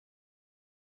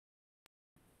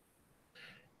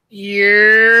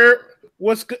Yeah.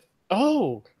 What's good?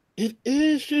 Oh, it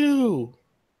is you.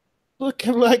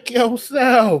 Looking like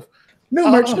yourself. New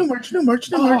merch, new merch, new merch,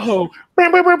 new merch. Oh.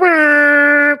 Bam, bam, bam,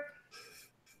 bam.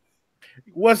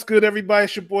 What's good, everybody?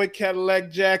 It's your boy Cadillac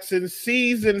Jackson,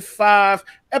 season 5,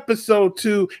 episode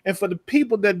 2. And for the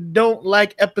people that don't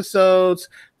like episodes,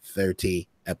 30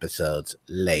 episodes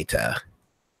later.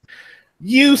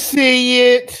 You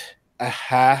see it.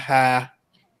 Ha.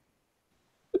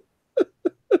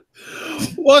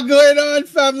 What going on,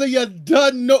 family? You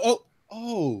done know.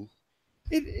 Oh,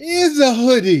 it is a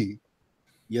hoodie.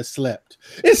 You slept.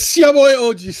 It's your boy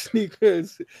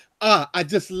OGSneekerz. I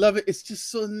just love it. It's just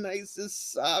so nice and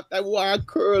soft. I want to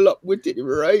curl up with it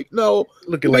right now.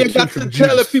 Looking like you got to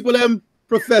tell the people,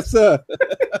 Professor.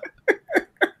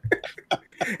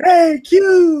 Hey,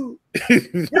 Q.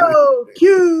 Yo,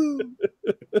 Q.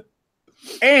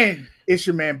 And it's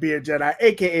your man, Beard Jedi,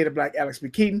 a.k.a. the Black Alex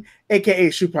McKeaton, a.k.a.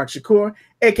 Shupak Shakur,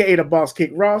 a.k.a. the Boss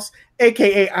Kick Ross,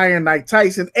 a.k.a. Iron Knight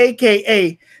Tyson,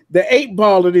 a.k.a. the 8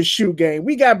 ball of this shoe game.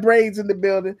 We got braids in the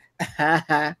building.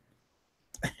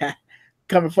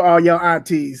 Coming for all y'all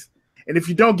aunties. And if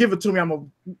you don't give it to me, I'm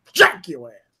going to jack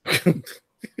your ass.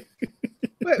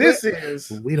 This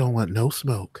is... We don't want no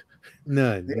smoke.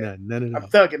 None at all. I'm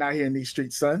thugging out here in these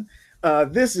streets, son.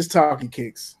 This is Talkin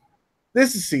Kicks.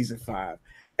 This is season 5,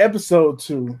 episode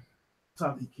 2.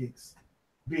 Talkin Kicks.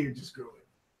 Beard just grew it.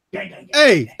 Gang.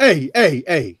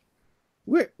 Hey.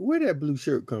 Where that blue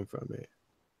shirt come from, man?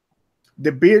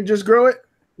 The beard just grow it?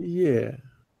 Yeah.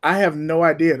 I have no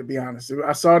idea, to be honest.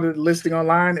 I saw the listing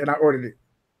online and I ordered it.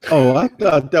 Oh, I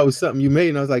thought that was something you made,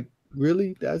 and I was like,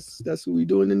 really? That's what we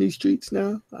doing in these streets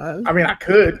now? I mean, I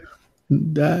could.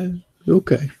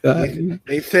 Okay.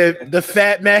 They said the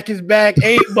Fat Mac is back,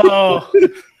 8 ball.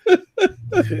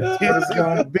 It's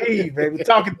gonna be, baby.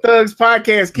 Talking Thugs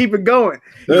podcast, keep it going.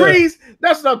 Crease,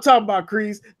 that's what I'm talking about,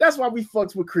 Crease. That's why we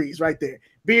fucks with Crease right there.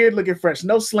 Beard looking fresh.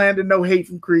 No slander, no hate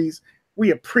from Crease. We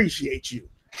appreciate you.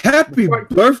 Happy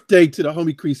birthday to the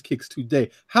homie Crease Kicks today.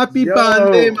 Happy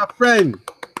birthday, my friend.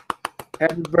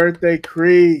 Happy birthday,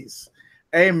 Crease.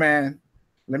 Hey, man,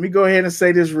 let me go ahead and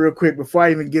say this real quick before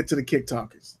I even get to the Kick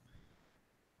Talkers.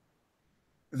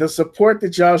 The support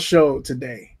that y'all showed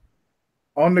today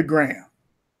on the gram,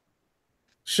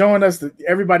 showing us that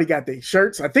everybody got their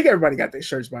shirts. I think everybody got their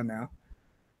shirts by now.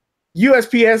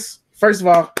 USPS, first of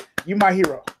all, you my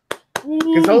hero.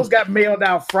 Because those got mailed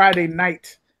out Friday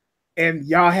night, and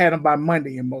y'all had them by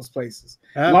Monday in most places.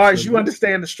 Absolutely. Lars, you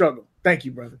understand the struggle. Thank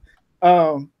you, brother.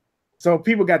 So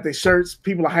people got their shirts.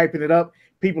 People are hyping it up.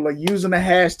 People are using the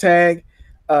hashtag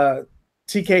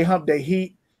TK Hump Day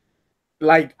Heat.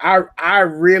 Like, I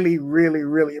really, really,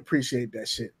 really appreciate that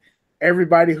shit.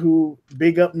 Everybody who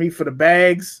big up me for the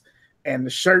bags and the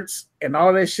shirts and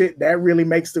all that shit, that really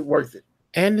makes it worth it.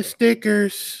 And the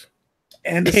stickers.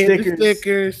 And the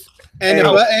stickers. And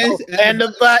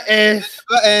the buttons.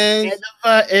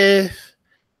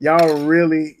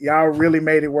 Y'all really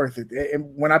made it worth it.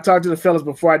 And when I talked to the fellas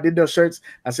before I did those shirts,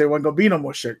 I said, wasn't gonna be no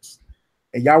more shirts.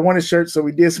 And y'all wanted shirts, so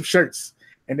we did some shirts.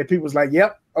 And the people was like,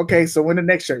 yep, okay, so when the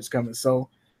next shirt's coming. So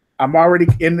I'm already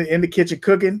in the kitchen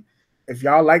cooking. If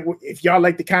y'all like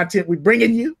the content we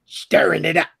bringing you, stirring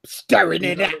it up. You know what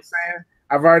I'm saying?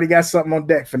 I've already got something on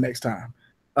deck for next time.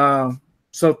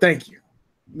 So thank you.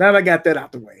 Now that I got that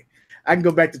out the way, I can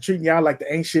go back to treating y'all like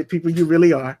the ain't shit people you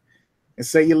really are, and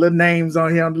say your little names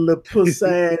on here on the little puss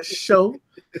ass show.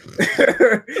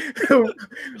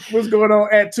 What's going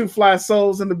on at 2 Fly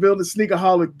Souls in the building?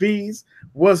 Sneakerholic Bees.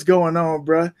 What's going on,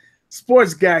 bruh?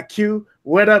 Sports Guy Q.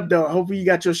 What up, though? Hopefully you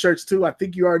got your shirts too. I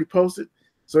think you already posted.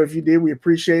 So if you did, we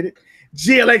appreciate it.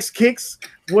 GLX Kicks.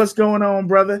 What's going on,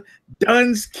 brother?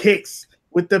 Duns Kicks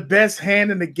with the best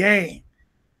hand in the game.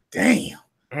 Damn.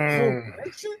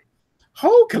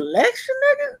 Whole collection,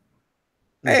 nigga.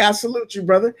 Hey, I salute you,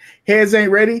 brother. Heads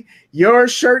ain't ready. Your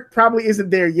shirt probably isn't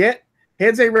there yet.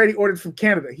 Heads ain't ready. Ordered from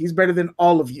Canada. He's better than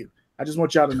all of you. I just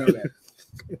want y'all to know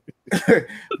that.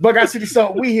 Buckeye City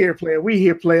Salt, we here, player. We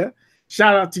here, player.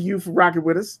 Shout out to you for rocking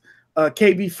with us.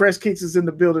 KB Fresh Kicks is in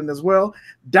the building as well.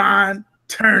 Don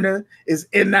Turner is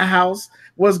in the house.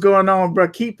 What's going on, bro?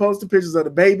 Keep posting pictures of the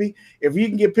baby. If you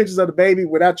can get pictures of the baby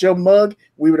without your mug,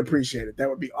 we would appreciate it. That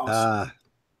would be awesome.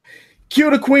 Q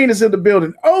the Queen is in the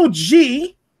building.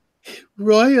 OG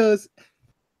Royals.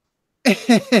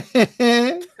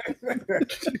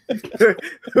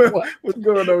 What's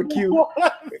going on, Q?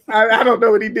 I don't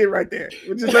know what he did right there.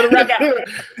 We'll just let it rock out.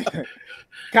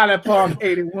 Kadillac Jackson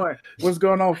 81. What's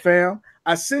going on, fam?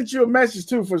 I sent you a message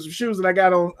too for some shoes that I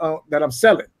got on that I'm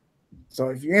selling. So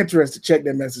if you're interested, check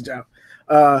that message out.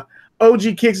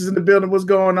 OG Kicks is in the building. What's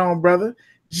going on, brother?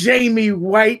 Jamie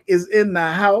White is in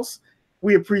the house.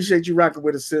 We appreciate you rocking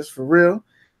with us, sis, for real.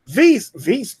 V's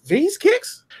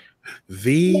Kicks?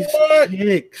 V's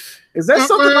Kicks. Is that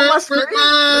something on my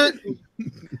screen?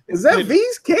 Is that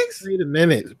V's Kicks? Wait a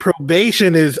minute.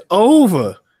 Probation is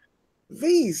over.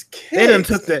 V's Kicks.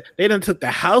 They done took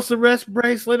the house arrest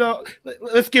bracelet off.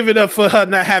 Let's give it up for her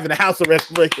not having a house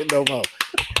arrest bracelet no more.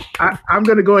 I'm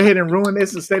gonna go ahead and ruin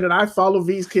this and say that I follow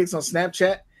V's Kicks on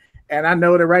Snapchat, and I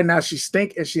know that right now she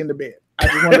stink and she in the bed. I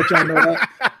just want to let y'all know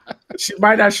that. She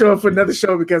might not show up for another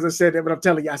show because I said that, but I'm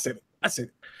telling you, I said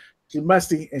it. She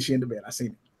musty and she in the bed. I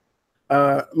seen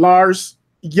it. Lars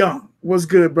Young, what's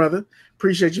good, brother?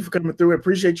 Appreciate you for coming through.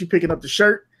 Appreciate you picking up the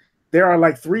shirt. There are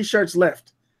like 3 shirts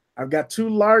left. I've got 2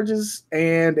 larges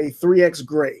and a 3X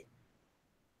gray.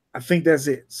 I think that's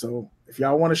it. So if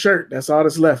y'all want a shirt, that's all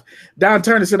that's left. Don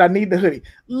Turner said, I need the hoodie.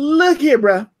 Look here,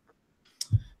 bro.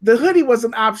 The hoodie was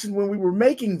an option when we were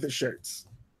making the shirts.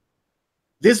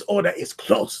 This order is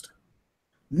closed.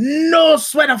 No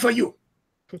sweater for you.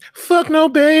 Fuck no,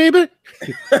 baby.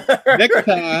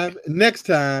 Next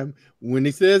time, when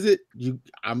he says it,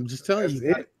 I'm just telling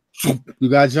you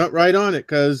gotta jump right on it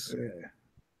because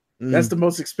that's the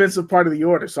most expensive part of the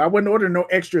order. So I wouldn't order no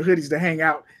extra hoodies to hang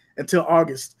out until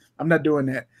August. I'm not doing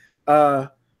that.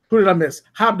 Who did I miss?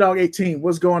 Hopdog18.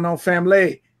 What's going on,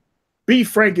 family? B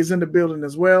Frank is in the building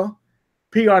as well.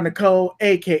 PR Nicole,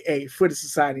 aka Footy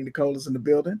Society Nicole, is in the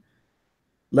building.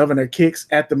 Loving her kicks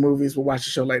at the movies. We'll watch the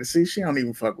show later. See, she don't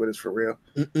even fuck with us for real.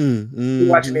 We're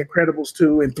watching The Incredibles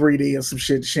 2 in 3D and some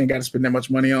shit she ain't got to spend that much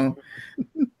money on.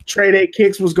 Trade A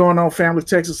Kicks, what's going on, family?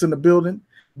 Texas in the building.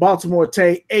 Baltimore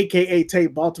Tay, aka Tay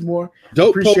Baltimore.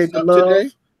 Dope. Appreciate the love.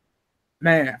 Today.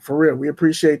 Man, for real. We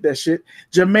appreciate that shit.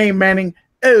 Jermaine Manning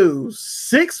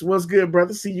 06. What's good,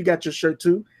 brother? See, you got your shirt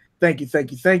too. Thank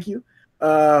you.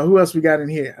 Who else we got in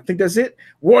here? I think that's it.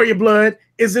 Warrior Blood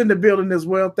is in the building as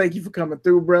well. Thank you for coming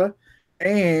through, bro.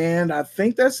 And I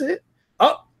think that's it.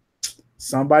 Oh,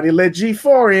 somebody let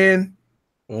G4 in.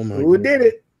 Oh my Who God. did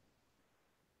it?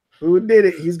 Who did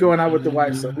it? He's going out with the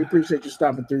wife, so we appreciate you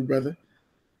stopping through, brother.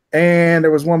 And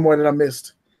there was one more that I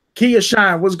missed. Kia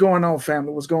Shine, what's going on,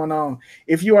 family? What's going on?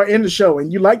 If you are in the show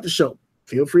and you like the show,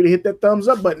 feel free to hit that thumbs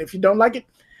up button. If you don't like it,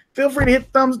 feel free to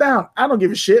hit thumbs down. I don't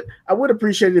give a shit. I would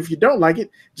appreciate it if you don't like it.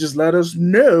 Just let us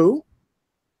know.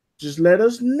 Just let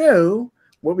us know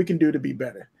what we can do to be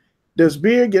better. Does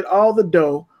Beard get all the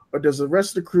dough or does the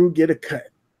rest of the crew get a cut?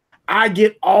 I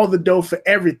get all the dough for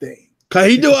everything. Cause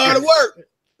he do all the work.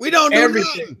 We don't do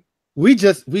everything. nothing. We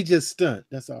just stunt.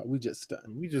 That's all. We just stunt.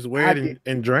 We just wear it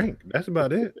and drank. That's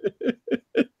about it.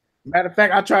 Matter of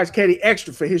fact, I charge Kadi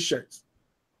extra for his shirts.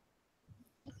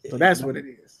 So that's what it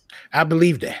is. I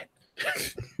believe that.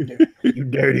 You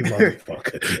dirty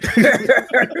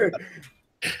motherfucker.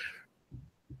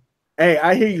 Hey,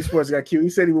 I hear you, Sports Guy Q. He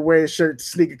said he would wear his shirt to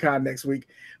SneakerCon next week,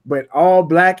 but all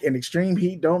black and extreme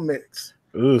heat don't mix.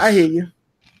 Oof. I hear you.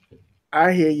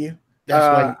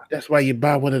 That's why you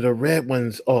buy one of the red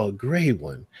ones or a gray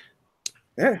one.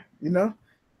 Yeah, you know.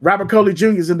 Robert Coley Jr.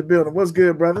 is in the building. What's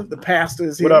good, brother? The pastor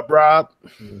is here. What up, Rob?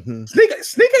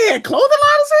 Sneakerhead clothing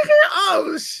line is in here?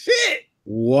 Oh, shit.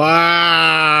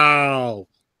 Wow.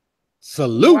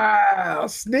 Salute. Wow.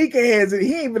 Sneakerheads.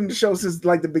 He ain't been in the show since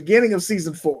like the beginning of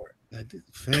season 4.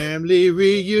 Family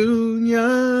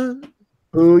reunion.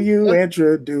 Who you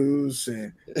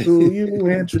introducing?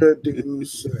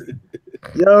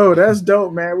 Yo, that's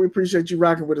dope, man. We appreciate you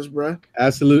rocking with us, bro.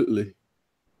 Absolutely.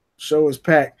 Show is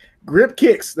packed. Grip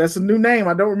Kicks. That's a new name.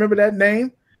 I don't remember that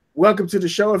name. Welcome to the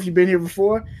show. If you've been here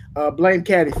before, blame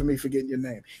Kadi for me forgetting your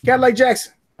name. Kadillac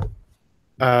Jackson.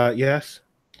 Yes.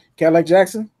 Kadillac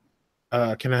Jackson.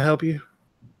 Can I help you?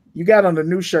 You got on the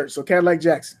new shirt, so Kadillac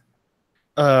Jackson.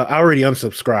 I already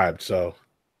unsubscribed, so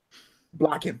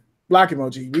block him. Block him,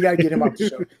 OG. We gotta get him off the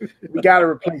show. We gotta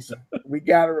replace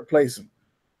him.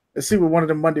 Let's see what one of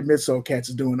the Monday Midsole cats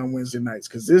is doing on Wednesday nights,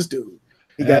 because this dude,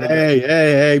 he got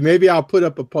hey. Maybe I'll put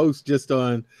up a post just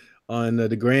on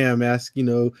the gram. Ask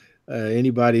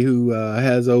anybody who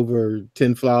has over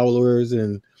 10 followers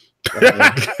and can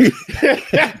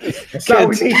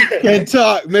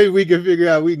talk. Maybe we can figure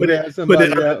out we can have somebody.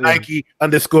 Put it on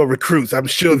Nike_recruits. I'm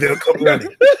sure they'll come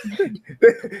running.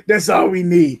 That's all we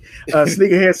need.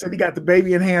 Sneakerhead said he got the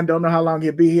baby in hand. Don't know how long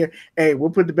he'll be here. Hey, we'll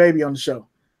put the baby on the show.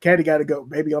 Kadi got to go.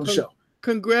 Baby on the show.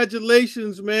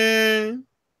 Congratulations, man.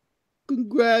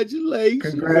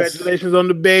 Congratulations on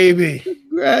the baby.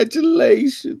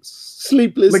 Congratulations.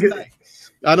 Sleepless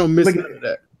nights. I don't miss none of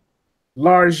that.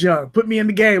 Lars Young, put me in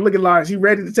the game. Look at Lars. He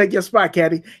ready to take your spot,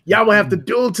 Kadi. Y'all will have to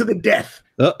duel to the death.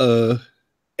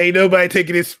 Ain't nobody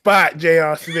taking his spot,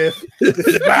 J.R. Smith.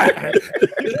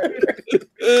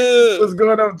 What's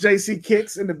going on, JC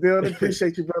Kicks in the building?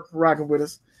 Appreciate you, brother, for rocking with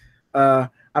us.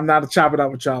 I'm not a chop it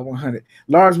out with y'all 100.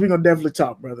 Lars, we're gonna definitely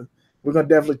talk, brother. We're gonna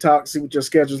definitely talk, see what your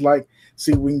schedule's like,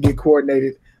 see if we can get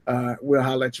coordinated. We'll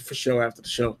holler at you for sure after the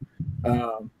show.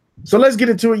 So let's get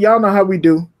into it. Y'all know how we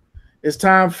do. It's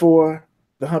time for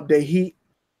the Hump Day Heat.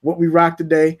 What we rock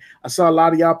today. I saw a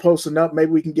lot of y'all posting up.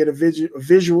 Maybe we can get a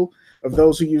visual of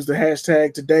those who use the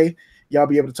hashtag today. Y'all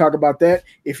be able to talk about that.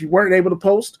 If you weren't able to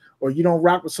post or you don't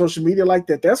rock with social media like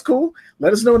that, that's cool.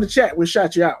 Let us know in the chat. We'll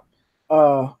shout you out.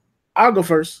 I'll go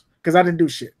first because I didn't do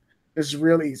shit. This is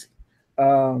real easy.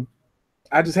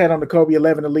 I just had on the Kobe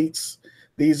 11 Elites.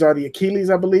 These are the Achilles,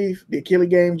 I believe, the Achilles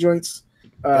game joints.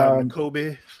 The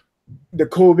Kobe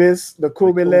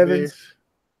 11s.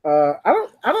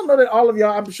 I don't know that all of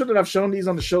y'all. I'm sure that I've shown these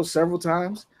on the show several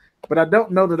times, but I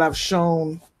don't know that I've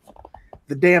shown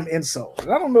the damn insole.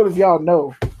 And I don't know if y'all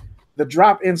know the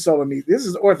drop insole on these. This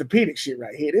is orthopedic shit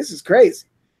right here. This is crazy.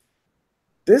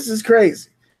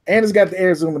 And it's got the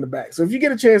air zoom in the back. So if you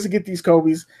get a chance to get these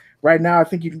Kobe's right now, I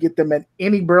think you can get them at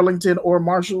any Burlington or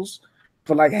Marshalls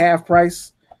for like half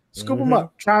price. Scoop them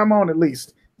up. Try them on at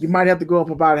least. You might have to go up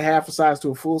about a half a size to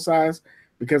a full size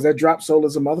because that drop sole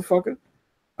is a motherfucker.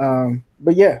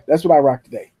 But yeah, that's what I rock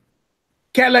today.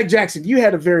 Kadillac Jackson, you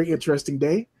had a very interesting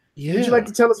day. Yeah. Would you like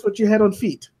to tell us what you had on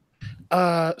feet?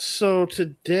 So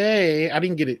today I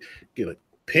didn't get a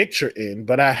picture in,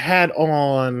 but I had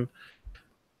on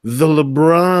the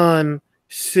LeBron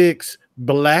 6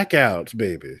 blackouts,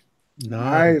 baby.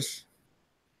 Nice.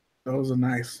 Those are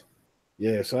nice.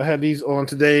 Yeah, so I had these on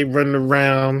today, running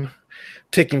around,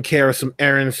 taking care of some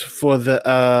errands for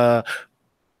the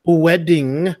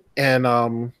wedding,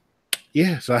 and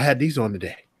yeah, so I had these on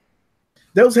today.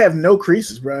 Those have no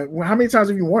creases, bro. How many times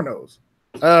have you worn those?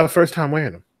 First time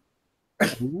wearing them.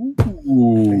 Ooh.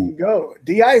 There you go.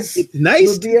 D-Ice. It's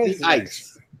nice.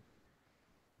 D-Ice.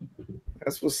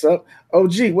 That's what's up.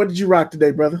 OG, what did you rock today,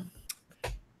 brother?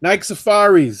 Nike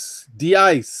Safaris,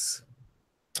 D-Ice.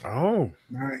 Oh,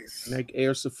 nice. Nike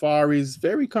Air Safaris,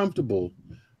 very comfortable.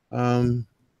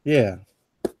 Yeah,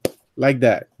 like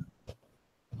that.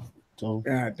 So,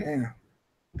 God damn.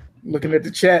 Looking at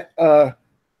the chat.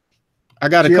 I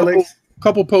got a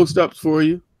couple post ups for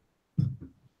you.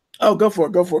 Oh, go for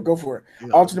it. Yeah.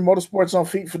 Alternate Motorsports on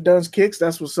feet for Dunn's Kicks.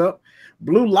 That's what's up.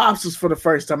 Blue Lobsters for the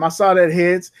first time. I saw that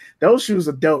heads. Those shoes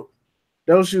are dope.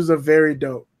 Those shoes are very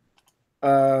dope.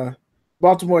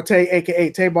 Baltimore Tay, aka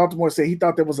Tay Baltimore, said he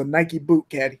thought there was a Nike boot,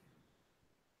 Caddy.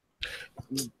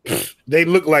 They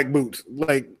look like boots.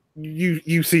 Like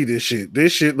you see this shit.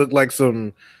 This shit look like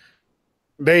some.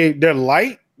 They're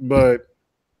light, but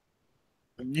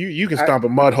you can stomp a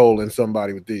mud hole in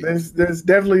somebody with these. There's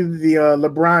definitely the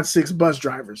LeBron 6 bus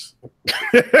drivers.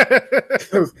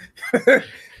 It's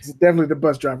definitely the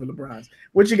bus driver LeBrons.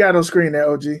 What you got on screen there,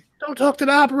 OG? Don't talk to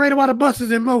the operator while the bus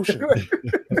is in motion.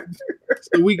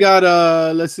 So we got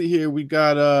let's see here. We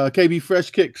got KB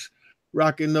Fresh Kicks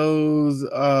rocking those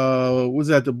was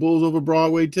that the Bulls over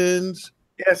Broadway 10s?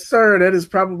 Yes, sir. That is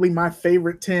probably my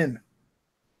favorite 10.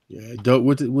 Yeah, dope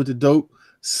with the dope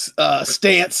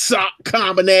stance sock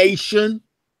combination.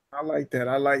 I like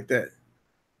that.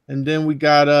 And then we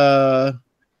got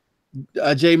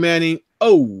J Manning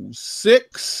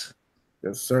 06.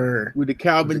 Yes, sir. With the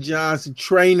Calvin Johnson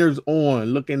trainers on,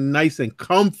 looking nice and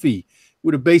comfy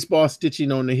with a baseball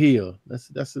stitching on the heel.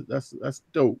 That's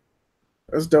dope.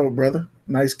 That's dope, brother.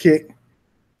 Nice kick.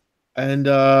 And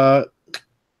no,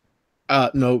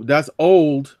 that's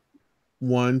old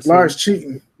one. So, Lars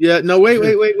cheating. Yeah, no,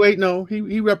 wait. No,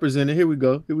 he represented. Here we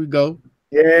go.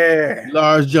 Yeah.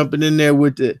 Lars jumping in there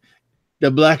with the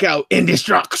blackout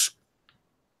Indestructs.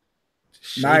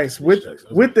 Nice. With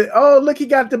the look, he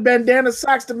got the bandana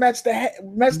socks to match the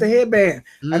headband.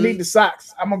 I need the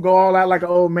socks. I'm gonna go all out like an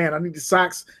old man. I need the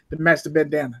socks to match the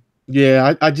bandana.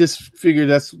 Yeah, I just figured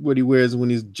that's what he wears when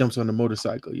he jumps on the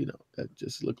motorcycle. You know, that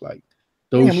just look like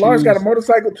those. Damn, Lars got a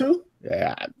motorcycle too.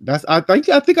 Yeah, I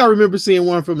think I remember seeing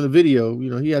one from the video. You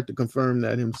know, he had to confirm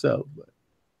that himself. But.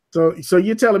 So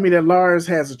you're telling me that Lars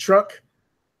has a truck,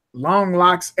 long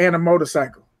locks, and a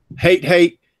motorcycle?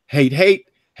 Hate.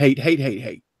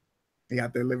 He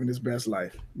out there living his best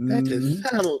life.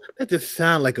 That just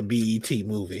sound like a BET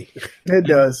movie. It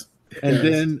does. And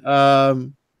then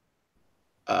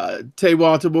Tay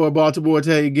Baltimore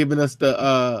Tay giving us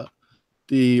the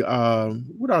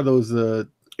what are those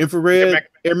infrared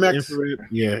Air Max?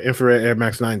 Infrared Air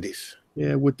Max 90s.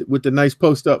 Yeah, with the nice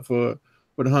post up for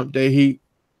the Hump Day Heat.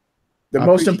 The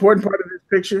most important part of this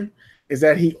picture is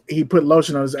that he put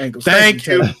lotion on his ankles. Thank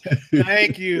you.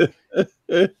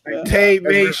 Tay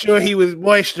made sure he was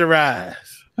moisturized.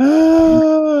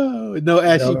 Oh, no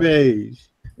ashy beige.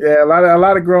 Yeah, a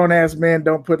lot of grown ass men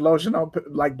don't put lotion on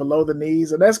like below the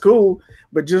knees, and that's cool.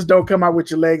 But just don't come out with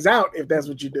your legs out if that's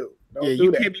what you do. Don't do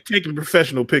you that. can't be taking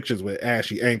professional pictures with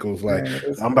ashy ankles. Like,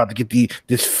 Man, I'm about to get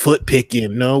this foot pick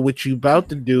in. No, what you about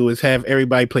to do is have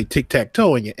everybody play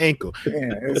tic-tac-toe on your ankle.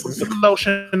 Yeah, Put some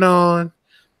lotion on.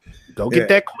 Go get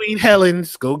that Queen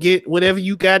Helen's. Go get whatever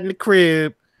you got in the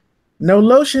crib. No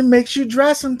lotion makes you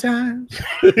dry sometimes.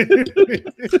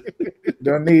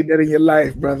 Don't need that in your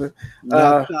life, brother.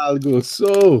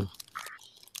 So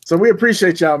we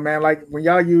appreciate y'all, man. Like when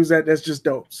y'all use that, that's just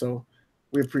dope. So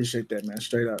we appreciate that, man.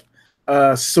 Straight up.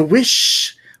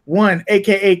 Swish one,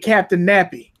 aka Captain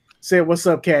Nappy, said, "What's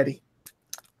up, Kadi?"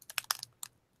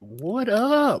 What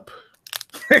up?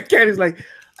 Kadi's like,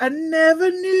 I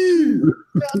never knew.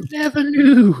 I never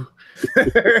knew.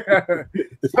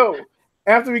 So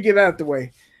after we get out of the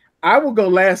way, I will go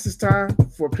last this time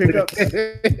for pickups.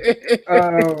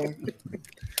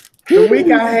 The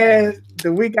week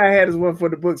I had is one for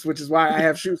the books, which is why I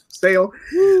have shoes for sale.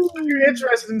 If you're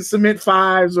interested in the cement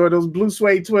 5s or those blue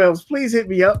suede 12s, please hit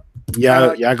me up.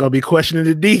 Y'all gonna be questioning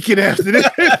the deacon after this.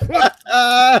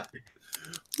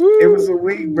 It was a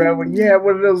week, bro. When you have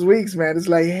one of those weeks, man, it's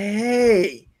like,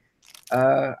 hey,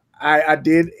 I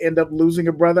did end up losing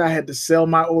a brother. I had to sell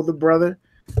my older brother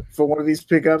for one of these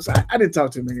pickups. I didn't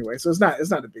talk to him anyway, so it's not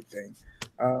a big thing.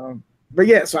 But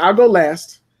yeah, so I'll go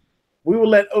last. We will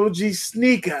let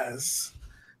OGSneekerz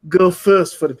go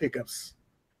first for the pickups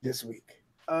this week.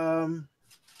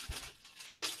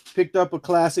 Picked up a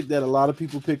classic that a lot of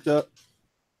people picked up.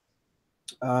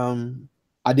 I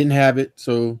didn't have it,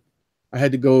 so I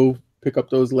had to go pick up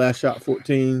those Last Shot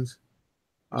 14s.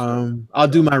 I'll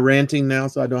do my ranting now,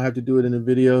 so I don't have to do it in a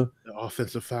video. The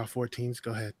offensive foul 14s.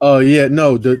 Go ahead. Oh yeah,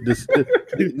 no, the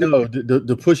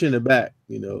push in the back,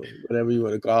 whatever you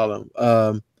want to call them.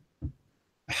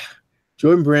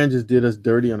 Jordan Brand just did us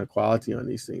dirty on the quality on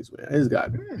these things, man. It's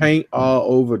got paint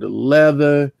all over the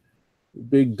leather,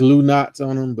 big glue knots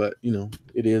on them, but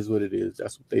it is what it is.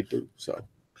 That's what they do. So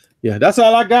yeah, that's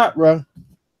all I got, bro.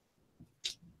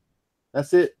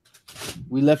 That's it.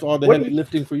 We left all the heavy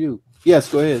lifting for you.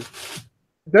 Yes, go ahead.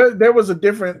 There was a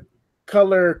different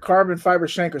color carbon fiber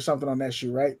shank or something on that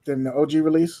shoe, right? Than the OG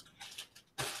release.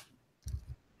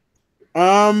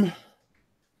 I'm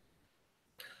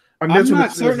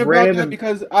not certain about that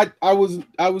because I was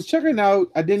checking out.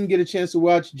 I didn't get a chance to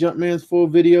watch Jumpman's full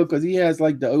video because he has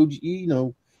like the OG,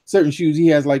 certain shoes. He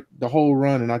has like the whole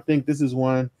run, and I think this is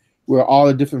one where all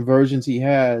the different versions he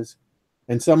has.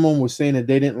 And someone was saying that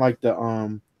they didn't like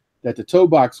that the toe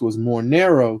box was more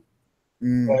narrow.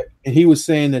 But, and he was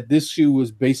saying that this shoe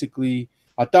was basically.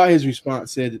 I thought his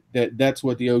response said that that's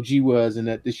what the OG was, and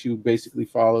that this shoe basically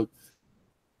followed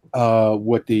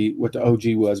what the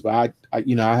OG was. But I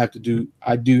do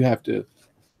have to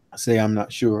say I'm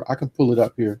not sure. I can pull it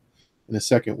up here in a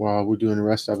second while we're doing the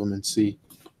rest of them and see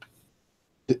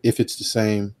if it's the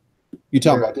same. You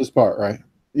talking about this part, right?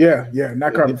 Yeah,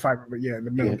 not carbon fiber, but yeah,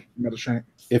 the metal shank.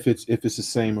 If it's the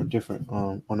same or different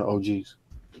on the OGs.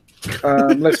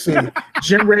 Let's see.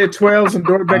 Gym Red 12s and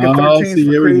Dorbecker 13s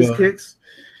for Crazy Kicks.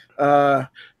 I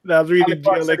was reading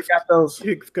GLX got those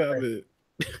Kicks comment.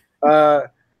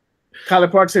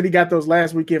 Colin Park said he got those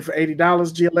last weekend for $80.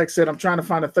 GLX said, I'm trying to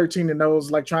find a 13 in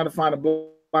those, like trying to find a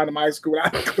blind in my high school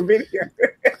without a chlamydia.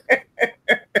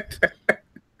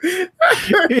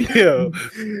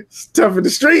 It's tough in the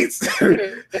streets.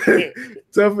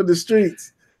 Tough in the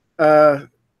streets.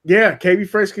 Yeah, KB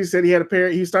Freshkey said he had a pair.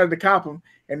 He started to cop them,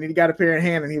 and then he got a pair in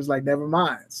hand, and he was like, never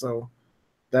mind. So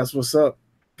that's what's up.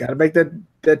 Got to make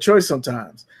that choice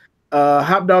sometimes.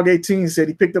 Hop Dog 18 said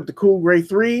he picked up the cool gray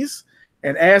 3s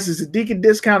and asked, is a Deacon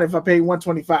discount if I pay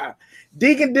 $125?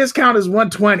 Deacon discount is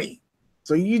 $120.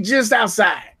 So you just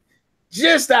outside.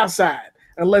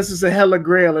 Unless it's a hella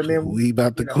grail, and then we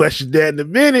about to question that in a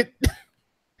minute.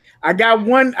 I got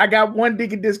one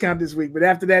Deacon discount this week, but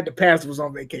after that, the pastor was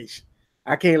on vacation.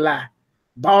 I can't lie.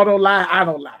 Ball don't lie, I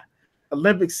don't lie.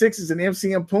 Olympic 6s and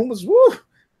MCM Pumas, woo.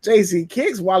 JC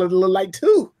Kicks, wallet a little light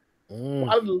too.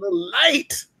 Wallet a little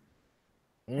light.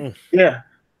 Yeah.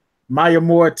 Maya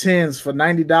Moore 10s for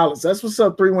 $90. That's what's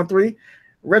up, 313.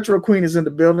 Retro Queen is in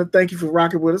the building. Thank you for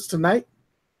rocking with us tonight.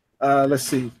 Let's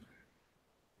see.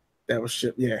 That was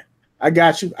shit. Yeah. I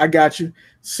got you.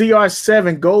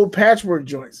 CR7 gold patchwork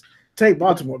joints. Take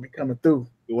Baltimore be coming through.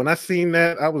 When I seen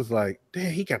that, I was like,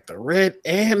 damn, he got the red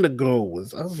and the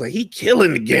gold. I was like, he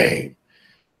killing the game.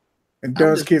 And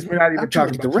Dunn's kids, we're not even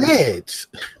talking about the Reds.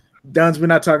 Dunn's, we're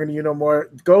not talking to you no more.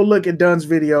 Go look at Dunn's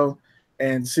video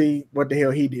and see what the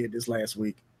hell he did this last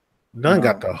week. Dunn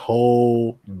got the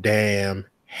whole damn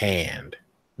hand.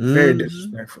 Very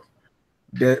disrespectful.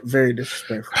 Very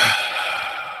disrespectful.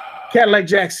 Cadillac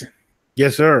Jackson.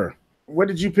 Yes, sir. What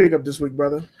did you pick up this week,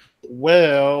 brother?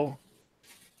 Well,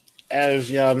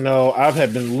 as y'all know, I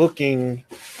have been looking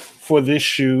for this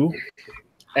shoe,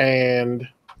 and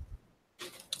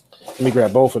let me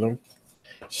grab both of them.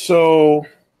 So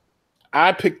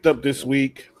I picked up this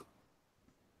week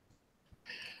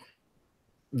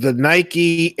the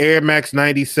Nike Air Max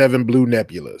 97 Blue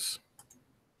Nebulas.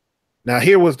 Now,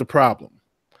 here was the problem.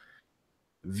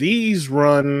 These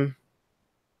run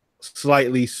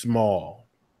slightly small,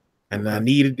 and I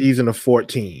needed these in a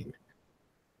 14.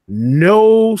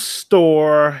 No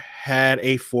store had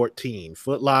a 14.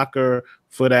 Foot Locker,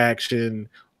 Foot Action,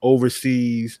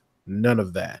 Overseas, none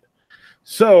of that.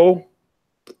 So,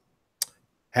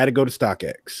 had to go to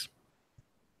StockX.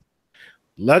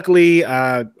 Luckily,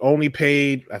 I only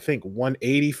paid, I think,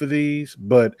 $180 for these,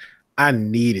 but I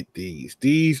needed these.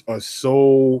 These are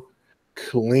so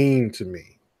clean to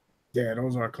me. Yeah,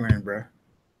 those are clean, bro.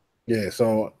 Yeah,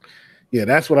 so, yeah,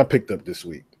 that's what I picked up this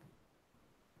week.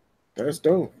 That's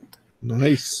dope.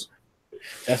 Nice.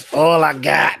 That's all I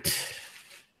got.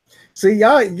 See,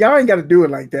 y'all ain't got to do it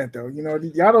like that, though. You know,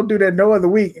 y'all don't do that no other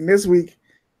week. And this week,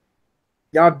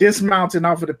 y'all dismounting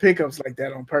off of the pickups like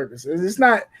that on purpose. It's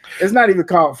not even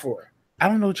called for. I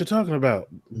don't know what you're talking about.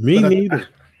 Me neither.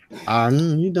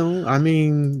 You don't. I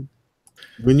mean,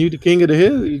 when you the king of the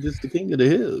hill, you just the king of the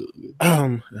hill.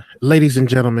 Ladies and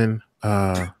gentlemen,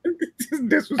 after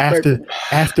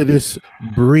this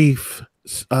brief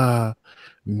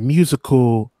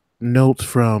musical note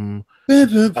from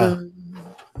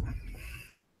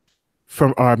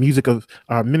our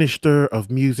minister of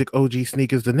music,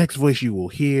 OGSneekerz, the next voice you will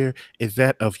hear is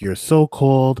that of your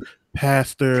so-called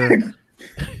pastor,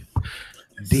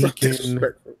 Deacon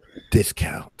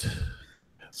Discount.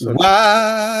 So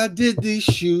why did this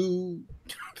shoe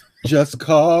just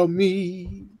call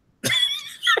me?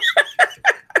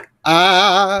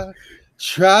 I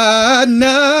tried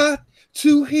not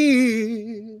to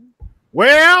hear.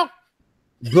 Well,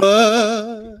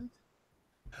 but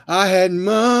I had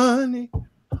money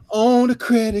on a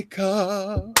credit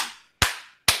card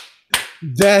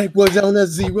that was on a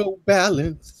zero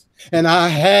balance, and I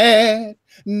had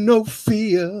no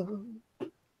fear.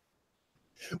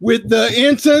 With the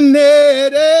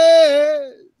internet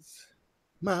as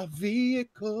my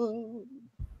vehicle,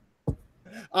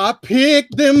 I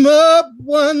picked them up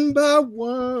one by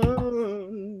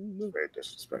one. Very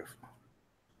disrespectful.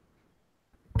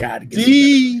 Gotta get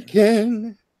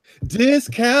Deacon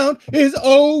Discount is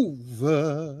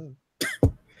over,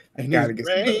 and his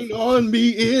rain on me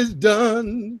is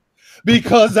done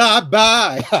because I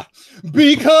buy,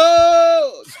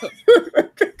 because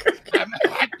I'm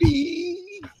happy.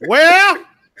 Well,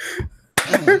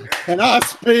 and I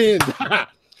spend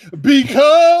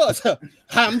because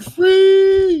I'm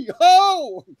free.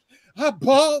 Oh, I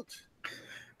bought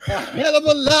a hell of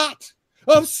a lot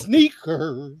of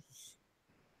sneakers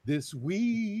this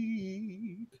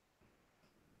week,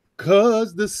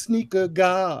 cause the sneaker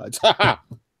gods,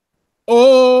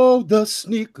 oh, the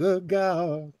sneaker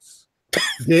gods,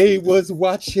 they was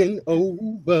watching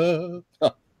over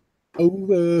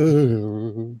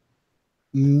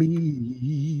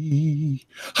me.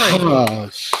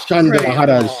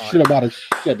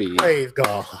 Praise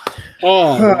God.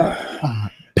 Oh,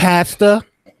 Pastor.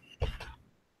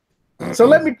 So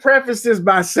let me preface this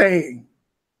by saying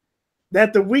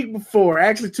that the week before,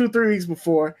 actually 2-3 weeks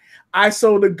before, I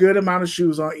sold a good amount of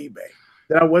shoes on eBay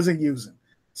that I wasn't using.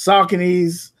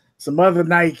 Sauconys, some other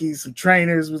Nikes, some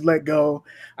trainers was let go.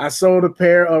 I sold a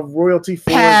pair of Royalty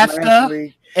 4s last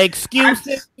week.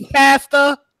 Excuses,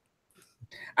 Pastor.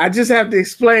 I just have to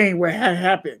explain what had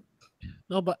happened.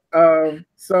 No, but and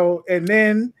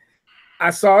then I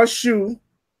saw a shoe,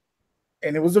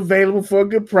 and it was available for a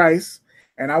good price.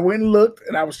 And I went and looked,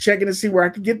 and I was checking to see where I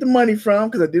could get the money from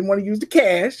because I didn't want to use the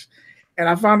cash. And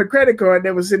I found a credit card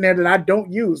that was in there that I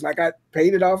don't use. Like, I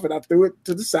paid it off and I threw it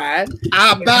to the side.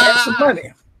 I had some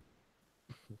money.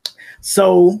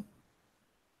 So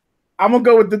I'm gonna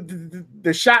go with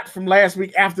the shot from last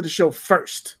week after the show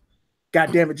first.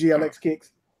 God damn it, GLX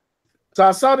Kicks. So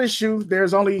I saw this shoe.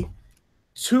 There's only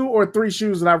 2 or 3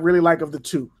 shoes that I really like of the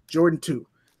 2. Jordan 2.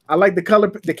 I like the color,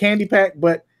 the candy pack,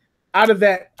 but out of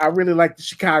that, I really like the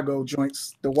Chicago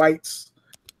joints, the whites.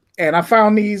 And I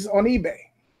found these on eBay.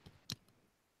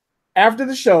 After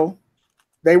the show,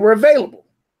 they were available.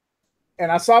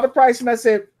 And I saw the price and I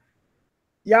said,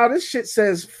 y'all, this shit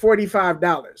says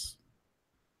 $45.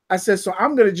 I said, so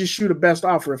I'm going to just shoot a best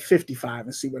offer of $55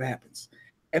 and see what happens.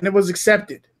 And it was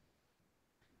accepted.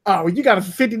 Oh, you got a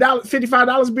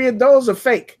 $55 beard? Those are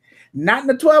fake. Not in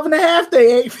the 12 and a half,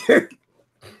 they ain't.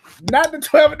 Not in the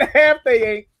 12 and a half, they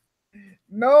ain't.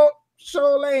 No,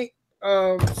 sure ain't.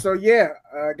 So yeah,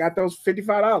 got those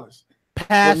 $55.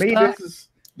 For me,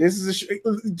 this is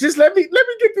just let me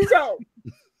get this out.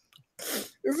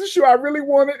 This is a shoe I really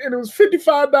wanted, and it was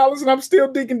 $55, and I'm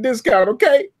still digging discount.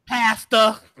 Okay,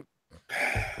 Pastor.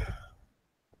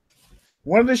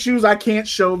 One of the shoes I can't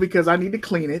show because I need to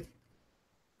clean it.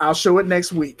 I'll show it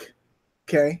next week.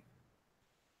 Okay,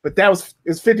 but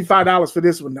it's $55 for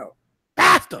this one though.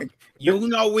 Pastor. You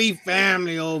know we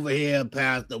family over here,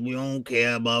 Pastor. We don't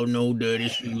care about no dirty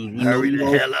shoes. Hurry the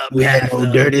hell up, we had no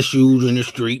Pastor. dirty shoes in the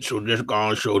street, so just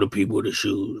gonna show the people the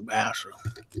shoes, Pastor.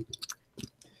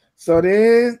 So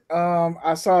then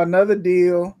I saw another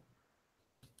deal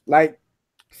like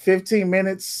 15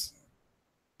 minutes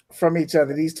from each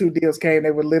other. These two deals came,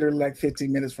 they were literally like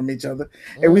 15 minutes from each other.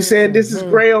 And we said this is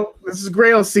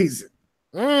Grail season.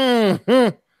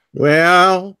 Mm-hmm.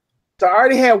 Well, so I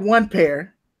already had one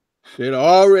pair. Shit,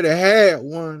 already had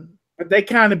one. But they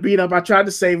kind of beat up. I tried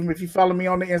to save them. If you follow me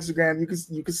on the Instagram,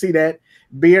 you can see that.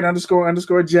 Beard _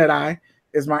 Jedi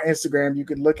is my Instagram. You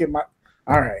can look at my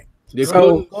all right.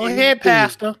 So go ahead,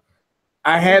 Pastor.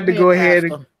 I had to go ahead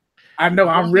and I know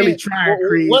I'm really trying,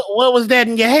 Creed. What was that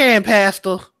in your hand,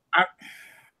 Pastor?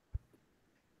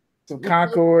 Some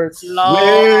Concords.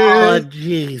 Lord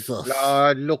Jesus.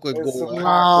 Lord, look at go.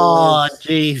 Lord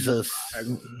Jesus.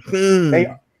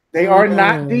 They are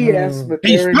not DS, but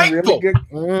they're in really good.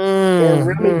 They're in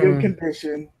really good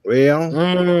condition.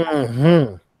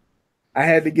 Well, I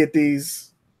had to get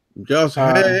these. Just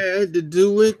had to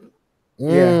do it.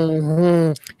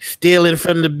 Yeah. Stealing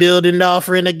from the building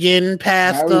offering again,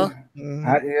 Pastor.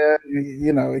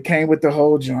 You know, it came with the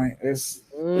whole joint. It's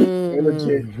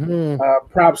legit.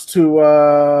 Props to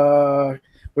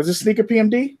was it Sneaker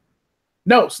PMD?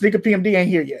 No, Sneaker PMD ain't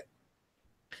here yet.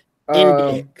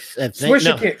 Index.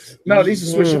 Swisher Kicks. No,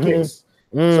 these are Swisher Kicks.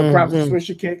 So props to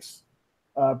Swisher Kicks.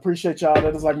 Appreciate y'all.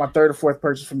 That is like my third or fourth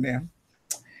purchase from them.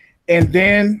 And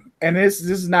then, and this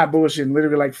is not bullshit.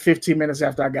 Literally, like 15 minutes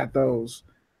after I got those,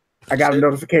 I got a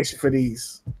notification for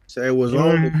these. Say it was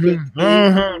on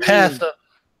Pastor.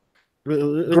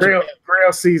 Grail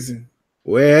season.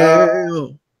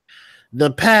 Well,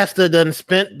 the pastor done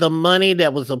spent the money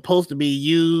that was supposed to be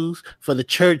used for the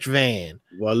church van.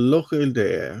 Well, look at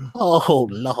there. Oh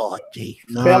Lord, Jesus.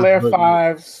 Bel Air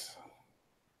 5s.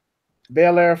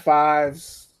 Bel Air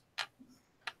 5s.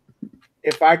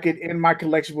 If I could end my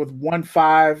collection with 1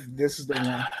 5, this is the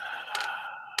one.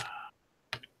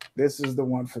 This is the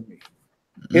one for me.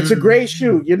 It's a great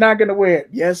shoe. You're not gonna wear it.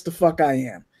 Yes, the fuck I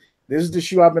am. This is the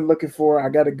shoe I've been looking for. I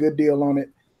got a good deal on it,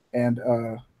 and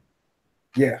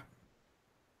yeah.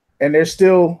 And there's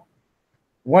still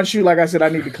one shoe, like I said, I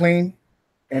need to clean,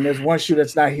 and there's one shoe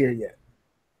that's not here yet.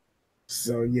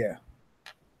 So yeah,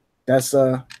 that's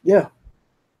yeah.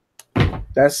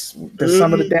 That's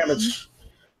some of the damage.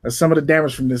 That's some of the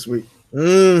damage from this week.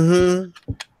 So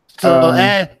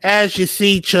as you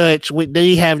see, church,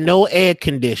 they have no air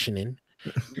conditioning,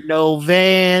 no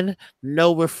van,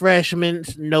 no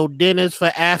refreshments, no dinners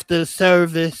for after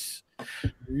service,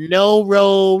 no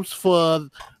robes for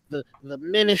the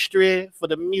ministry, for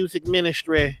the music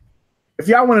ministry. If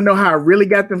y'all want to know how I really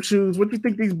got them shoes, what do you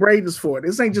think these braids is for?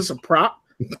 This ain't just a prop.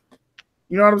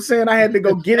 You know what I'm saying? I had to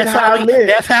go get it how I live.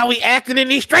 That's how we acted in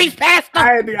these streets, Pastor.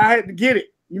 I had to get it.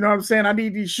 You know what I'm saying? I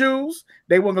need these shoes.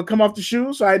 They weren't gonna come off the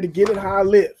shoes, so I had to get it how I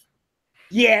live.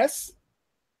 Yes.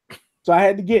 So I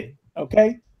had to get it.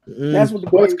 Okay. That's what the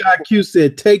boy Scott Q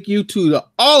said. Take you to the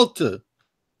altar.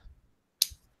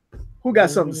 Who got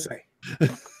something to say?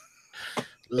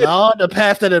 Lord, the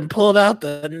pastor done pulled out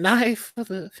the knife.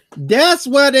 That's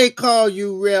why they call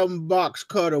you Realm Box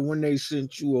Cutter when they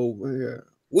sent you over here.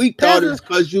 We thought it's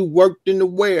because you worked in the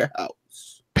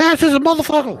warehouse. Pastor's a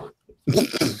motherfucker.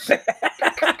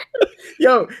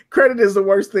 Yo, credit is the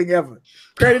worst thing ever.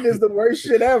 Credit is the worst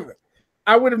shit ever.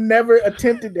 I would have never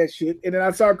attempted that shit. And then I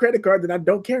saw a credit card that I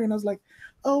don't carry. And I was like,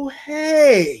 oh,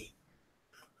 hey.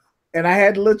 And I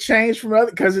had a little change from other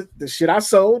because the shit I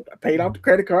sold, I paid off the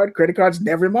credit card. Credit card's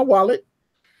never in my wallet.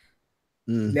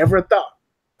 Never a thought.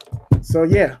 So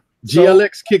yeah.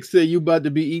 GLX Kick said you about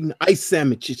to be eating ice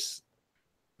sandwiches.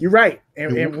 You're right.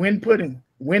 And wind pudding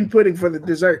for the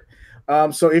dessert.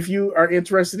 So if you are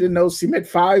interested in those cement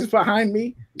 5s behind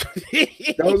me,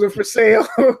 those are for sale.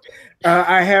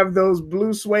 I have those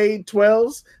blue suede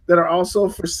 12s that are also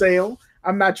for sale.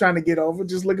 I'm not trying to get over,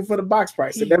 just looking for the box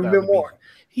price. They've never been worn.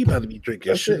 He about to be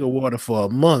drinking sugar water for a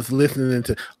month, listening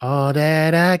to all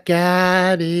that I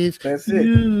got is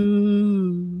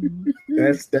you.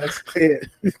 That's it.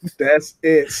 That's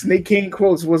it. Sneak King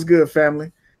quotes. What's good,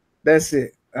 family? That's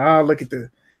it. Oh, look at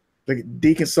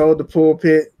Deacon sold the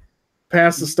pulpit.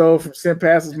 Pastor stole from St.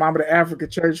 Pastor's Mama to Africa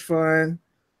Church Fund.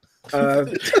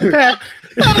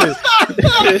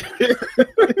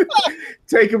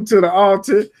 Take him to the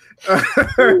altar.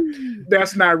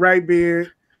 That's not right,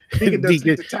 Beard. Deacon does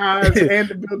the tithes and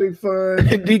the building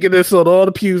fund. Deacon that sold all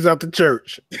the pews out the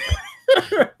church.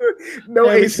 No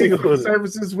AC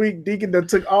service this week. Deacon that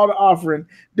took all the offering.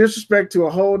 Disrespect to a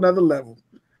whole nother level.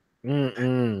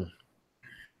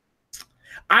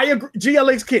 I agree.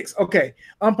 GLX kicks. Okay.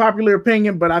 Unpopular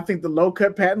opinion, but I think the low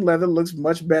cut patent leather looks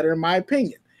much better in my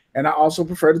opinion. And I also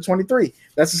prefer the 23.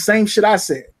 That's the same shit I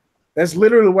said. That's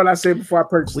literally what I said before I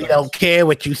purchased it. We don't care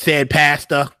what you said,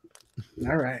 Pastor.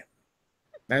 All right.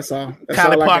 That's all. That's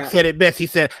Colin all Park said it best. He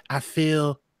said, I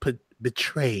feel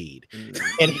betrayed.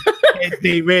 And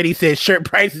they read, he said, shirt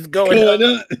prices going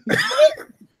up.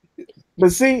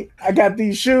 But see, I got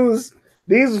these shoes.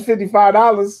 These are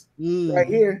 $55 right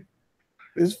here.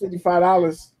 This is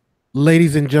 $55.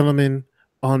 Ladies and gentlemen,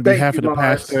 on behalf of the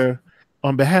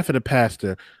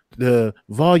pastor, the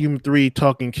volume 3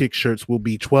 Talkin Kicks shirts will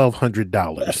be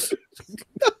 $1,200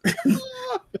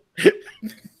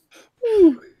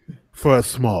 for a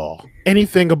small.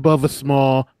 Anything above a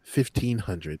small,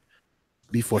 $1,500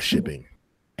 before shipping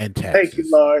and taxes. Thank you,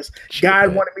 Lars.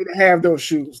 God wanted me to have those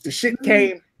shoes. The shit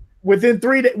came within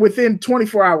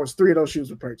 24 hours. 3 of those shoes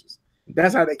were purchased.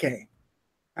 That's how they came.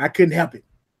 I couldn't help it.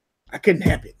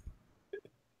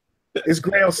 It's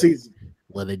Grail season.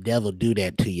 Well, the devil do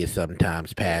that to you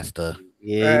sometimes, Pastor.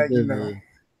 Yeah, you know.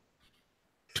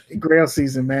 Grail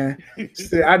season, man.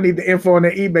 I need the info on the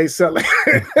eBay seller.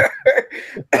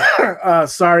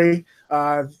 Sorry,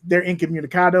 they're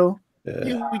incommunicado.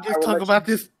 Didn't we just talk about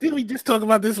this? Didn't we just talk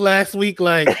about this last week?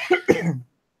 Like,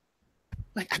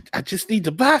 I just need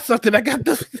to buy something. I got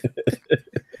this.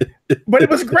 But it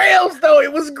was Grails, though.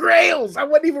 It was Grails. I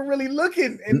wasn't even really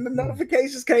looking, and the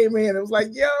notifications came in. It was like,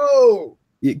 yo.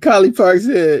 Yeah, Collie Park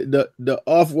said the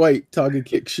off-white Talkin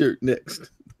Kicks shirt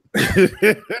next.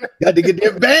 Got to get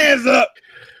their bands up.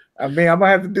 I mean, I'm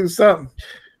gonna have to do something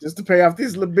just to pay off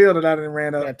this little bill that I done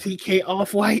ran up. TK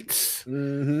off whites.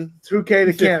 2K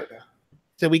to Canada.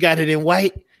 So we got it in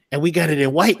white, and we got it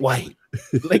in white. Like,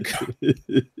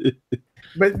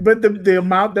 but the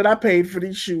amount that I paid for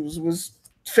these shoes was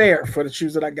fair for the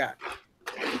shoes that I got.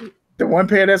 The one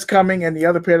pair that's coming, and the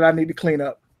other pair that I need to clean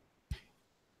up.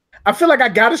 I feel like I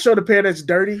got to show the pair that's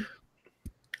dirty.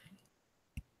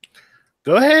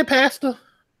 Go ahead, Pastor.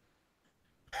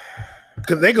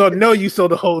 Because they're going to know you sold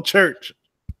the whole church.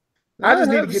 I just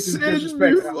need to get this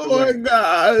disrespect. Oh,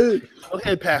 God. Go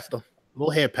ahead, Pastor.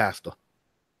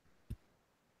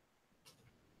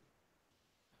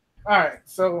 All right,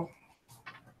 so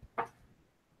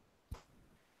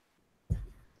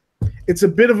it's a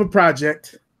bit of a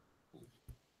project.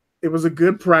 It was a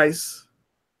good price.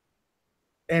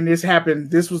 And this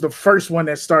happened. This was the first one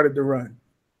that started the run.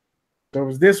 There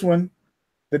was this one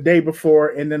the day before,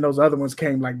 and then those other ones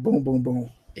came like boom, boom, boom.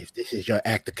 If this is your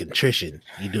act of contrition,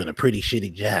 you're doing a pretty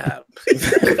shitty job.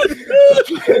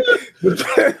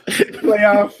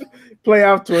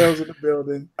 Playoff 12s in the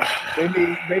building.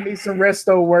 They need some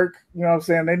resto work. You know what I'm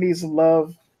saying? They need some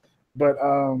love. But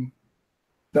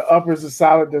the uppers are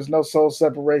solid. There's no soul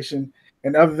separation.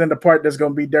 And other than the part that's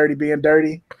going to be dirty being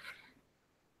dirty,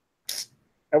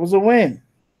 that was a win.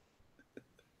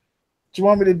 What you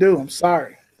want me to do? I'm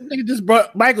sorry. Nigga just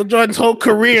brought Michael Jordan's whole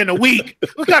career in a week.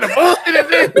 What kind of bullshit is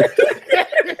this?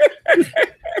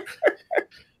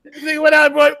 Nigga went out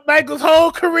and brought Michael's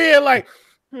whole career. Like,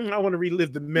 I want to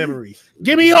relive the memories.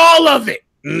 Give me all of it.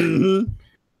 Man,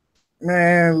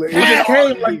 it just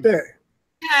came like that.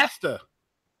 Pastor.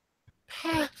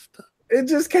 It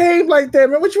just came like that,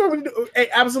 man. What you want me to do? Hey,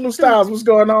 Absolute Styles, what's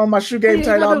going on? My shoe game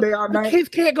tight all day, all night. Kids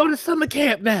can't go to summer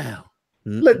camp now.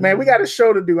 Look, man, we got a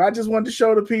show to do. I just wanted to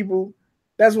show the people.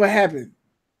 That's what happened.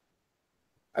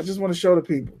 I just want to show the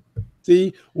people.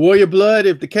 See, Warrior Blood,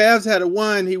 if the Cavs had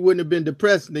won, he wouldn't have been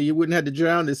depressed. And he wouldn't have to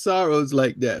drown his sorrows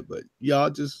like that. But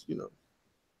y'all just,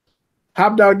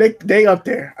 Hop Dog, they up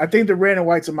there. I think the red and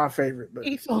whites are my favorite. But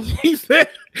he said,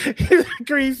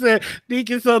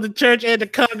 Deacon sold the church and the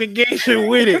congregation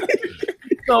with it.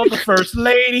 He sold the first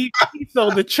lady. He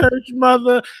sold the church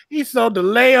mother. He sold the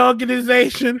lay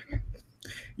organization.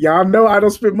 Y'all know I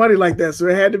don't spend money like that, so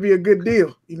it had to be a good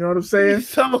deal. You know what I'm saying? He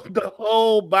sold the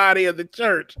whole body of the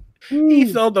church. He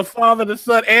sold the Father, the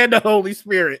Son, and the Holy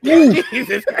Spirit.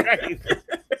 Jesus Christ.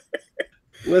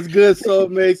 What's good,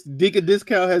 soulmates? Deacon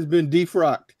discount has been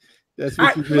defrocked. That's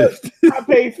what you missed. I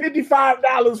paid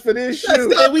 $55 for this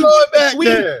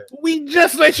shoe. We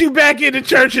just let you back into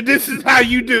church, and this is how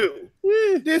you do.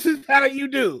 This is how you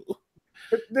do.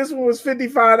 This one was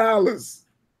 $55.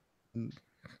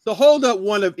 So hold up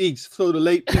one of each, so the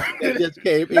late people that just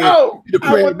came No, in,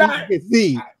 I would not. can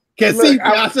see.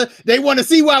 Pastor. They want to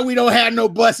see why we don't have no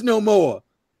bus no more.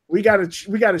 We got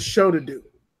a show to do.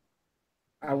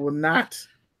 I will not.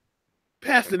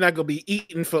 Pastor not gonna be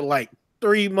eating for like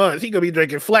 3 months. He gonna be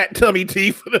drinking flat tummy tea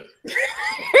for the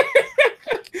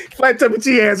flat tummy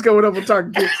tea ass going up and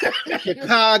talking Kicks.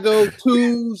 Chicago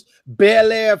 2s,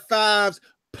 Bel Air 5s,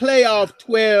 playoff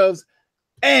 12s,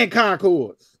 and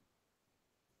Concords.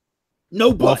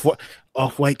 No bus.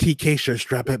 Off-white TK shirts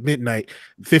drop at midnight,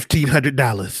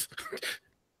 $1,500.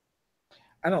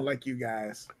 I don't like you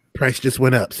guys. Price just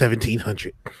went up,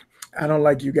 $1,700. I don't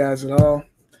like you guys at all.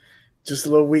 Just a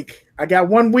little weak. I got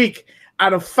 1 week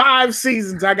out of 5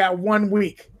 seasons. I got 1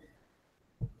 week.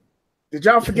 Did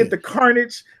y'all forget the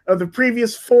carnage of the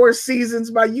previous 4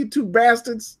 seasons by you two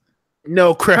bastards?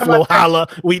 No, Creflo Holla,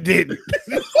 we didn't.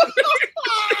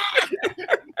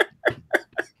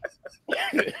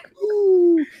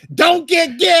 Don't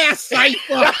get gas,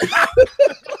 Cypher.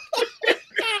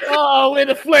 Oh, where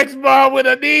the flex bar when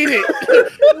I need it.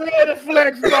 Where the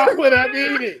flex bar when I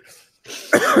need it.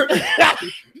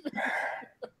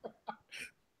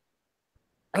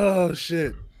 Oh,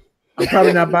 shit. I'm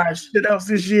probably not buying shit else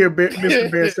this year,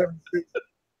 Mr. Bear 76.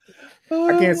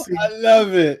 I can't see. I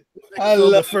love it. I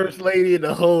love the first lady in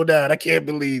the holdout. I can't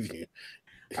believe you.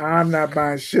 I'm not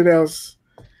buying shit else.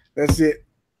 That's it.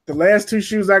 The last 2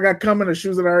 shoes I got coming are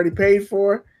shoes that I already paid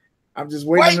for. I'm just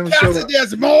waiting on them to show up.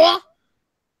 There's more.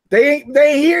 They ain't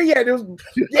here yet. They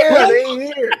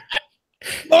ain't here.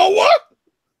 More?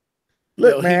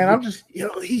 Look, man,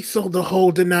 he sold the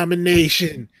whole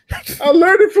denomination. I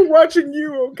learned it from watching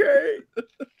you, okay?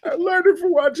 I learned it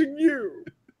from watching you.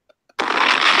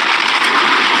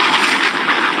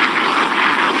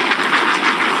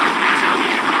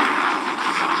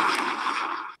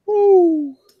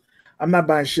 Ooh. I'm not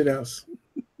buying shit else.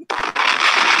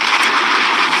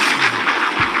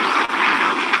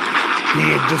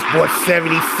 Yeah, just bought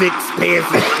 76 pairs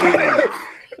of shoes.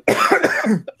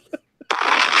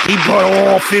 He bought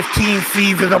all 15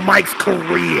 seasons of Mike's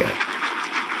career.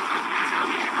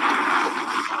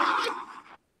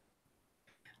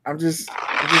 I'm just.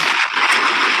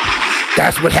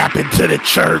 That's what happened to the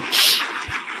church.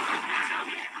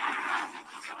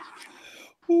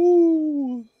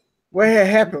 Ooh. What had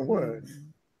happened was,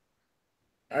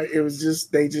 it was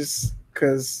just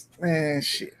because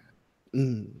shit.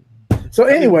 So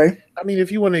anyway, I mean,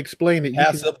 if you want to explain it,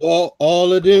 pass the ball,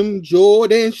 all of them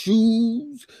Jordan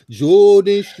shoes,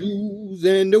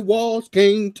 and the walls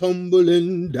came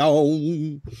tumbling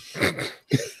down.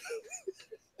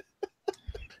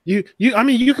 I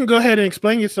mean, you can go ahead and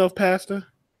explain yourself, Pastor.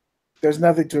 There's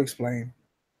nothing to explain.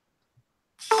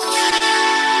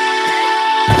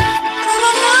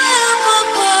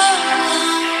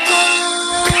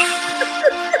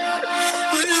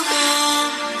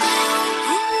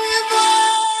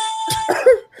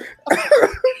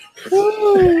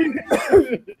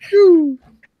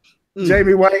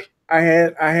 Jamie White, I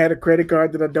had a credit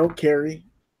card that I don't carry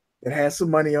that has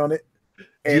some money on it.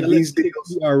 And these deals.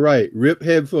 You are right. Rip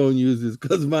headphone users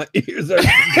because my ears are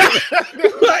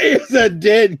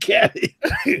dead, Kadi.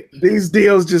 These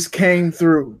deals just came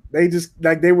through. They just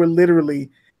they were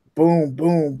literally boom,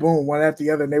 boom, boom, one after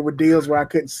the other. And they were deals where I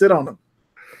couldn't sit on them.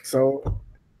 So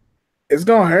it's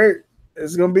gonna hurt.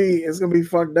 It's gonna be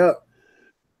fucked up.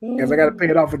 Because I gotta pay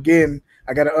it off again.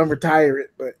 I gotta unretire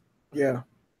it, but yeah.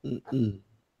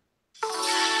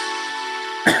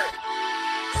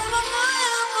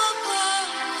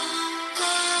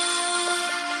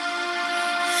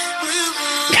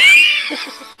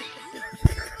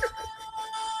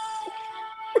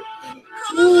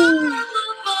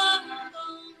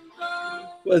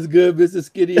 What's good, Mr.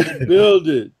 Skitty in the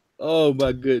building? Oh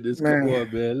my goodness. Come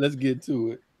on, man. Let's get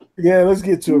to it. Yeah, let's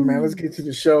get to it, man. Let's get to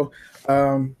the show.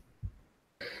 You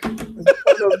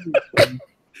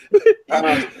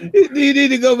need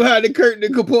to go behind the curtain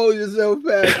and compose yourself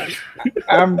fast.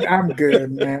 I'm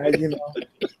good, man. You know.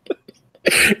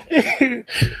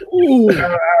 Ooh. I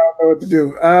don't know what to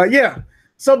do. Yeah.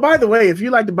 So by the way, if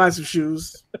you like to buy some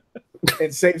shoes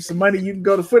and save some money, you can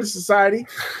go to Footage Society,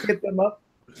 hit them up.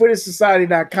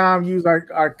 FootageSociety.com. Use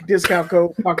our discount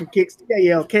code Talkin Kicks,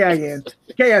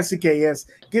 TALKINKICKS.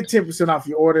 Get 10% off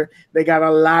your order. They got a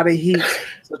lot of heat,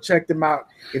 so check them out.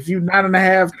 If you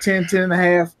 9.5, 10,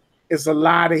 10.5, it's a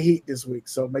lot of heat this week.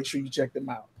 So make sure you check them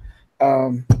out.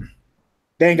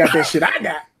 They ain't got that shit I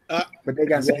got, but they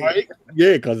got some heat.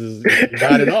 Yeah, because it's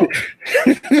got it all.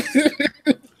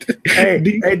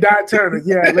 Hey, Don Turner.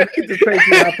 Yeah, let's get this page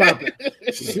out popping.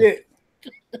 Shit.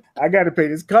 I got to pay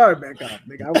this card back off,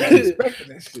 nigga. I wasn't expecting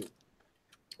that shit.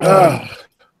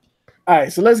 All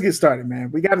right, so let's get started,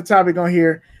 man. We got a topic on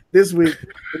here this week.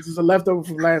 This is a leftover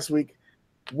from last week.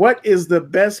 What is the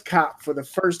best cop for the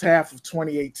first half of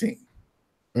 2018?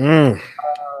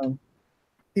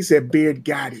 He said Beard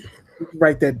Jedi.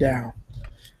 Write that down.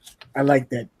 I like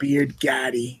that. Beard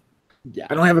Jedi. Yeah.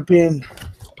 I don't have a pen.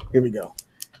 Here we go.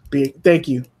 Thank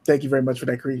you. Thank you very much for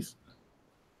that, Crease.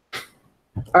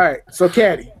 All right, so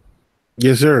Kadi.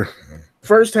 Yes, sir.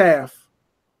 First half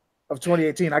of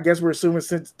 2018. I guess we're assuming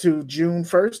since to June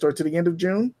 1st or to the end of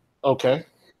June. Okay.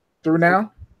 Through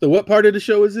now. So what part of the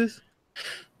show is this?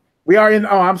 We are in.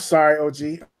 Oh, I'm sorry, OG.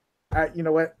 You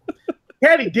know what?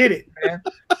 Kadi did it, man.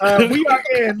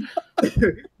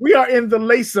 We are in the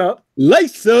lace up.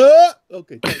 Lace up.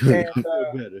 Okay.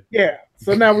 And, yeah.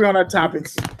 So now we're on our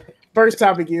topics. First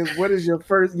topic is, what is your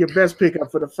best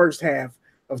pickup for the first half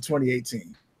of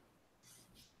 2018?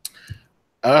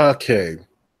 Okay.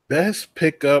 Best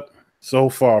pickup so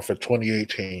far for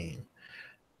 2018.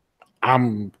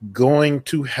 I'm going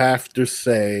to have to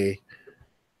say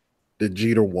the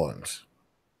Jeter ones.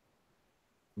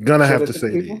 Gonna have to say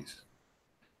these.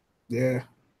 Yeah.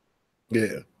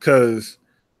 Yeah. Because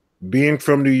being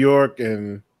from New York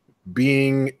and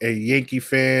being a Yankee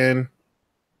fan,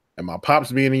 and my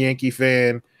pops being a Yankee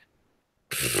fan,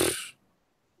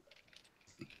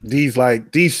 these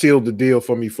sealed the deal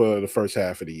for me for the first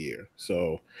half of the year.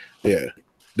 So yeah,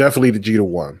 definitely the Jeter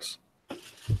ones.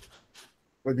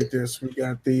 Look at this. We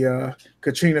got the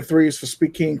Katrina threes for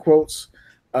Speak King quotes.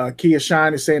 Kia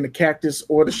Shine is saying the Cactus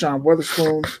or the Sean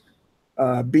Weatherspoons.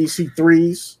 BC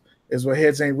threes is what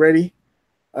Heads Ain't Ready.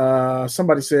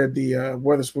 Somebody said the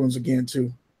Weatherspoons again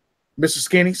too.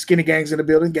 Mr. Skinny Gang's in the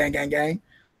building. Gang.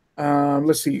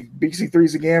 Let's see. BC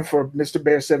threes again for Mr.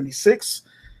 Bear 76.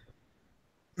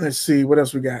 Let's see what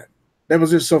else we got. That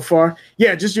was it so far.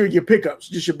 Yeah, just your pickups,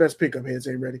 just your best pickup. Heads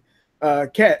Ain't Ready.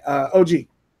 Cat OG.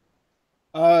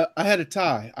 I had a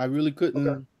tie. I really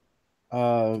couldn't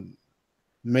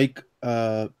make.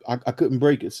 I couldn't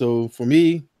break it. So for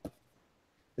me,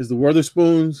 it's the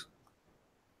Weatherspoons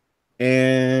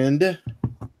and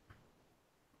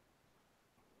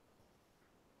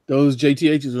those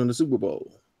JTHs on the Super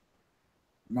Bowl.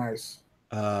 Nice.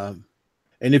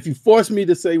 And if you force me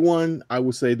to say one, I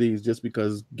would say these, just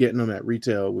because getting them at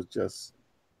retail was just,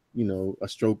 a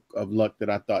stroke of luck that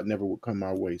I thought never would come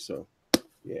my way. So,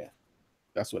 yeah,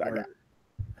 that's what I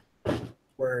got.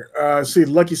 Where see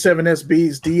Lucky 7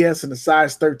 SBs DS in the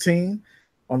size 13,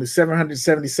 only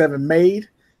 777 made,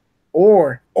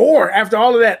 or after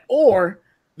all of that, or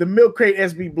the Milk Crate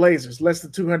SB Blazers, less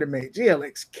than 200 made.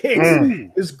 GLX Kicks.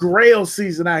 It's Grail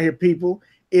season out here, people.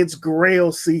 It's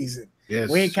Grail season. Yes,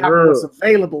 we ain't copying what's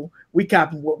available. We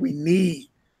copying what we need.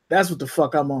 That's what the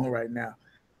fuck I'm on right now.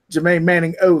 Jermaine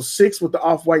Manning 06 with the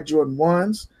off-white Jordan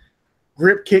 1s.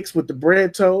 Grip Kicks with the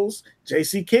bread toes.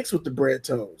 JC Kicks with the bread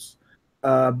toes.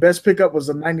 Best pickup was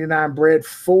the 99 bread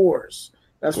 4s.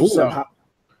 That's what's up.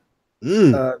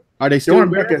 Are they still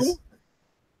wearable?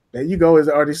 There you go.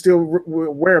 Are they still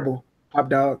wearable? Hop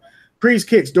dog. Priest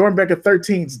Kicks. Dornbecker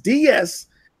 13s DS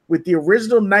with the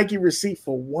original Nike receipt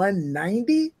for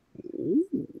 $190.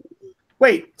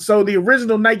 Wait, so the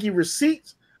original Nike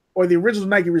receipt or the original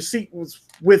Nike receipt was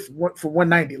for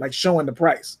 $190, like showing the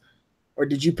price, or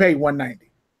did you pay $190?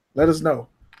 Let us know.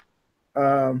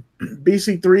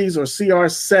 BC3s or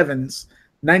CR7s,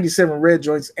 97 red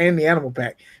joints, and the animal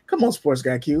pack. Come on, sports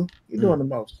guy Q, you're doing the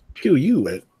most. Q, you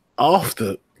went off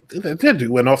that dude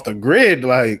went off the grid.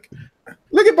 Like,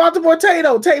 look at Baltimore Tay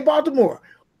Baltimore,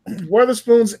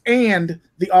 Weatherspoons and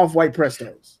the off-white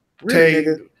Prestos. Really,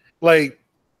 nigga. Like,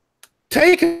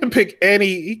 Tay can pick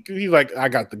any. He's like, I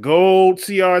got the gold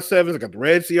CR7s, I got the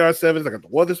red CR7s, I got the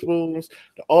Weatherspoons,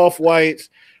 the off-whites,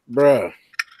 bruh.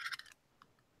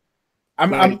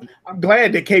 I'm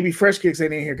glad that KB Fresh Kicks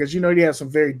ain't in here, because he has some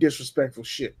very disrespectful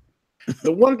shit.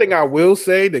 The one thing I will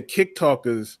say, the Kick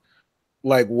Talkers,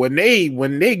 like when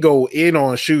they go in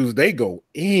on shoes, they go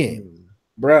in,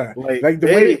 bruh. Like the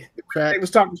way they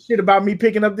was talking shit about me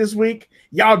picking up this week.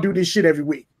 Y'all do this shit every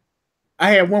week. I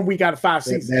had 1 week out of 5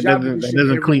 seasons. That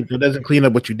doesn't clean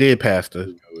up what you did, Pastor.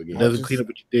 It doesn't clean up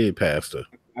what you did, Pastor.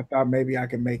 I thought maybe I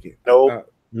could make it.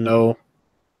 No.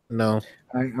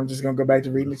 I'm just gonna go back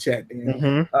to reading the chat.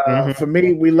 For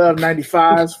me, we love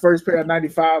 95s. First pair of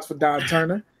 95s for Don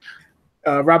Turner.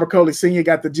 Robert Coley Sr.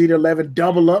 got the GT11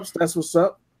 double ups. That's what's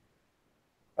up.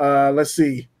 Let's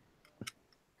see.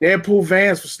 Deadpool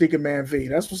Vans for Sneaker Man V.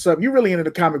 That's what's up. You're really into the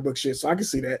comic book shit, so I can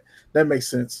see that. That makes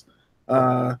sense.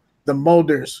 The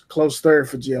Molders, close third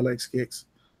for GLX Kicks.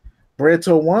 Bread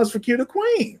Toe 1s for Q the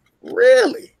Queen.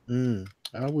 Really?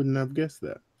 I wouldn't have guessed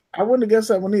that. I wouldn't have guessed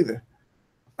that one either.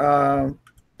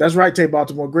 That's right, Tay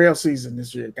Baltimore. Grail season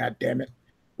this year. God damn it.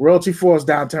 Royalty Force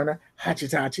downturner.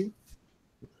 Hachitachi.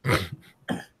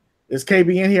 Is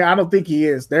KB in here? I don't think he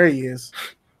is. There he is.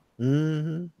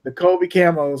 Mm-hmm. The Kobe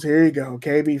camos. Here you go.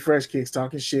 KB Fresh Kicks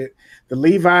talking shit. The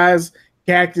Levi's,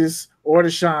 Cactus, or the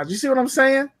Sean. You see what I'm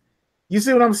saying? You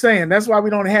see what I'm saying? That's why we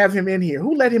don't have him in here.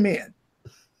 Who let him in?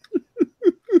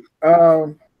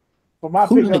 For my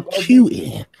Who pickup, let you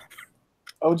in?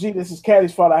 OG, this is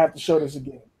Kadi's fault. I have to show this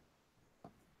again.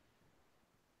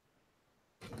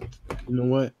 You know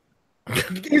what?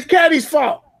 It's Kadi's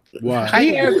fault. Why?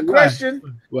 He asked the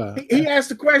question. Why? He asked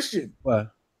the question. Why?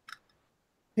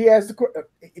 He asked the question.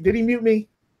 Did he mute me?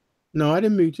 No, I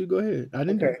didn't mute you. Go ahead. I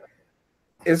didn't. Okay.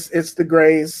 It's the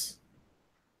Grays.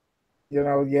 You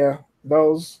know, yeah,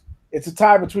 those. It's a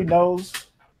tie between those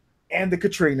and the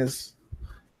Katrinas.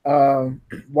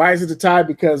 Why is it a tie?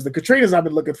 Because the Katrinas I've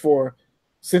been looking for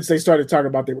since they started talking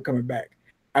about they were coming back.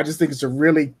 I just think it's a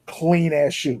really clean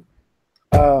ass shoe.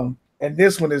 And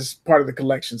this one is part of the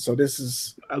collection. So this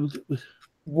is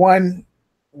one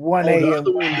the AM.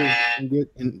 other one they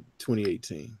get in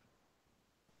 2018.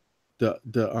 The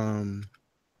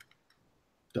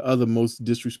other most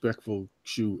disrespectful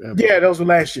shoe ever. Yeah, those were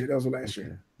last year.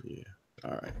 Yeah.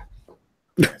 All right.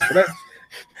 So that's,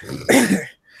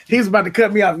 he's about to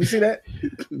cut me off. You see that?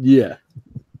 Yeah.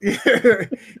 Yeah,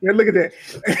 look at that.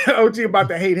 OG about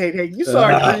to hate. You saw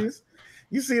it, Chris.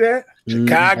 You see that?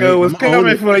 Chicago was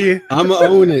coming for you. I'm gonna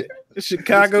own it.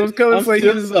 Chicago was coming for I'm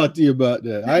you. salty about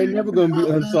that. I ain't never gonna be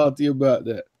unsalty about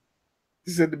that.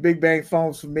 He said the Big Bang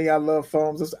foams for me. I love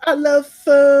foams. I love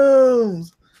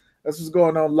foams. That's what's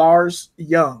going on. Lars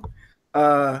Young.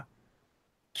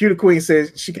 Cutie Queen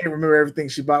says she can't remember everything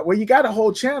she bought. Well, you got a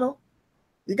whole channel.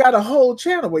 You got a whole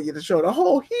channel where you can show the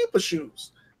whole heap of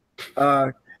shoes.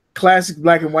 Classic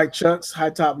black and white Chucks,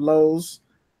 high top lows.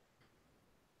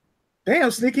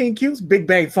 Damn, Sneaky and Cutes. Big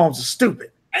Bang foams are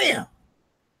stupid. Damn.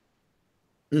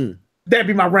 That'd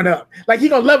be my run up. Like he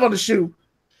gonna love on the shoe.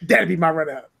 That'd be my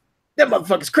run up. That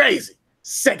motherfucker's crazy.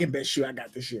 Second best shoe I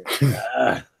got this year.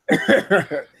 All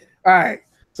right.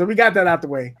 So we got that out the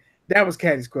way. That was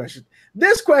Kadi's question.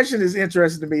 This question is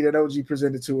interesting to me that OG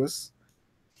presented to us.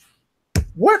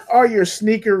 What are your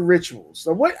sneaker rituals?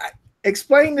 So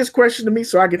explain this question to me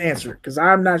so I can answer it because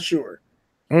I'm not sure.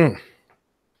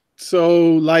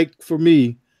 So, like for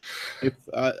me, if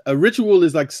a ritual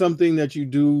is like something that you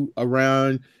do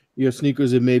around your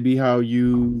sneakers, it may be how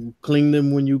you clean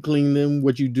them when you clean them,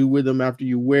 what you do with them after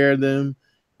you wear them.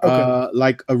 Okay.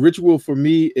 Like a ritual for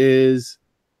me is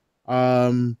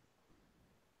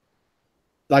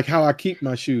like how I keep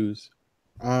my shoes.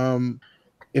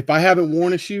 If I haven't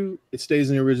worn a shoe, it stays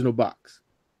in the original box.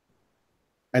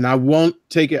 And I won't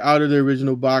take it out of the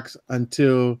original box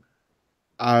until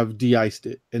I've de-iced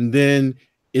it. And then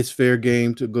it's fair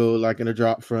game to go like in a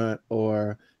drop front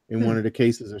or in one of the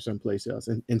cases or someplace else.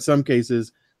 And in some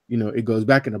cases, you know, it goes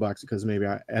back in the box because maybe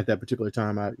at that particular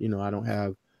time, I don't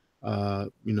have,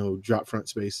 drop front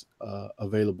space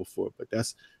available for it. But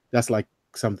that's like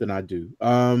something I do.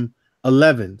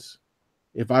 11s.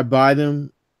 If I buy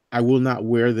them, I will not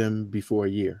wear them before a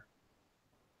year.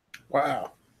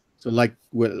 Wow. So like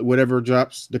whatever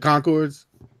drops, the Concords,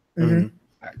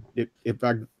 if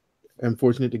I am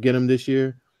fortunate to get them this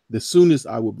year, the soonest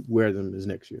I will wear them is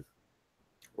next year.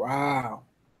 Wow.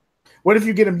 What if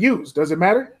you get them used? Does it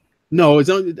matter? No, it's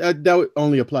only that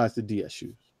only applies to DS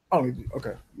shoes. Only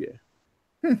okay.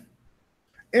 Yeah.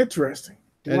 Interesting.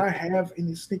 Do I have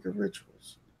any sneaker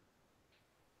rituals?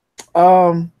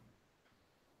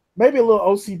 Maybe a little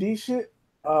OCD shit.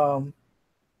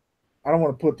 I don't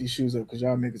want to put these shoes up because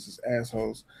y'all niggas is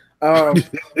assholes. I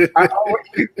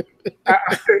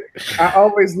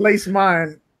always lace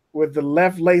mine with the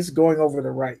left lace going over the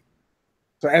right.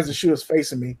 So as the shoe is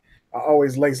facing me, I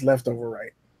always lace left over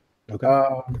right.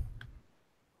 Okay.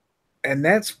 And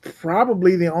that's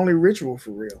probably the only ritual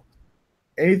for real.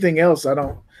 Anything else, I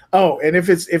don't. Oh, and if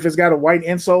it's got a white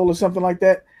insole or something like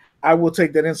that, I will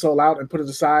take that insole out and put it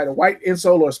aside. A white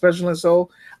insole or a special insole,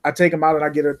 I take them out and I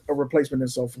get a replacement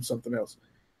insole from something else.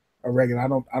 A regular. I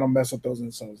don't mess up those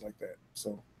insoles like that.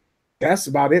 So that's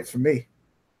about it for me.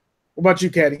 What about you,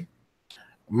 Kadi?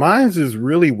 Mine's is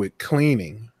really with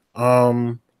cleaning.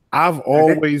 I've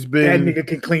always been that nigga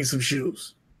can clean some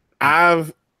shoes.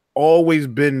 I've always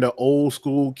been the old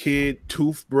school kid,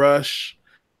 toothbrush,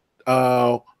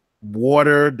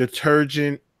 water,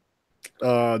 detergent,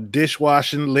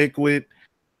 dishwashing liquid,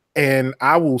 and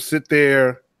I will sit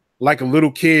there like a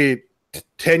little kid,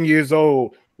 10 years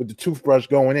old, with the toothbrush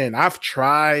going in. I've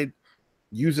tried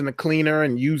using the cleaner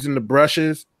and using the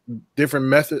brushes. different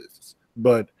methods,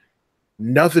 but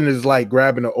nothing is like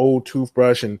grabbing an old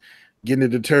toothbrush and getting the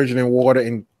detergent and water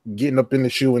and getting up in the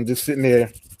shoe and just sitting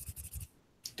there,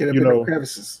 Get up in the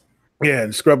crevices. Yeah,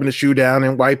 and scrubbing the shoe down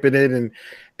and wiping it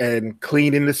and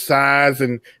cleaning the sides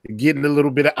and getting a little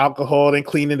bit of alcohol and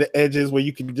cleaning the edges where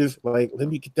you can just like, let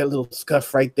me get that little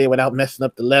scuff right there without messing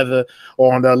up the leather.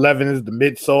 Or on the 11 is the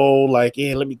midsole, like,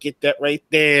 yeah, let me get that right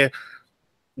there.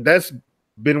 That's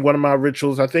been one of my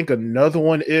rituals. I think another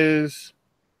one is,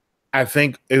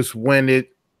 when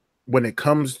it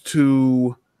comes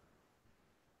to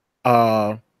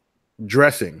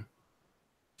dressing.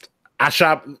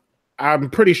 I'm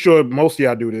pretty sure most of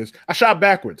y'all do this. I shop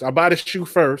backwards. I buy the shoe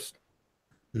first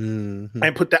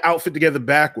and put the outfit together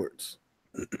backwards.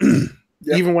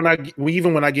 Yep. Even when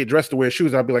I get dressed to wear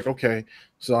shoes, I'll be like, okay,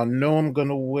 so I know I'm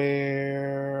gonna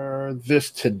wear this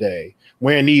today.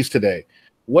 Wearing these today.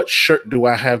 What shirt do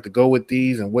I have to go with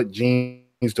these, and what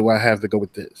jeans do I have to go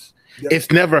with this? Yep.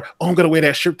 It's never, oh, I'm gonna wear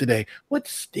that shirt today. What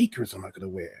sneakers am I gonna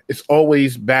wear? It's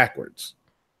always backwards.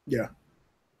 Yeah.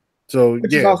 So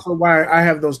which is also why I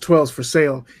have those 12s for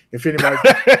sale. If anybody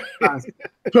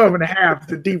 12 and a half,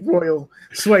 the deep royal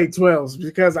suede 12s,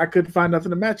 because I couldn't find nothing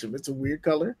to match them. It's a weird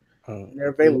color. They're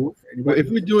available. Well, if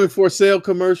we're doing for sale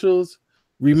commercials,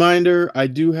 reminder, I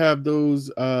do have those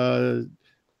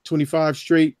 25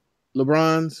 straight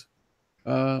LeBrons,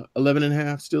 11 and a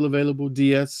half still available,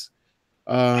 DS.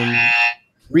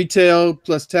 Retail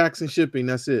plus tax and shipping.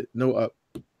 That's it. No up.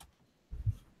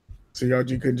 So y'all,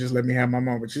 you couldn't just let me have my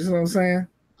moment. You know what I'm saying?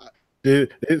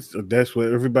 That's what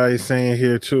everybody's saying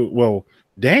here too. Well,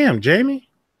 damn, Jamie.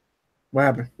 What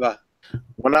happened?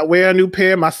 When I wear a new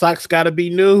pair, my socks gotta be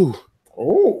new.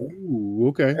 Oh,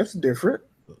 okay. That's different.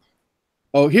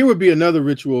 Oh, here would be another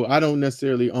ritual. I don't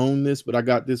necessarily own this, but I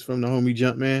got this from the homie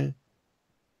Jumpman.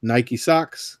 Nike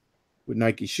socks with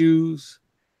Nike shoes,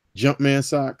 Jumpman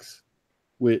socks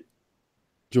with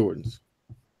Jordans.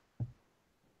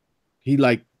 He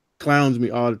like clowns me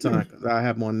all the time because I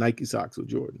have on Nike socks with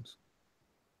Jordans.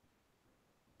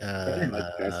 You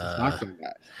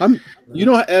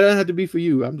know, it doesn't have to be for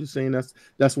you. I'm just saying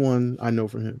that's one I know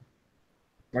from him.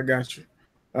 I got you.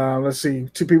 Let's see.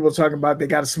 Two people talking about they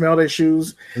got to smell their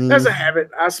shoes. That's a habit.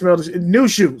 I smell new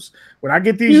shoes. When I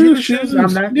get these new shoes,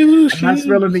 I'm not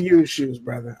smelling the used shoes,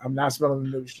 brother. I'm not smelling the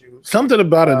new shoes. Something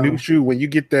about a new shoe when you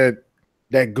get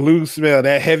that glue smell,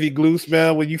 that heavy glue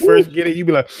smell when you first get it, you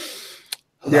be like,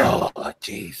 oh,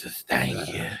 Jesus,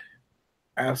 thank you.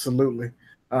 Absolutely.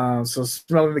 So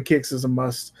smelling the kicks is a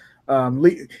must.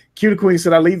 Cutie Queen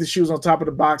said, I leave the shoes on top of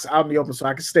the box out in the open so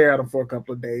I can stare at them for a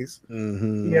couple of days.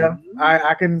 Yeah,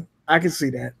 I can see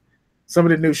that. Some of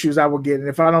the new shoes I will get, and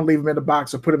if I don't leave them in the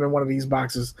box or put them in one of these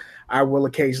boxes, I will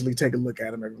occasionally take a look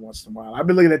at them every once in a while. I've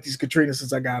been looking at these Katrina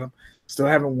since I got them. Still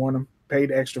haven't worn them.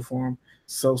 Paid extra for them.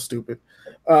 So stupid.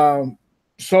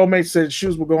 Soulmate said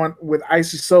shoes will go on with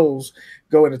icy soles,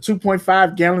 go in a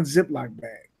 2.5 gallon Ziploc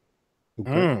bag.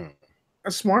 Okay.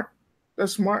 That's smart.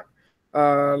 That's smart.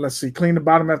 Let's see. Clean the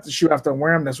bottom after the shoe after I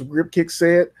wear them. That's what Grip Kick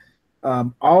said.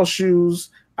 All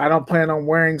shoes I don't plan on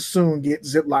wearing soon get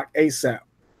Ziploc ASAP.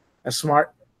 That's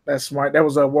smart. That's smart. That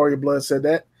was Warrior Blood said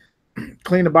that.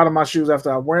 Clean the bottom of my shoes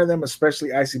after I wear them,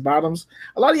 especially icy bottoms.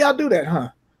 A lot of y'all do that, huh?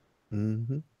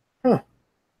 Huh.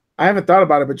 I haven't thought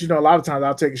about it, but you know, a lot of times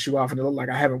I'll take a shoe off and it look like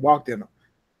I haven't walked in them.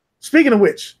 Speaking of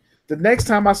which, the next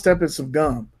time I step in some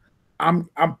gum, I'm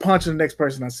punching the next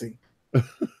person I see.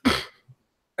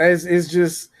 It's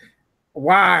just,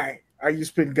 why are you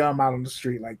spitting gum out on the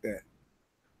street like that?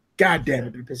 God damn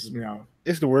it, it pisses me off.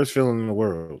 It's the worst feeling in the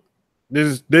world.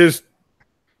 There's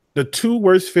the two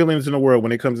worst feelings in the world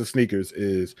when it comes to sneakers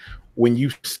is when you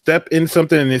step in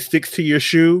something and it sticks to your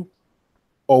shoe,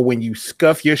 or when you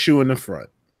scuff your shoe in the front.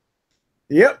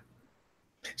 Yep.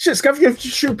 Shit, scuff your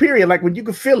shoe, period. Like when you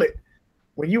can feel it.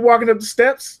 When you walking up the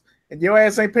steps and your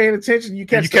ass ain't paying attention, you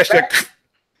catch that.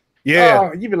 Yeah.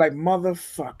 Oh, you be like,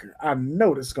 motherfucker, I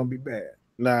know this is gonna be bad.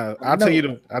 Nah, I'll tell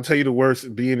you the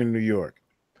worst being in New York.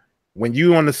 When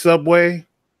you on the subway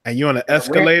and you on the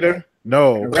escalator,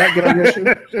 no. Get on your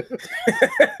shoe.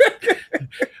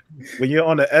 When you're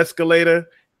on the escalator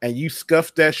and you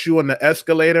scuff that shoe on the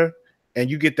escalator and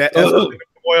you get that escalator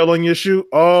oil on your shoe,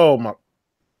 oh my.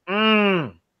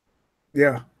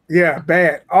 Yeah,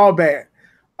 bad. All bad.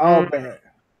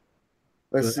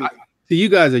 Let's see. See, you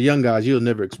guys are young guys. You'll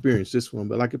never experience this one.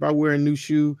 But like if I wear a new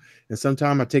shoe and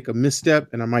sometime I take a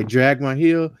misstep and I might drag my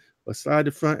heel or slide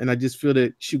the front and I just feel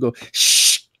that shoe go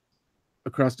shh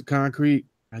across the concrete,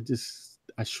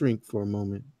 I shrink for a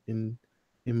moment in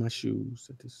my shoes.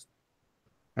 I just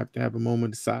have to have a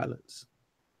moment of silence.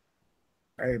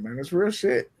 Hey man, that's real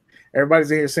shit.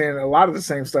 Everybody's in here saying a lot of the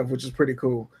same stuff, which is pretty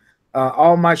cool.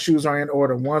 All my shoes are in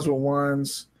order. Ones with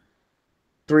ones,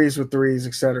 threes with threes,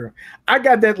 etc. I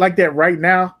got that like that right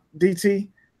now, DT.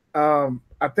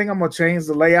 I think I'm gonna change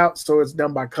the layout so it's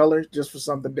done by color, just for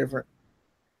something different.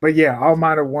 But yeah, all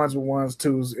mine are ones with ones,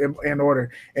 twos in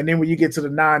order. And then when you get to the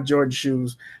non-Jordan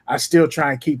shoes, I still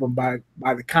try and keep them by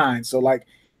the kind. So like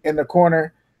in the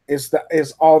corner, it's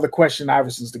all the Question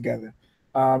Iversons together.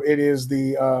 It is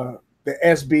the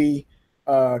SB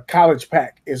college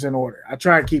pack is in order. I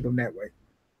try and keep them that way.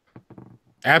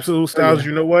 Absolute Styles,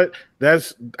 you know what?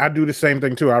 I do the same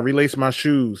thing too. I relace my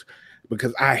shoes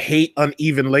because I hate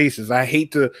uneven laces. I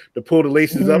hate to pull the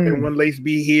laces up and one lace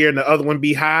be here and the other one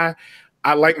be high.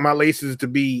 I like my laces to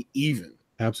be even.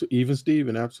 Absolutely, even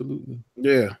Steven, absolutely.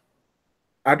 Yeah.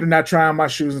 I do not try on my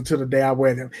shoes until the day I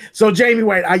wear them. So Jamie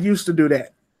White, I used to do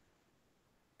that.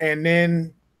 And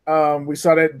then we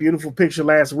saw that beautiful picture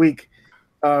last week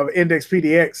of Index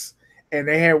PDX, and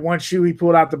they had one shoe he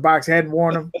pulled out the box, hadn't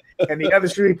worn them, and the other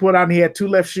shoe he pulled out, and he had two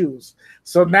left shoes.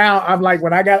 So now I'm like,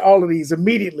 when I got all of these,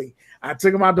 immediately I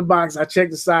took them out the box, I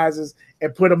checked the sizes,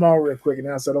 and put them on real quick, and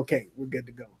then I said, okay, we're good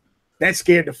to go. That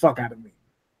scared the fuck out of me.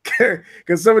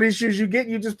 Because some of these shoes you get,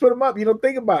 you just put them up. You don't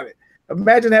think about it.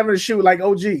 Imagine having a shoe like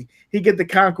OG. He get the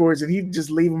Concords, and he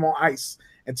just leave them on ice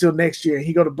until next year.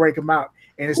 He go to break them out,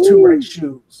 and it's two right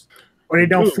shoes. Or they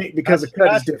don't fit because the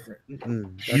cut is different.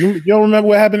 You don't remember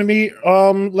what happened to me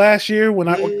last year when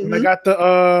I got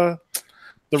the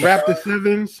Raptor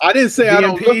 7s? I didn't say DMP. I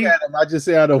don't look at them. I just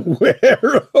say I don't wear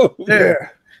them. Yeah.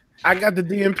 I got the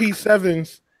DMP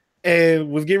 7s and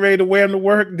was getting ready to wear them to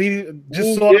work.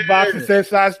 Just saw the box and said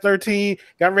size 13.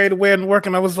 Got ready to wear them to work,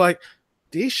 and I was like,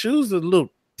 these shoes are a little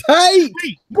tight.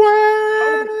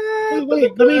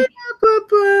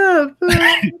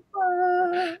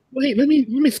 Wait, let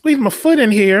me squeeze my foot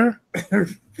in here.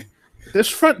 This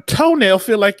front toenail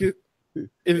feel like it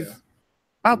is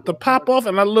about to pop off,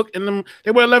 and I look in them. They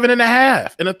were 11 and a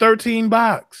half in a 13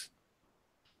 box.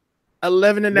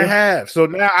 11 and a half. So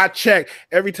now I check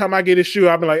every time I get a shoe.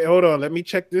 I'll be like, hold on, let me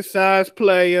check this size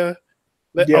player.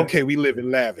 Okay, we live in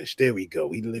lavish. There we go.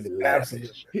 We live in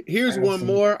lavish. Here's one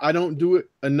more. I don't do it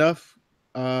enough.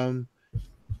 When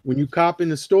you cop in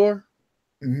the store,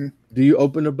 do you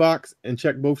open the box and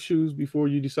check both shoes before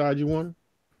you decide you want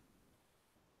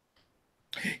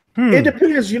them? It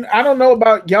depends. I don't know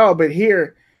about y'all, but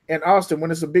here in Austin, when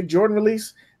it's a big Jordan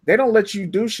release, they don't let you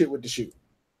do shit with the shoe.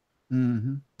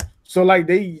 So like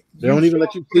they don't even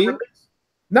let you see it?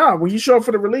 No, when you show up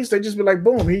for the release, they just be like,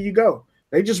 boom, here you go.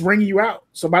 They just ring you out.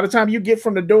 So by the time you get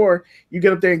from the door, you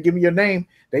get up there and give me your name.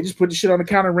 They just put the shit on the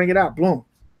counter and ring it out. Boom.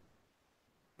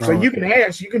 So you can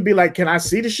ask, you can be like, can I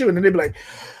see the shoe? And then they'd be like,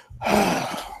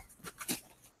 oh,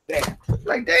 damn.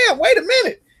 Like, damn, wait a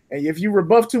minute. And if you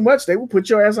rebuff too much, they will put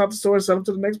your ass out the store and sell them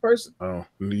to the next person. Oh,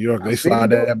 New York, they slide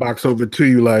that box over to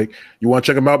you like, you want to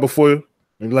check them out before you?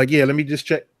 And you're like, yeah, let me just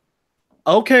check.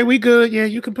 Okay, we good. Yeah,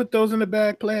 you can put those in the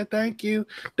bag, player. Thank you.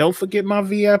 Don't forget my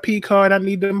VIP card. I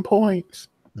need them points.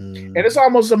 And it's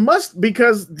almost a must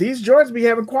because these Jordans be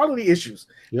having quality issues.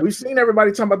 Yep. We've seen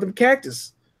everybody talking about them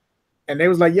cactus. And they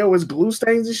was like, yo, it's glue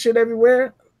stains and shit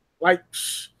everywhere. Like,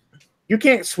 you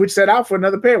can't switch that out for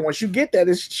another pair. Once you get that,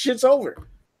 it's shit's over.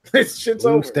 It's shit's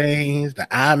glue over. Stains, the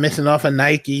eye missing off a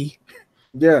Nike.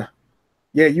 Yeah.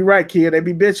 Yeah, you're right, kid. They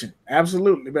be bitching.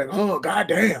 Absolutely. Like, oh,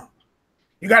 goddamn.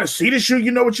 You got to see the shoe.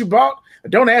 You know what you bought.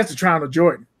 Don't ask to try on a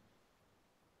Jordan.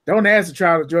 Don't ask to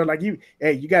try on a Jordan. Like,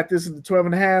 hey, you got this in the 12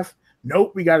 and a half?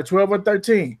 Nope, we got a 12 or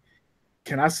 13.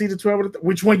 Can I see the 12 or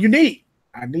which one you need?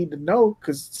 I need to know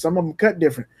because some of them cut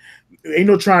different. Ain't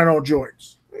no trying on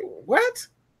Jordans. What?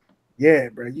 Yeah,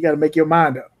 bro. You got to make your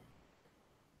mind up.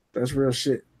 That's real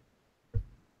shit.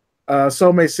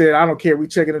 Soulmate said, I don't care. We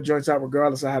checking the joints out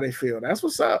regardless of how they feel. That's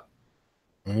what's up.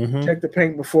 Check the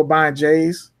paint before buying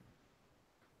J's.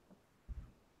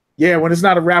 Yeah, when it's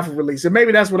not a raffle release. And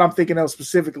maybe that's what I'm thinking of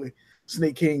specifically,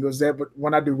 Sneak King, was that, but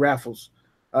when I do raffles.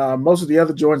 Most of the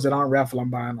other Jordans that aren't raffle, I'm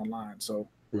buying online. So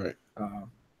right.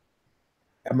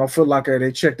 At my Foot Locker,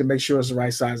 they check to make sure it's the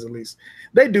right size at least.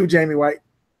 They do, Jamie White.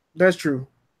 That's true.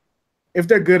 If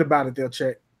they're good about it, they'll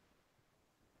check.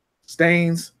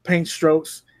 Stains, paint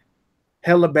strokes,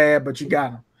 hella bad, but you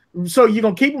got them. So you're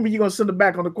going to keep them or you're going to send them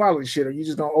back on the quality shit, or you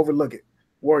just going to overlook it?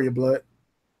 Warrior blood.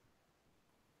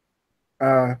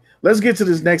 Let's get to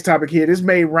this next topic here. This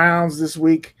made rounds this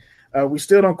week. We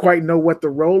still don't quite know what the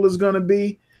role is going to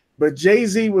be, but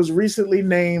Jay-Z was recently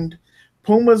named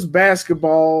Puma's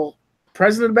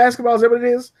president of basketball. Is that what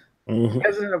it is?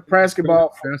 President of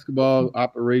basketball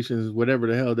operations, whatever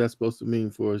the hell that's supposed to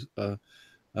mean for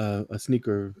a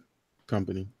sneaker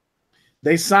company.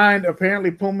 They signed,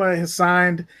 apparently Puma has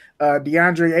signed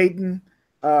DeAndre Ayton,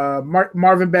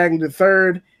 Marvin Bagley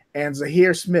III, and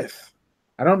Zahir Smith.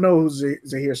 I don't know who's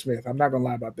Zahir Smith. I'm not going to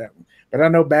lie about that one. But I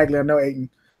know Bagley, I know Ayton.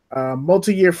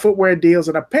 Multi-year footwear deals,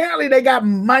 and apparently they got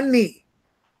money.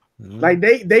 Like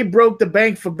they broke the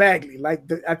bank for Bagley. Like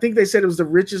I think they said it was the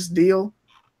richest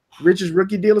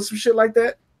rookie deal or some shit like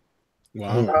that.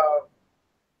 Wow.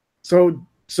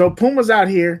 So Puma's out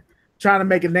here trying to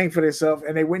make a name for themselves,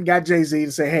 and they went and got Jay-Z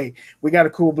to say, hey, we got a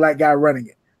cool black guy running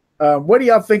it. What do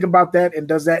y'all think about that?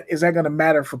 And is that going to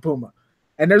matter for Puma?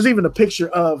 And there's even a picture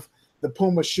of the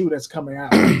Puma shoe that's coming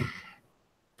out.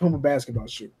 Puma basketball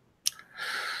shoe.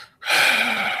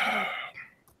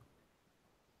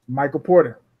 Michael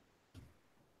Porter.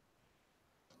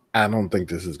 I don't think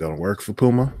this is going to work for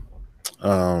Puma.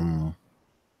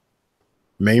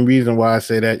 Main reason why I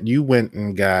say that, you went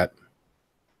and got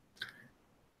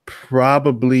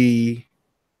probably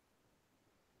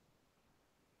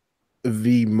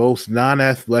the most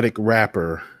non-athletic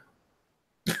rapper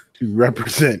to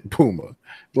represent Puma.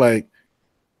 Like,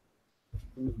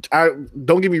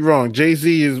 don't get me wrong,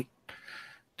 Jay-Z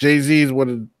is one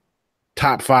of the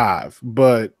top 5,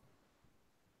 but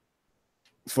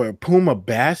for Puma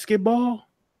basketball,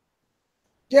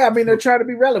 yeah, I mean they're trying to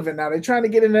be relevant now. They're trying to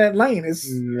get in that lane. It's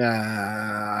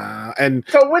nah. And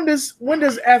so when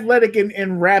does athletic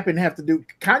and rapping have to do?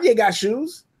 Kanye got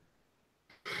shoes.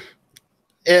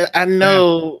 I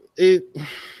know it.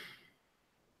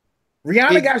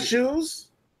 Rihanna got shoes.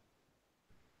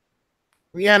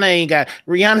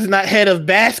 Rihanna's not head of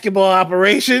basketball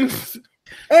operations.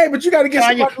 Hey, but you got to get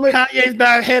Kanye's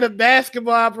not head of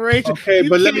basketball operations. Okay,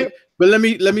 but let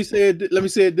me say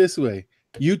it this way.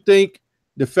 You think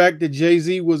the fact that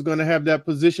Jay-Z was going to have that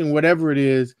position, whatever it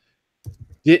is,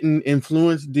 didn't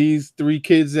influence these 3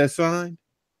 kids that signed?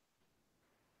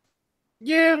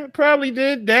 Yeah, probably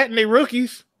did. That and they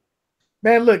rookies.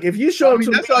 Man, look, if you show up to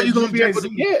that's all you're going to be able to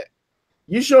get.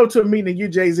 You show up to a meeting and you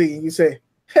Jay-Z and you say,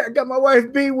 hey, I got my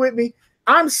wife B with me.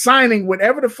 I'm signing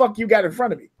whatever the fuck you got in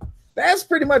front of me. That's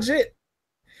pretty much it.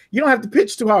 You don't have to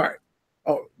pitch too hard.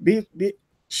 Oh, be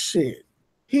shit.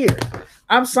 Here,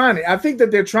 I'm signing. I think that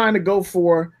they're trying to go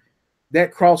for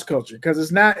that cross culture because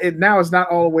it's not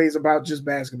always about just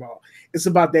basketball. It's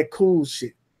about that cool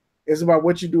shit. It's about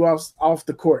what you do off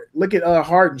the court. Look at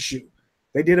Harden's shoe.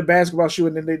 They did a basketball shoe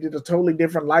and then they did a totally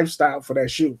different lifestyle for that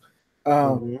shoe.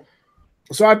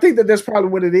 So I think that that's probably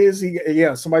what it is.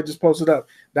 Somebody just posted up.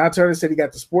 Don Turner said he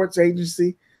got the sports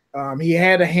agency. He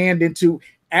had a hand into,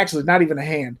 actually not even a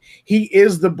hand. He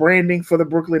is the branding for the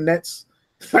Brooklyn Nets.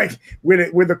 Like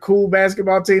we're the cool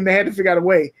basketball team. They had to figure out a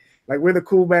way. Like we're the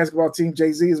cool basketball team.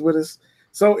 Jay-Z is with us.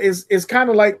 So it's kind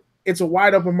of like it's a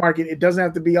wide open market. It doesn't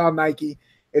have to be all Nike.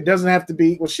 It doesn't have to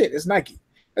be, well, shit, it's Nike.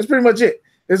 That's pretty much it.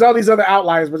 There's all these other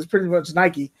outliers, but it's pretty much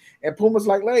Nike. And Puma's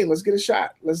like, hey, let's get a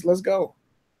shot. Let's go.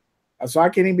 So I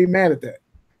can't even be mad at that.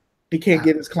 He can't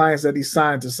get his clients that he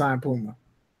signed to sign Puma.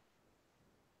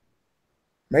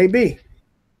 Maybe.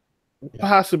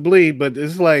 Possibly, but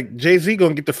it's like Jay-Z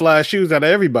gonna get the fly shoes out of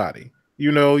everybody.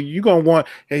 You know, you gonna want,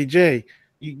 hey Jay,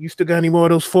 you still got any more of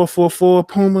those 444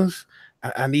 Pumas?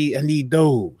 I need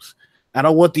those. I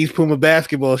don't want these Puma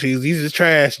basketball shoes. These is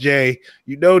trash, Jay.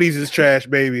 You know these is trash,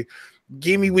 baby.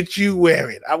 Give me what you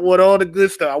wearing. I want all the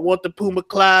good stuff. I want the Puma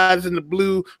Clydes in the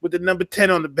blue with the number 10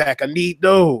 on the back. I need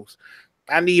those.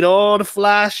 I need all the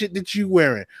fly shit that you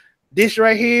wearing. This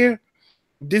right here,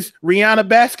 this Rihanna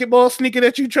basketball sneaker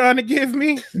that you trying to give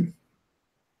me.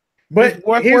 But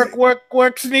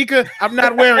work sneaker. I'm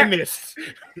not wearing this.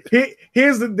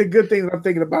 Here's the good thing that I'm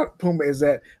thinking about Puma is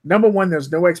that number one,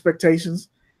 there's no expectations.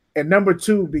 And number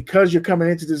two, because you're coming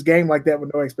into this game like that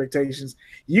with no expectations,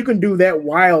 you can do that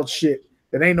wild shit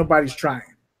that ain't nobody's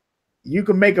trying. You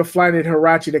can make a flighted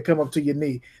Hirachi that come up to your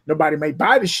knee. Nobody may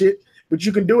buy the shit, but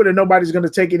you can do it and nobody's going to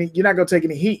take any, you're not going to take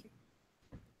any heat.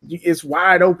 It's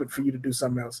wide open for you to do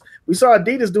something else. We saw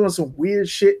Adidas doing some weird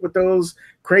shit with those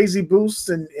crazy boosts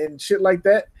and shit like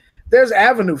that. There's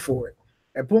avenue for it.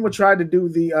 And Puma tried to do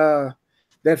the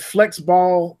that flex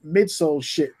ball midsole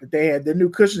shit that they had, their new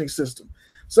cushioning system.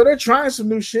 So they're trying some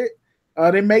new shit.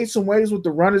 They made some waves with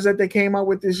the runners that they came out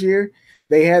with this year.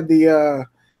 They had the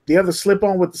other slip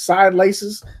on with the side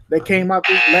laces that came out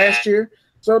last year.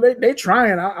 So they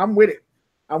trying. I'm with it.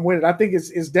 I'm with it. I think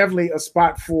it's definitely a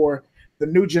spot for the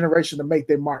new generation to make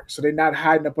their mark. So they're not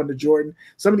hiding up under Jordan.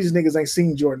 Some of these niggas ain't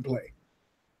seen Jordan play.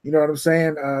 You know what I'm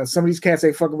saying? Some of these cats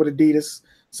ain't fucking with Adidas.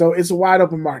 So it's a wide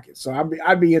open market. So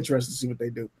I'd be interested to see what they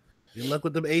do. Good luck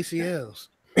with them ACLs.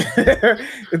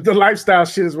 The lifestyle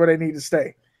shit is where they need to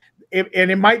stay. And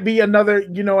it might be another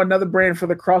brand for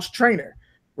the cross trainer.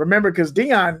 Remember, because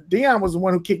Dion was the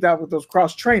one who kicked out with those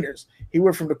cross trainers. He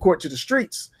went from the court to the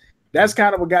streets. That's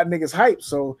kind of what got niggas hyped.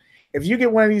 So if you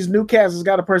get one of these new cats that's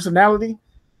got a personality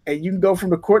and you can go from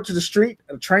the court to the street,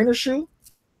 a trainer shoe,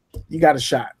 you got a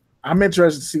shot. I'm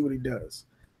interested to see what he does.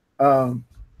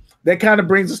 That kind of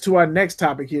brings us to our next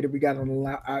topic here that we got on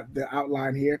the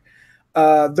outline here.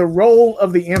 The role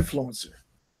of the influencer.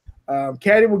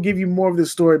 Kadi will give you more of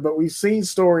this story, but we've seen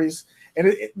stories,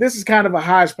 and this is kind of a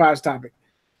hodgepodge topic.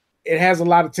 It has a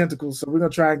lot of tentacles, so we're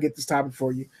going to try and get this topic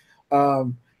for you.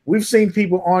 We've seen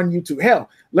people on YouTube. Hell,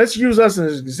 let's use us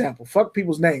as an example. Fuck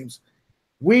people's names.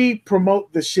 We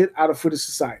promote the shit out of Footage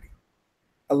Society.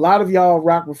 A lot of y'all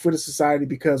rock with Footage Society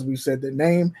because we've said their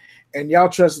name, and y'all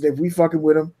trust that if we fucking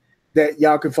with them, that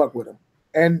y'all can fuck with them.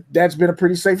 And that's been a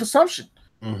pretty safe assumption.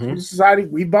 Footage Society,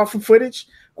 we bought from Footage.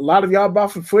 A lot of y'all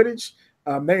bought from Footage.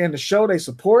 They're in the show, they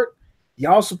support.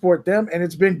 Y'all support them, and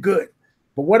it's been good.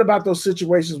 But what about those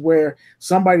situations where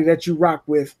somebody that you rock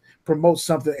with promotes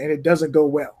something and it doesn't go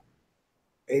well?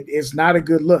 It's not a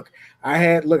good look.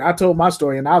 I told my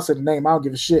story, and I'll say the name. I don't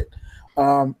give a shit.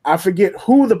 I forget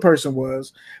who the person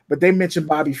was, but they mentioned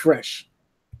Bobby Fresh.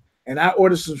 And I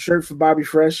ordered some shirts for Bobby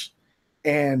Fresh,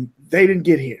 and they didn't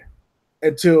get here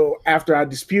until after I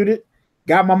disputed,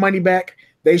 got my money back.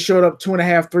 They showed up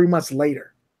 2.5, 3 months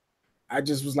later. I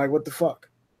just was like, what the fuck?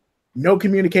 No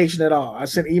communication at all. I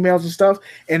sent emails and stuff,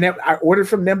 and then I ordered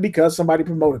from them because somebody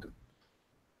promoted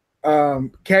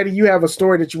them. Kadi, you have a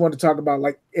story that you want to talk about,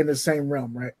 like in the same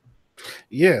realm, right?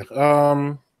 Yeah.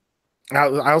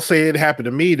 I'll say it happened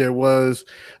to me. There was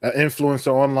an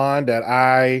influencer online that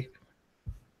I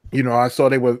saw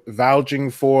they were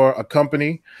vouching for a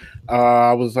company.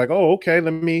 I was like, oh, okay,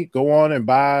 let me go on and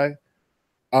buy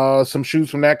some shoes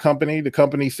from that company. The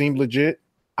company seemed legit.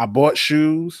 I bought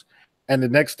shoes. And the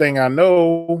next thing I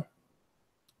know,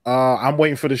 I'm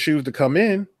waiting for the shoes to come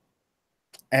in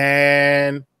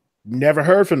and never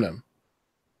heard from them.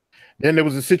 Then there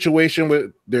was a situation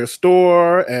with their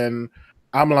store, and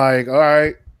I'm like, all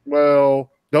right,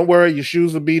 well, don't worry, your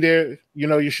shoes will be there.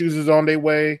 Your shoes is on their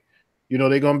way.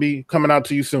 They're going to be coming out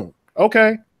to you soon.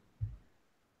 Okay.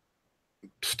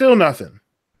 Still nothing.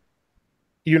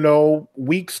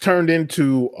 Weeks turned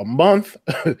into a month.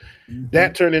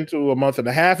 That turned into a month and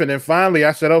a half. And then finally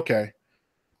I said, okay,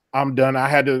 I'm done. I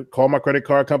had to call my credit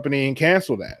card company and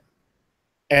cancel that.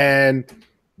 And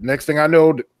next thing I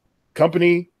know, the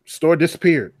company store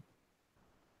disappeared.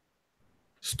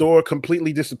 Store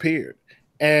completely disappeared.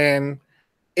 And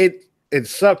it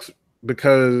sucks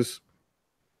because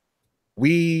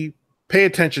we pay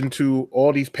attention to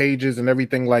all these pages and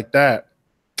everything like that.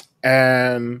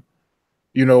 And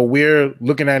we're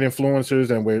looking at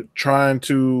influencers and we're trying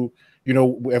to,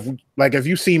 if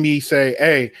you see me say,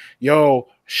 hey, yo,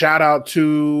 shout out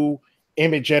to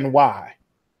Image NY,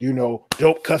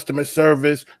 dope customer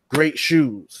service, great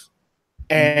shoes.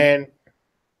 And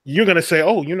you're going to say,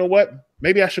 oh, you know what?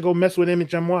 Maybe I should go mess with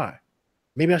Image NY.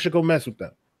 Maybe I should go mess with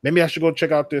them. Maybe I should go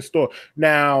check out their store.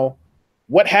 Now,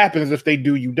 what happens if they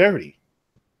do you dirty?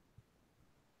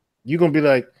 You're going to be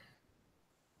like,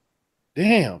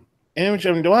 damn. Image,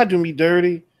 do I do me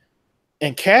dirty?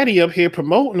 And Kadi up here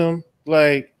promoting them,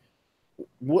 like,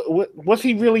 what's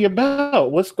he really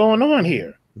about? What's going on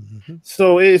here?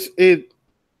 So it's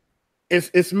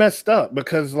messed up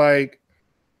because, like,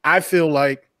 I feel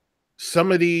like some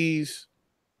of these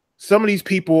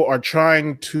people are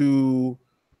trying to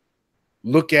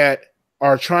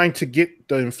trying to get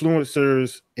the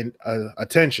influencers in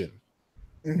attention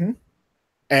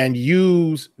and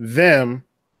use them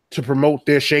to promote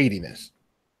their shadiness,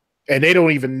 and they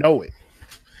don't even know it.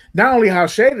 Not only how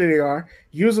shady they are,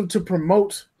 use them to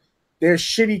promote their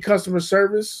shitty customer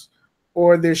service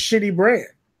or their shitty brand.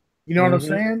 You know what I'm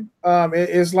saying?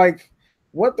 It's like,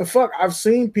 what the fuck? I've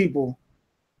seen people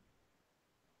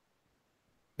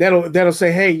that'll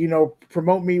say, hey,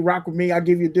 promote me, rock with me, I'll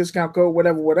give you a discount code,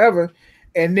 whatever.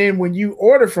 And then when you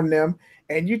order from them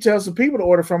and you tell some people to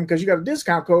order from them because you got a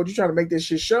discount code, you try to make this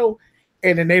shit show,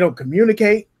 and then they don't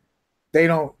communicate. They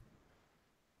don't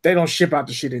ship out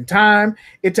the shit in time.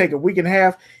 It take a week and a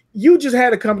half. You just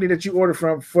had a company that you ordered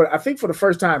from for the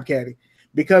first time, Kadi,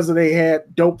 because they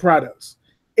had dope products.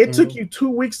 It took you 2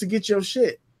 weeks to get your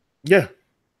shit. Yeah.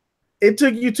 It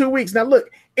took you 2 weeks. Now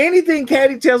look, anything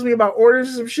Kadi tells me about ordering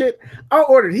some shit, I'll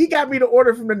order it. He got me to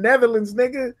order from the Netherlands,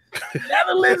 nigga.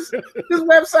 Netherlands, this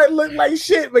website looked like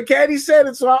shit, but Kadi said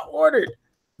it, so I ordered.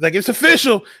 Like, it's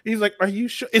official. He's like, are you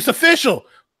sure? It's official.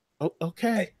 Oh,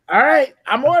 okay. All right,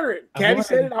 I'm ordering. Kadi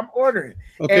said it, I'm ordering.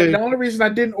 Okay. And the only reason I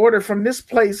didn't order from this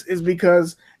place is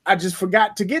because I just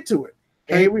forgot to get to it.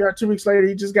 And here we are 2 weeks later.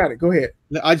 He just got it. Go ahead.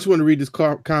 I just want to read this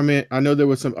comment. I know there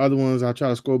were some other ones. I'll try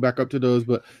to scroll back up to those.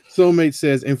 But Soulmate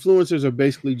says influencers are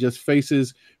basically just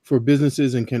faces for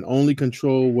businesses and can only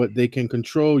control what they can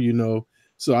control, you know.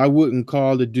 So I wouldn't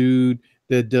call the dude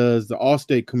that does the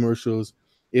Allstate commercials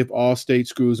if Allstate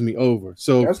screws me over.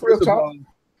 So that's real talk.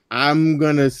 I'm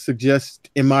going to suggest,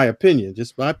 in my opinion,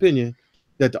 just my opinion,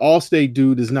 that the Allstate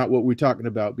dude is not what we're talking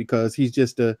about because he's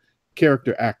just a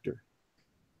character actor.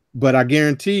 But I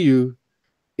guarantee you,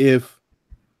 if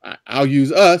I'll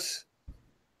use us,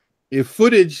 if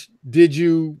footage did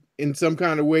you in some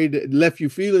kind of way that left you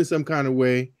feeling some kind of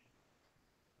way,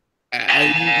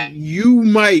 you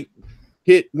might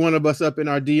hit one of us up in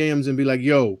our DMs and be like,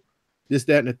 yo, this,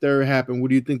 that, and the third happened. What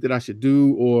do you think that I should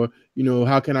do? Or, you know,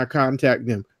 how can I contact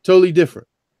them? Totally different.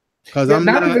 Because I'm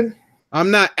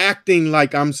not acting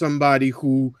like I'm somebody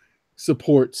who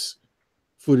supports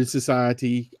Footage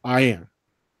Society. I am.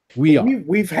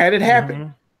 We've had it happen.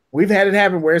 Mm-hmm. We've had it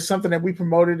happen where it's something that we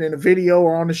promoted in a video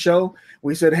or on the show.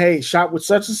 We said, hey, shop with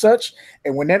such and such.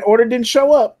 And when that order didn't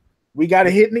show up, we got a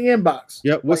hit in the inbox.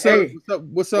 Yep. What's up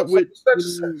with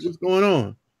what's going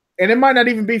on? And it might not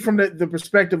even be from the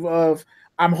perspective of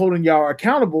I'm holding y'all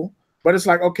accountable, but it's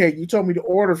like, okay, you told me to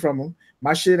order from them.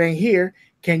 My shit ain't here.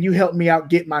 Can you help me out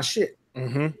get my shit?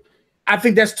 Mm-hmm. I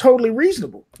think that's totally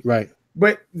reasonable. Right.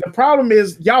 But the problem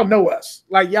is, y'all know us.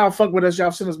 Like, y'all fuck with us.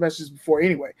 Y'all sent us messages before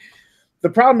anyway. The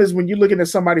problem is when you're looking at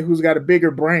somebody who's got a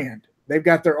bigger brand, they've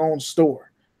got their own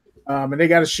store, and they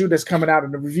got a shoe that's coming out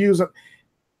in the reviews.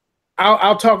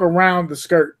 I'll talk around the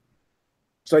skirt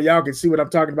so y'all can see what I'm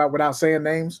talking about without saying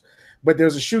names. But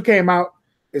there's a shoe came out.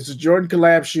 It's a Jordan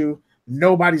collab shoe.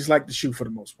 Nobody's liked the shoe for the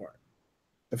most part.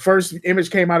 The first image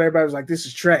came out, everybody was like, this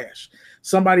is trash.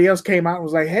 Somebody else came out and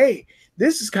was like, hey,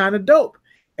 this is kind of dope.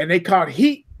 And they caught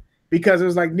heat because it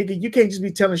was like, nigga, you can't just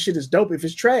be telling shit is dope if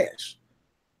it's trash.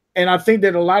 And I think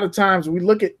that a lot of times we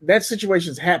look at that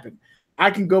situations happen.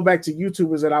 I can go back to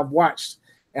YouTubers that I've watched,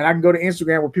 and I can go to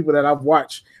Instagram with people that I've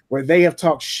watched where they have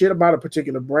talked shit about a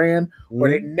particular brand or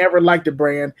they never liked the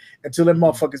brand until them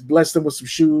motherfuckers blessed them with some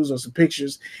shoes or some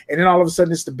pictures. And then all of a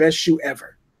sudden it's the best shoe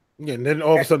ever. Yeah, and then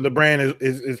all of a sudden the brand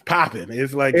is popping.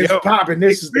 It's like, it's popping.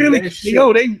 This is really, the best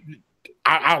yo,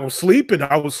 I was sleeping.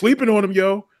 I was sleeping on them,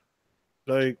 yo.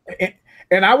 Like,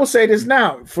 and I will say this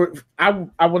now,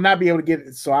 I will not be able to get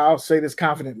it, so I'll say this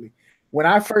confidently. When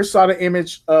I first saw the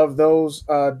image of those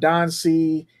Don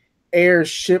C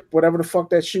Airship, whatever the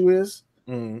fuck that shoe is,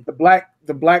 the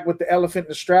black with the elephant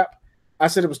and the strap, I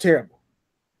said it was terrible.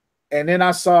 And then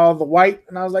I saw the white,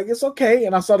 and I was like, it's okay.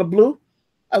 And I saw the blue,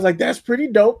 I was like, that's pretty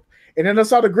dope. And then I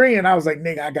saw the green, and I was like,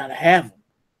 nigga, I gotta have them.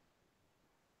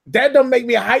 That don't make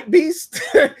me a hype beast.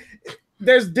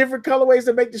 There's different colorways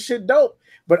that make the shit dope.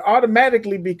 But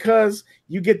automatically, because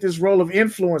you get this role of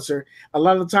influencer, a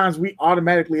lot of the times we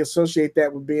automatically associate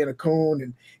that with being a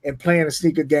coon and playing a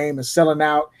sneaker game and selling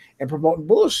out and promoting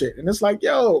bullshit. And it's like,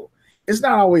 yo, it's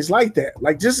not always like that.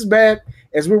 Like, just as bad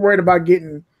as we're worried about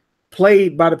getting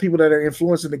played by the people that are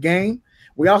influencing the game,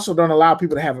 we also don't allow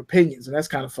people to have opinions, and that's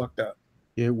kind of fucked up.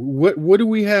 Yeah, what do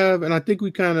we have? And I think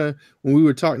we kind of, when we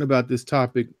were talking about this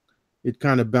topic, it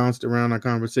kind of bounced around our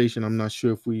conversation. I'm not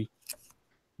sure if we,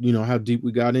 you know, how deep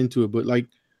we got into it, but like,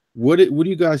 what do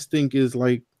you guys think is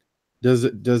like, does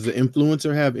the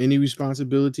influencer have any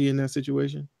responsibility in that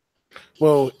situation?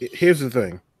 Well, here's the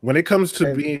thing. When it comes to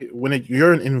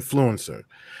you're an influencer,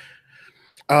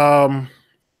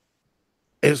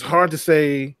 it's hard to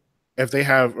say if they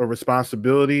have a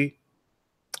responsibility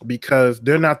because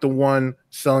they're not the one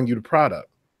selling you the product.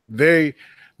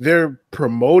 They're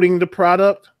promoting the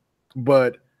product,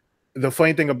 but the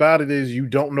funny thing about it is you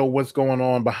don't know what's going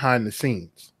on behind the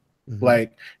scenes. Mm-hmm.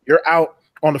 Like, you're out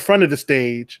on the front of the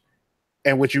stage,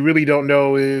 and what you really don't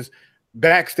know is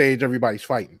backstage everybody's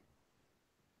fighting.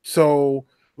 So,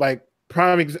 like,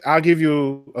 I'll give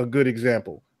you a good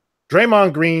example.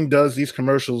 Draymond Green does these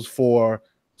commercials for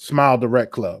Smile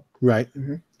Direct Club. Right.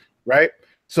 Mm-hmm. Right?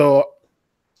 So,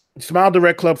 Smile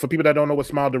Direct Club, for people that don't know what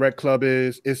Smile Direct Club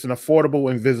is, it's an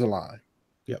affordable Invisalign.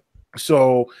 Yep.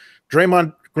 So,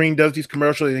 Draymond Green does these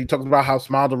commercials, and he talks about how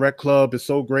Smile Direct Club is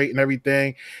so great and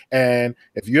everything. And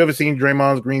if you ever seen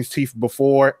Draymond Green's teeth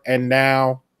before and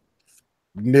now,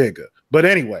 nigga. But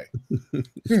anyway,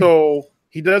 so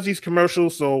he does these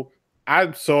commercials. So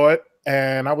I saw it,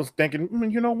 and I was thinking,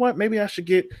 you know what? Maybe I should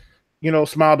get,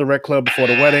 Smile Direct Club before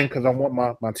the wedding because I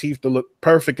want my teeth to look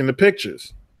perfect in the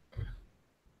pictures.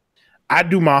 I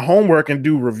do my homework and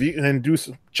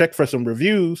check for some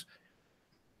reviews.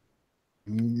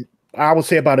 I would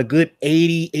say about a good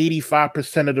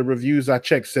 80-85% of the reviews I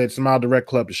checked said Smile Direct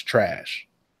Club is trash.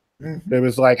 Mm-hmm. There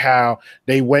was like how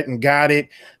they went and got it.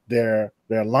 Their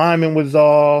alignment was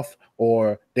off,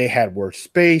 or they had worse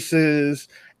spaces.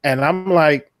 And I'm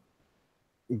like,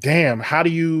 damn, how do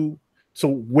you, so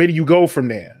where do you go from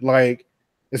there? Like,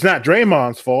 it's not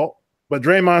Draymond's fault, but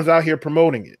Draymond's out here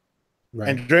promoting it. Right.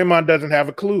 And Draymond doesn't have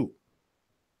a clue.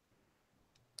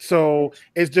 So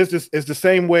it's just, it's the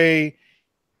same way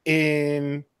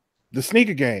in the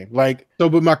sneaker game. Like, so,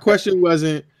 but my question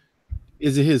wasn't,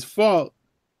 is it his fault?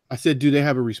 I said, do they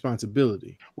have a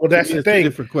responsibility? Well, that's the thing.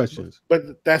 Different questions.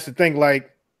 But that's the thing.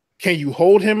 Like, can you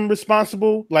hold him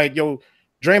responsible? Like, yo,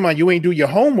 Draymond, you ain't do your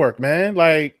homework, man.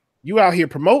 Like, you out here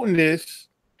promoting this,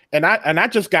 and I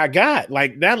just got.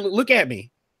 Like, now look at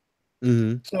me.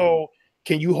 Mm-hmm. So,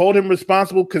 can you hold him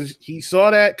responsible because he saw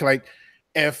that? Like,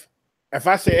 if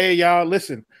I say, hey, y'all,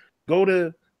 listen, go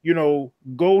to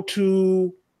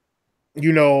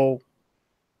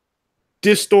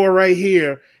this store right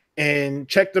here and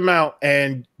check them out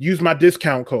and use my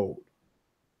discount code.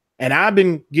 And I've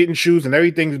been getting shoes and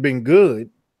everything's been good.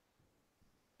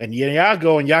 And y'all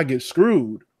go and y'all get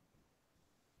screwed.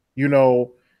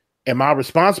 Am I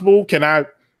responsible? Can I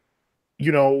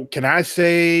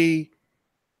say,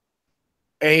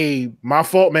 hey, my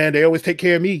fault, man, they always take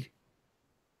care of me.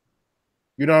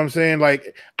 You know what I'm saying?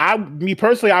 Like, me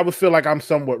personally, I would feel like I'm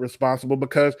somewhat responsible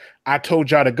because I told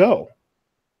y'all to go.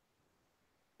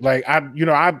 Like,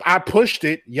 I pushed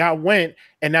it, y'all went,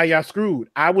 and now y'all screwed.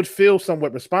 I would feel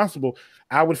somewhat responsible.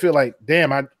 I would feel like,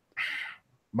 damn,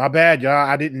 my bad, y'all.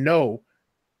 I didn't know,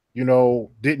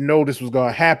 didn't know this was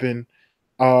gonna happen.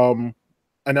 And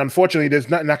unfortunately,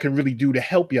 there's nothing I can really do to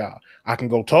help y'all. I can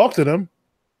go talk to them.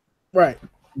 Right.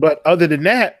 But other than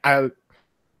that,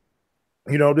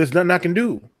 there's nothing I can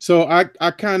do. So I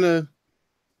kind of,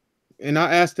 and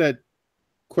I asked that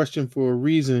question for a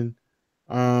reason.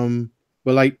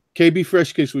 But like KB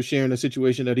Fresh Kicks was sharing a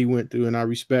situation that he went through, and I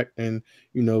respect, and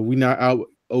we're not out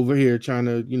over here trying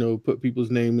to put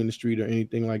people's name in the street or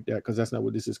anything like that, because that's not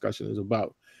what this discussion is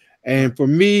about. And for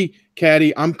me,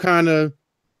 Kadi,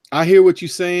 I hear what you're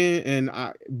saying,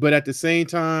 but at the same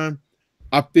time,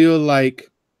 I feel like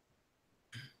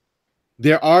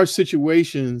there are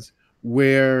situations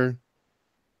where,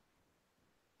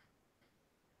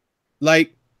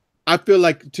 like, I feel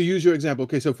like, to use your example,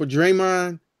 okay, so for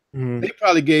Draymond, they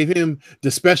probably gave him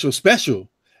the special,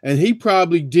 and he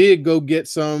probably did go get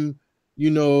some,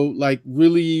 like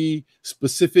really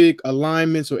specific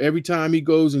alignments. So every time he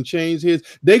goes and changes his,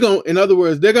 in other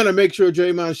words, they're gonna make sure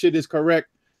Draymond shit is correct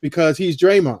because he's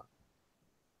Draymond,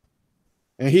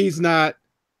 and he's not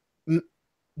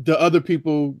the other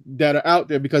people that are out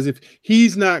there. Because if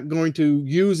he's not going to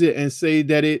use it and say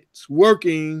that it's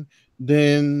working,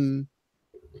 then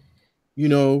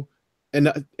And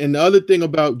the other thing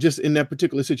about just in that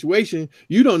particular situation,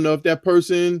 you don't know if that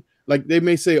person, like, they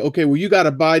may say, okay, well, you got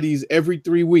to buy these every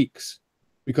 3 weeks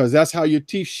because that's how your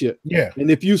teeth ship. Yeah. And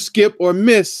if you skip or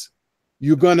miss,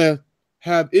 you're going to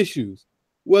have issues.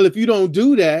 Well, if you don't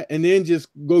do that and then just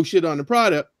go shit on the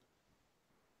product,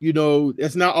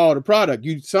 that's not all the product.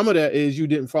 Some of that is you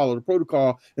didn't follow the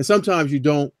protocol. And sometimes you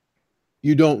don't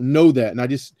know that. And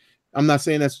I'm not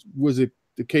saying was it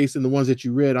the case in the ones that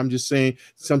you read. I'm just saying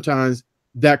sometimes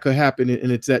that could happen,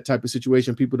 and it's that type of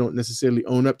situation. People don't necessarily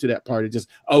own up to that part. It just,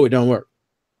 it don't work.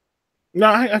 No,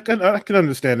 I can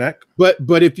understand that.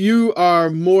 But if you are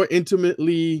more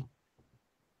intimately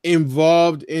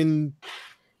involved in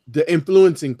the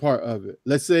influencing part of it,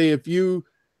 let's say if the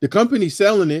company's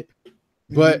selling it,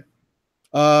 but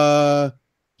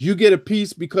you get a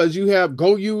piece because you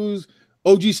go use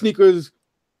OGSneekerz,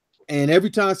 and every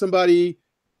time somebody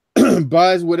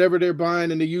buys whatever they're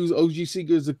buying and they use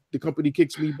OGSneekerz, the company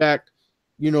kicks me back,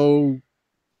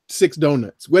 6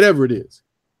 donuts, whatever it is.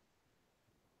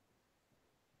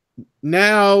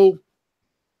 Now,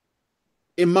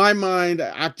 in my mind,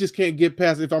 I just can't get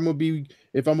past if I'm gonna be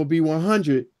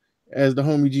 100, as the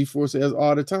homie G4 says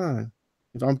all the time.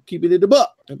 If I'm keeping it a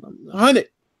buck, if I'm 100,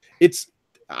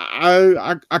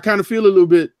 I kind of feel a little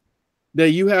bit that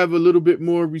you have a little bit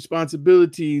more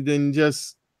responsibility than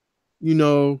just,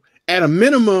 at a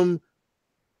minimum,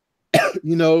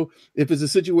 if it's a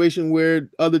situation where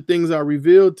other things are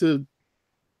revealed, to,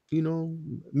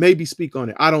 maybe speak on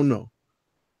it. I don't know.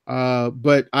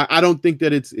 But I don't think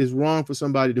that it's wrong for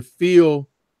somebody to feel.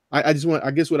 I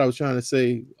guess what I was trying to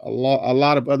say, a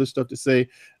lot of other stuff to say.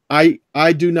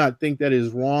 I do not think that it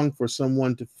is wrong for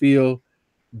someone to feel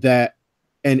that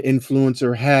an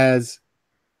influencer has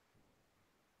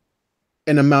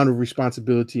an amount of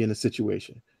responsibility in a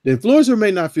situation. The influencer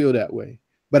may not feel that way,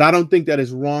 but I don't think that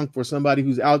it's wrong for somebody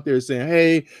who's out there saying,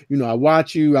 hey, I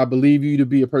watch you, I believe you to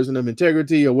be a person of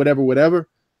integrity or whatever,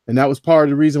 and that was part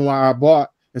of the reason why I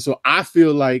bought. And so I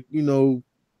feel like, you know,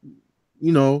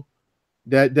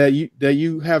 that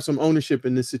you have some ownership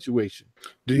in this situation.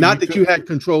 Not that you had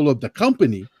control of the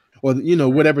company or, you know,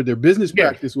 whatever their business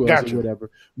practice was or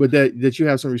whatever, but that you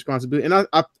have some responsibility. And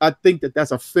I think that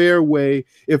that's a fair way.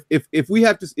 If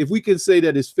we can say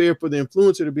that it's fair for the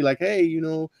influencer to be like, hey, you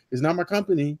know, it's not my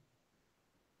company.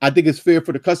 I think it's fair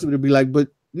for the customer to be like, but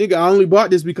nigga, I only bought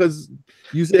this because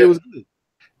you said it was good.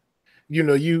 You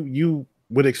know, you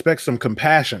would expect some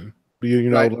compassion. You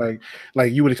know,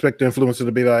 like you would expect the influencer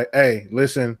to be like, hey,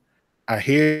 listen, I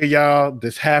hear y'all,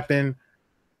 this happened.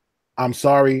 I'm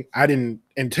sorry. I didn't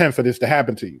intend for this to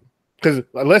happen to you. Because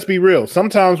let's be real.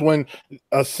 Sometimes when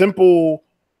a simple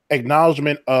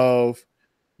acknowledgement of,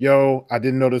 yo, I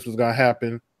didn't know this was going to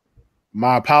happen,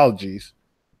 my apologies,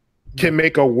 can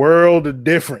make a world of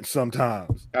difference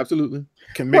sometimes. Absolutely.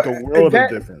 Can make a world of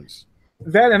difference.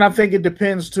 That, and I think it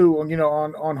depends too, you know,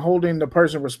 on holding the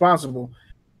person responsible,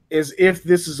 is if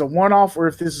this is a one-off or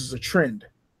if this is a trend.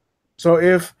 So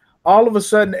if all of a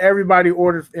sudden everybody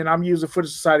ordered, and I'm using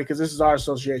Footage Society because this is our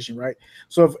association, right?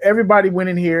 So if everybody went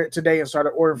in here today and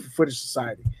started ordering for Footage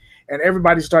Society, and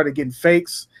everybody started getting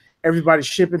fakes, everybody's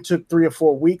shipping took 3 or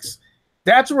 4 weeks,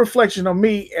 that's a reflection on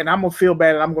me, and I'm gonna feel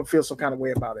bad, and I'm gonna feel some kind of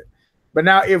way about it. But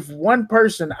now if one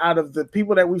person out of the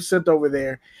people that we've sent over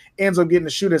there ends up getting a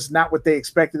shoe that's not what they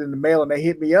expected in the mail, and they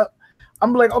hit me up,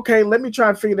 I'm like, okay, let me try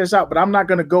and figure this out. But I'm not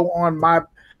gonna go on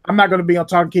I'm not going to be on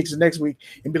Talkin Kicks the next week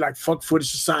and be like, fuck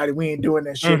Footage Society, we ain't doing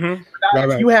that shit.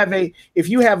 If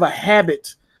you have a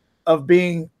habit of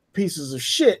being pieces of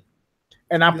shit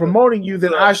and I'm promoting you,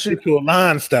 then I should to a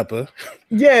line stepper.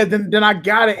 Yeah, then I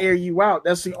gotta air you out.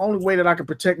 That's the only way that I can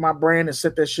protect my brand and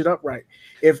set that shit up right.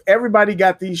 If everybody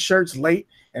got these shirts late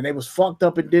and they was fucked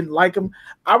up and didn't like them,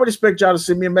 I would expect y'all to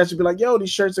send me a message and be like, yo, these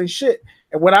shirts ain't shit.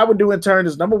 And what I would do in turn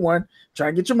is, number one, try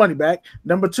and get your money back.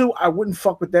 Number two, I wouldn't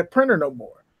fuck with that printer no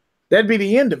more. That'd be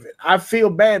the end of it. I feel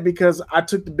bad because I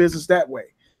took the business that way.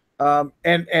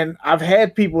 And I've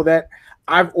had people that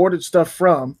I've ordered stuff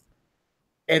from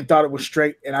and thought it was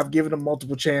straight, and I've given them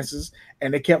multiple chances,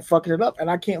 and they kept fucking it up,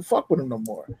 and I can't fuck with them no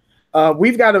more.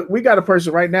 We got a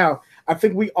person right now. I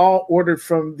think we all ordered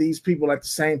from these people at the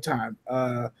same time.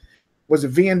 Was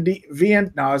it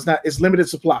VN? No, it's not. It's limited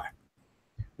supply.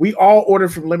 We all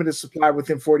ordered from limited supply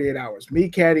within 48 hours. Me,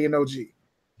 Kadi, and OG.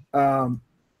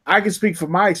 I can speak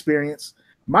from my experience.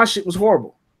 My shit was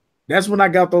horrible. That's when I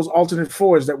got those alternate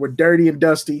 4s that were dirty and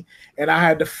dusty, and I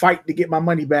had to fight to get my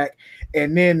money back.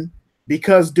 And then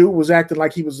because dude was acting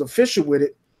like he was official with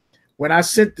it, when I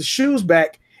sent the shoes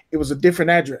back, it was a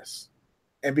different address.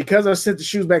 And because I sent the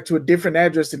shoes back to a different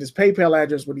address than his PayPal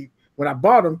address when I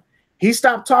bought them, he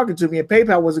stopped talking to me, and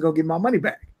PayPal wasn't going to give my money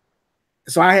back.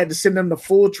 So I had to send them the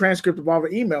full transcript of all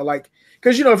the email. Like,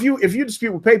 because, you know, if you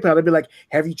dispute with PayPal, they'd be like,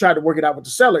 have you tried to work it out with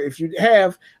the seller? If you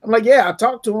have, I'm like, yeah, I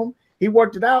talked to him. He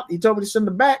worked it out. He told me to send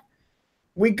it back.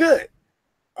 We good.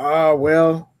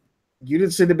 Well, you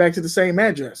didn't send it back to the same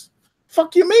address.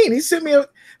 Fuck you mean? He sent me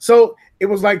so it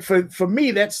was like, for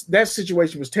me, that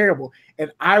situation was terrible.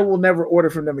 And I will never order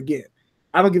from them again.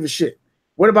 I don't give a shit.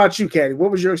 What about you, Kadi?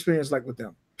 What was your experience like with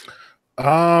them?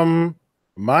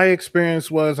 My experience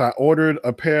was I ordered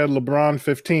a pair of LeBron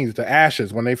 15s, the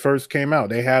Ashes, when they first came out.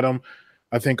 They had them,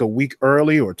 I think, a week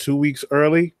early or 2 weeks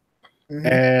early.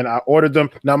 And I ordered them.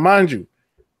 Now, mind you,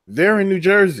 they're in New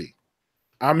Jersey.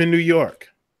 I'm in New York.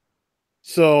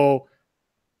 So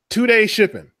 2 days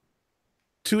shipping,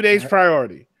 2 days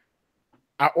priority.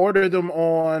 I ordered them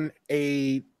on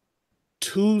a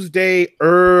Tuesday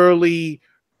early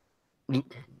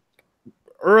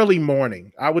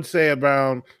morning. I would say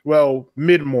around,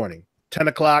 mid-morning, 10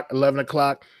 o'clock, 11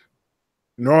 o'clock.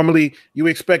 Normally, you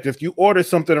expect if you order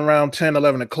something around 10,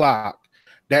 11 o'clock,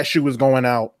 that shoe is going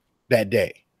out that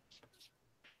day.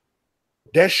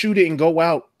 That shoe didn't go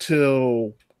out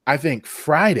till, I think,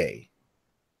 Friday.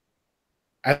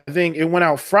 I think it went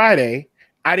out Friday.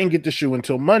 I didn't get the shoe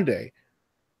until Monday.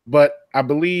 But I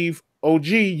believe, OG,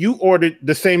 you ordered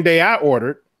the same day I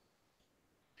ordered,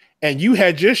 and you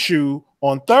had your shoe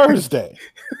on Thursday.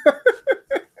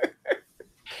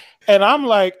 And I'm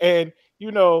like, and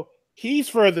you know, he's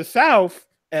further south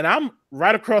and I'm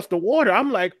right across the water.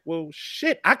 I'm like, well,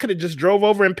 shit, I could have just drove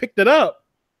over and picked it up.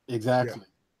 Exactly.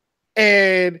 Yeah.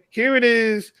 And here it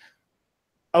is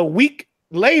a week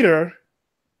later,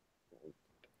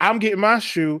 I'm getting my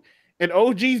shoe and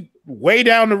OG's way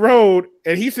down the road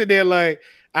and he's sitting there like,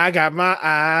 I got my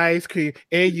ice cream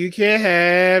and you can't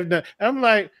have none. I'm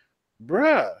like,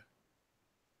 bruh.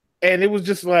 And it was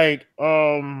just like,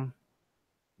 yeah,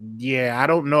 I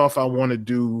don't know if I want to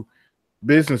do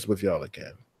business with y'all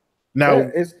again.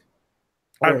 Now,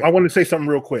 I want to say something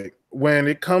real quick. When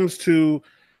it comes to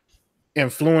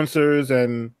influencers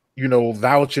and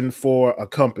vouching for a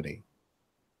company,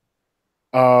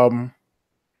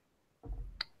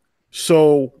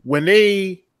 so when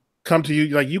they come to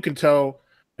you, like, you can tell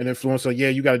an influencer, yeah,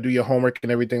 you got to do your homework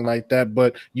and everything like that,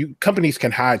 but companies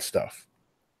can hide stuff.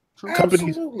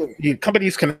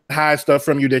 Companies can hide stuff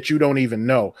from you that you don't even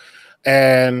know.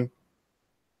 And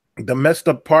the messed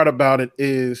up part about it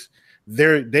is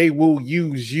they will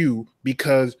use you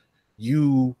because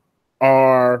you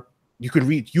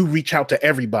reach out to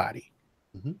everybody.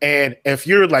 Mm-hmm. And if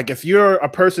you're a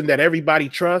person that everybody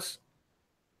trusts,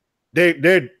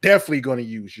 they're definitely going to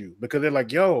use you because they're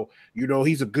like, yo,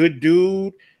 he's a good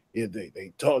dude.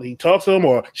 He talks to him,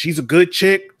 or she's a good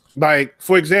chick. Like,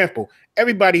 for example,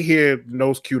 everybody here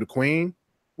knows Q the Queen.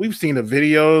 We've seen the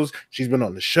videos. She's been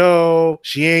on the show.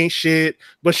 She ain't shit,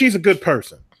 but she's a good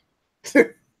person.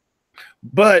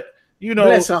 But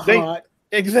bless her heart.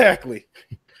 Exactly.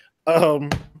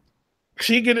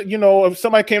 She get if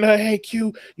somebody came to her, hey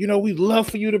Q, we'd love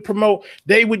for you to promote.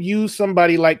 They would use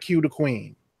somebody like Q the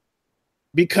Queen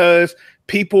because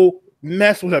people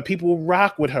mess with her. People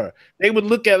rock with her. They would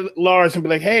look at Lars and be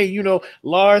like, hey,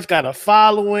 Lars got a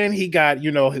following. He got,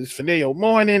 his Fineo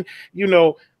morning.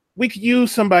 We could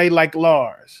use somebody like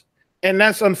Lars. And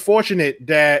that's unfortunate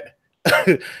that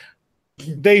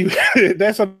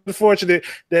that's unfortunate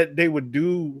that they would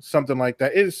do something like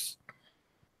that. It's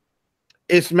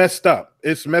messed up.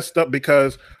 It's messed up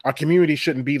because our community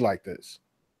shouldn't be like this.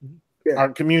 Yeah.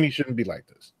 Our community shouldn't be like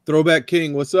this. Throwback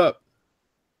King, what's up?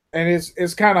 And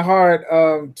it's kind of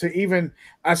hard to even.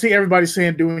 I see everybody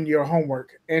saying doing your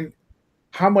homework, and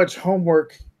how much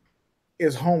homework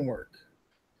is homework?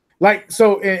 Like,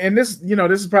 so, and this,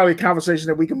 this is probably a conversation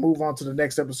that we can move on to the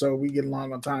next episode. We get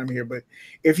long on time here, but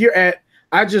if you're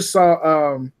I just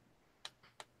saw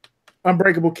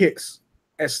Unbreakable Kicks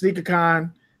at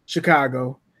SneakerCon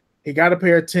Chicago. He got a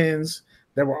pair of 10s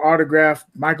that were autographed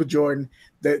Michael Jordan.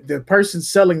 The person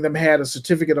selling them had a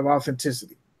certificate of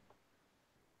authenticity.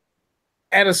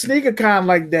 At a sneaker con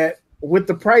like that, with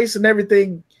the price and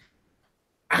everything,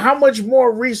 how much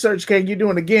more research can you do?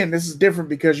 And again, this is different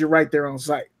because you're right there on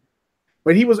site.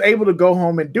 But he was able to go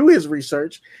home and do his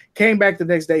research, came back the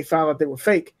next day, found out they were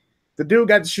fake. The dude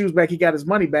got the shoes back. He got his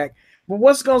money back. But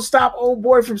what's going to stop old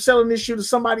boy from selling this shoe to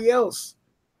somebody else?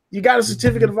 You got a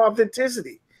certificate of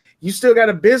authenticity. You still got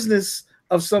a business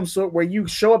of some sort where you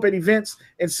show up at events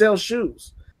and sell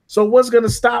shoes. So what's going to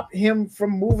stop him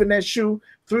from moving that shoe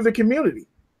through the community?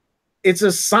 It's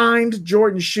a signed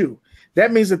Jordan shoe.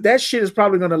 That means that shit is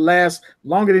probably going to last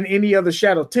longer than any other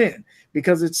Shadow 10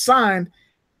 because it's signed.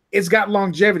 It's got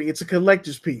longevity. It's a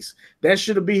collector's piece. That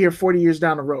should be here 40 years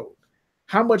down the road.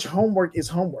 How much homework is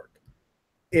homework?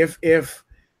 If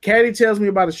Kadi tells me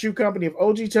about a shoe company, if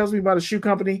OG tells me about a shoe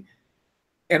company,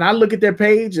 and I look at their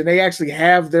page and they actually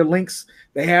have their links,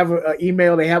 they have an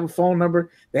email, they have a phone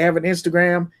number, they have an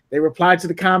Instagram, they reply to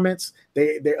the comments,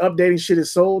 they're updating shit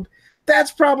is sold,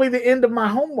 that's probably the end of my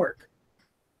homework.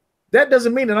 That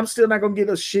doesn't mean that I'm still not going to get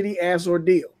a shitty ass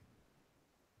ordeal.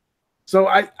 So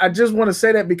I just want to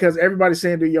say that because everybody's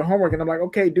saying do your homework, and I'm like,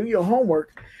 okay, do your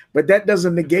homework, but that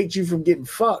doesn't negate you from getting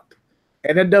fucked.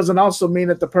 And that doesn't also mean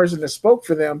that the person that spoke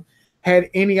for them had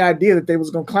any idea that they was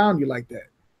going to clown you like that.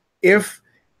 If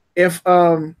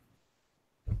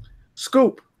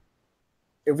Scoop,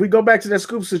 if we go back to that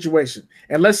Scoop situation,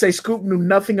 and let's say Scoop knew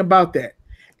nothing about that,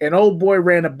 and old boy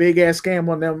ran a big ass scam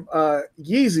on them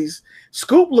Yeezys,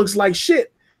 Scoop looks like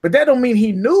shit, but that don't mean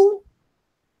he knew.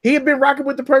 He had been rocking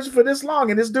with the person for this long,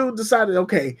 and this dude decided,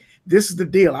 okay, this is the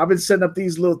deal. I've been setting up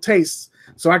these little tastes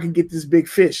so I can get this big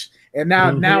fish, and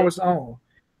now it's on.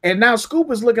 And now Scoop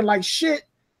is looking like shit.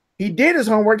 He did his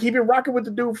homework. He been rocking with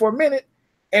the dude for a minute,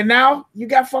 and now you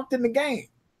got fucked in the game.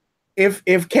 If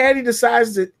Kadi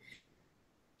decides that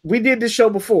we did this show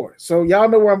before, so y'all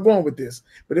know where I'm going with this.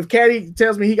 But if Kadi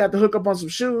tells me he got the hook up on some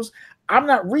shoes, I'm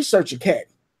not researching Kadi.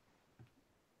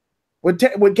 What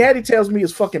Kadi tells me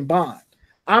is fucking bond.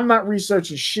 I'm not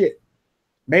researching shit.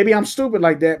 Maybe I'm stupid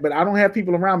like that, but I don't have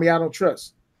people around me I don't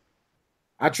trust.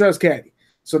 I trust Kadi.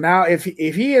 So now if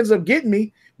he ends up getting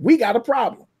me, we got a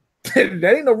problem. That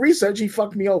ain't no research. He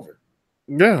fucked me over.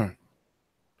 Yeah.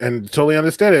 And totally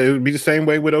understand it. It would be the same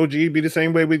way with OG, it'd be the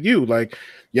same way with you. Like,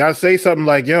 y'all say something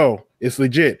like, yo, it's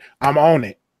legit. I'm on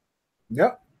it.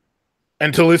 Yep.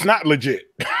 Until it's not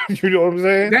legit. You know what I'm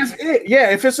saying? That's it.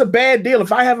 Yeah, if it's a bad deal,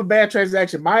 if I have a bad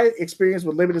transaction, my experience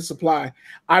with limited supply,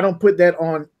 I don't put that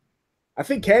on. I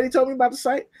think Kadi told me about the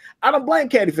site. I don't blame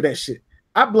Kadi for that shit.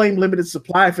 I blame limited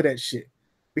supply for that shit.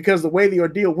 Because the way the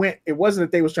ordeal went, it wasn't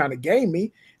that they was trying to game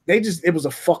me. It was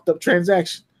a fucked up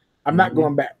transaction. I'm not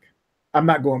going back. I'm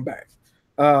not going back.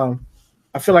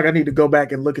 I feel like I need to go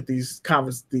back and look at these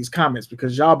comments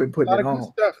because y'all been putting it on.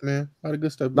 Good stuff, man. A lot of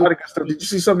good stuff. A lot of good stuff. Did you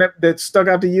see something that stuck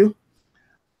out to you?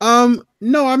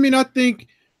 No, I mean, I think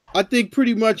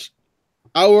pretty much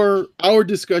our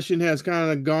discussion has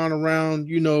kind of gone around,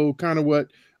 you know, kind of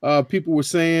what people were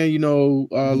saying, you know,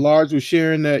 Lars was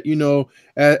sharing that, you know,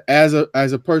 as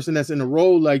a person that's in a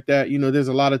role like that, you know, there's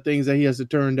a lot of things that he has to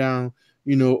turn down,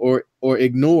 you know, or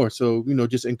ignore. So, you know,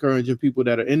 just encouraging people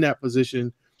that are in that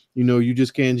position, you know, you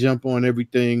just can't jump on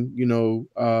everything, you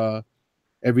know,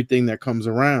 everything that comes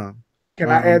around. Can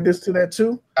I add this to that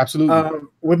too? Absolutely.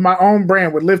 With my own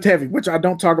brand, with Lift Heavy, which I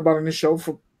don't talk about on this show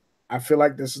I feel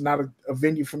like this is not a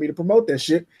venue for me to promote that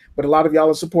shit, but a lot of y'all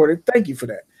are supported. Thank you for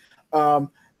that.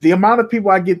 The amount of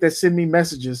people I get that send me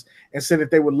messages and say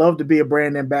that they would love to be a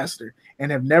brand ambassador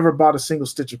and have never bought a single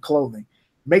stitch of clothing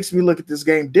makes me look at this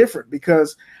game different,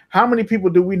 because how many people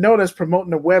do we know that's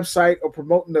promoting a website or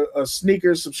promoting a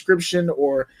sneaker subscription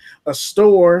or a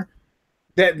store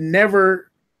that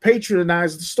never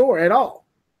patronized the store at all?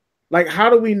 Like, how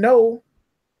do we know?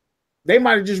 They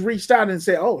might have just reached out and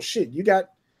said, oh shit, you got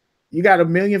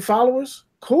 1 million followers?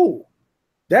 Cool.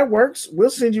 That works. We'll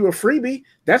send you a freebie.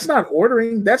 That's not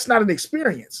ordering. That's not an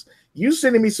experience. You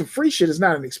sending me some free shit is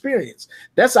not an experience.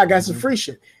 That's I got some free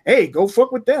shit. Hey, go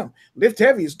fuck with them. Lift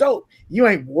Heavy is dope. You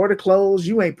ain't wore the clothes.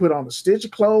 You ain't put on a stitch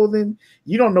of clothing.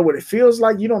 You don't know what it feels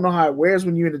like. You don't know how it wears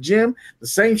when you're in the gym. The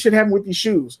same shit happened with these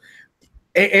shoes.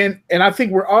 And I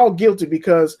think we're all guilty,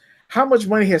 because how much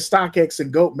money has StockX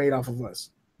and GOAT made off of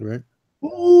us? Right.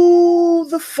 Who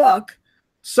the fuck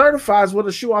certifies what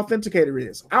a shoe authenticator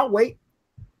is? I'll wait.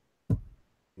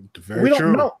 We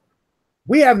don't know.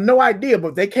 We have no idea,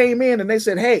 but they came in and they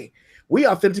said, hey, we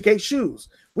authenticate shoes.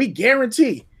 We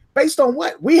guarantee. Based on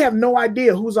what? We have no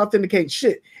idea who's authenticating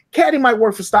shit. Kadi might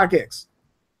work for StockX.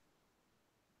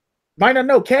 Might not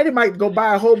know. Kadi might go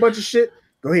buy a whole bunch of shit.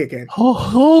 Go ahead, Kadi.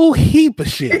 Whole heap of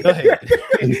shit. Go ahead.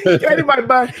 Kadi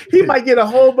might get a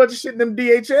whole bunch of shit in them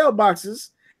DHL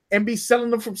boxes and be selling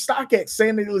them from StockX,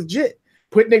 saying they're legit,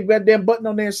 putting their goddamn button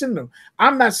on there and sending them.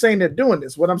 I'm not saying they're doing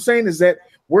this. What I'm saying is that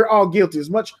we're all guilty. As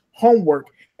much homework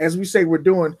as we say we're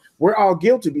doing, we're all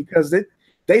guilty, because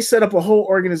they set up a whole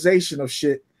organization of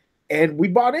shit and we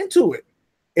bought into it.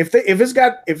 If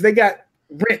they got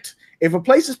rent, if a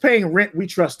place is paying rent, we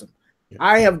trust them. Yeah.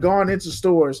 I have gone into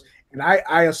stores and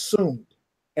I assumed,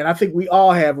 and I think we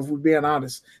all have, if we're being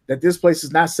honest, that this place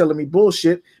is not selling me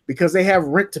bullshit because they have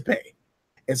rent to pay.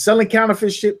 And selling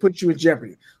counterfeit shit puts you in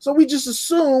jeopardy. So we just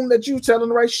assume that you're telling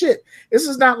the right shit. This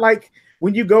is not like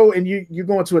when you go and you're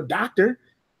going to a doctor,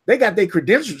 they got their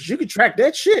credentials. You can track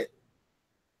that shit.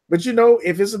 But you know,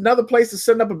 if it's another place to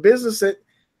set up a business that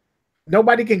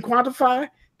nobody can quantify,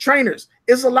 trainers.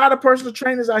 It's a lot of personal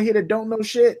trainers out here that don't know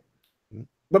shit.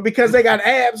 But because they got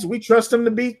abs, we trust them to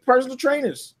be personal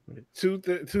trainers. Two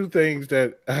things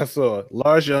that I saw.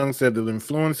 Lars Young said that the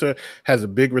influencer has a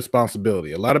big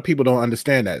responsibility. A lot of people don't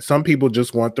understand that. Some people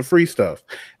just want the free stuff.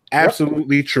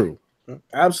 Absolutely true.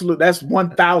 Absolutely. That's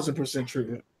 1,000%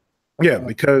 true. Yeah,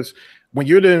 because when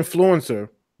you're the influencer,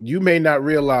 you may not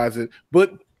realize it,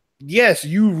 but yes,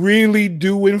 you really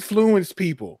do influence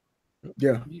people.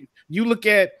 Yeah. You look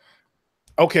at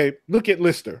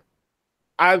Lister.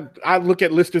 I look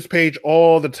at Lister's page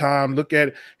all the time. Look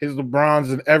at his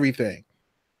LeBrons and everything.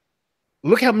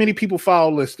 Look how many people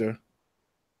follow Lister,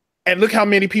 and look how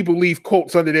many people leave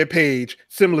quotes under their page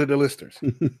similar to Lister's.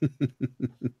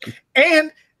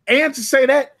 and to say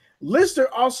that, Lister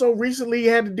also recently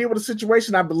had to deal with a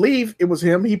situation. I believe it was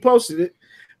him. He posted it,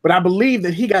 but I believe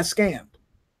that he got scammed.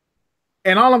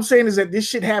 And all I'm saying is that this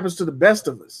shit happens to the best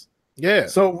of us. Yeah.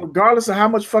 So regardless of how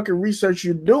much fucking research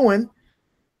you're doing,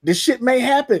 this shit may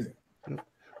happen.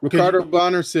 Ricardo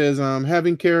Bonner says,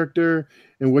 having character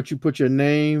and what you put your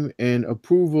name and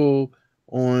approval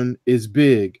on is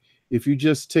big. If you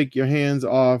just take your hands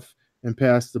off and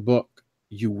pass the buck,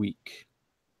 you weak.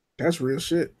 That's real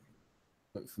shit.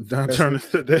 Don Turner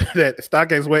said that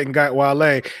StockX went and got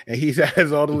Wale, and he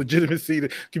has all the legitimacy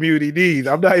the community needs.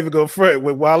 I'm not even going to front.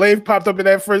 When Wale popped up in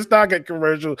that first StockX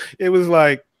commercial, it was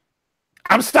like,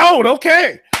 I'm stoned.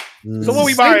 Okay. So what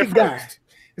we buying first?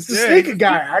 It's the sneaker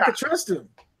guy. I can trust him.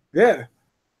 Yeah.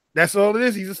 That's all it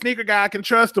is. He's a sneaker guy. I can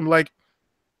trust him. Like,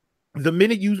 the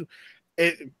minute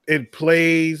it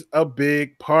plays a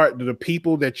big part to the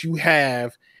people that you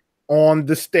have on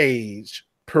the stage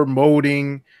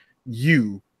promoting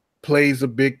you plays a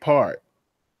big part.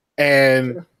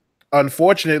 And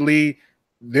unfortunately,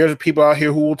 there's people out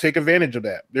here who will take advantage of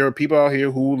that. There are people out here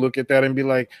who look at that and be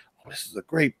like, oh, this is a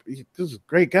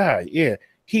great guy. Yeah.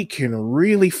 He can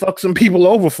really fuck some people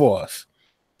over for us.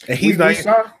 And he's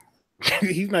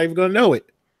not even gonna know it.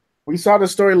 We saw the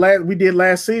story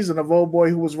last season of old boy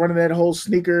who was running that whole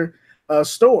sneaker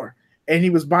store, and he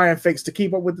was buying fakes to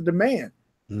keep up with the demand.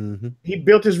 Mm-hmm. He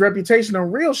built his reputation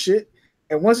on real shit,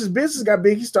 and once his business got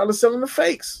big, he started selling the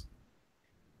fakes.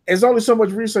 There's only so much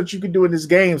research you can do in this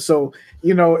game, so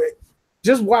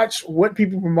just watch what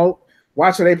people promote,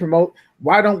 watch how they promote.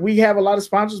 Why don't we have a lot of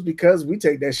sponsors? Because we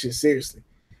take that shit seriously.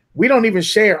 We don't even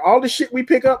share all the shit we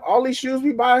pick up, all these shoes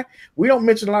we buy. We don't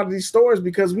mention a lot of these stores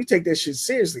because we take that shit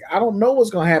seriously. I don't know what's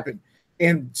going to happen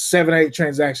in 7 or 8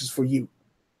 transactions for you.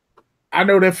 I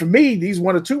know that for me, these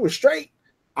 1 or 2 were straight.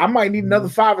 I might need another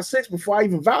 5 or 6 before I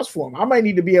even vouch for them. I might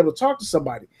need to be able to talk to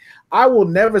somebody. I will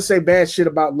never say bad shit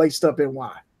about Laced Up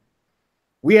NY.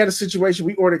 We had a situation.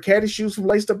 We ordered Kadi shoes from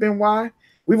Laced Up NY.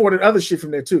 We've ordered other shit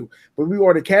from there too. But we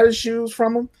ordered Kadi shoes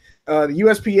from them. The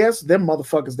USPS, them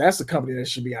motherfuckers, that's the company that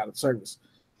should be out of service.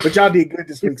 But y'all did good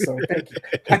this week, so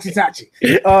thank you. Tachi.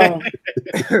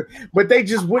 But they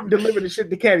just wouldn't deliver the shit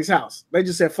to Kadi's house. They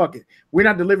just said, fuck it. We're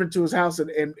not delivering to his house,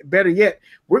 and better yet,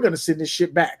 we're going to send this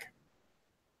shit back.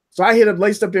 So I hit up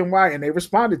Laced Up NY, and they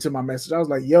responded to my message. I was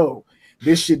like, yo,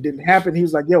 this shit didn't happen. He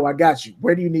was like, yo, I got you.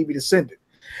 Where do you need me to send it?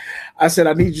 I said,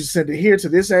 I need you to send it here to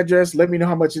this address. Let me know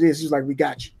how much it is. He was like, we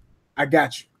got you. I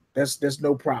got you. That's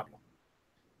no problem.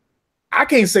 I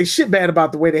can't say shit bad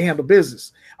about the way they handle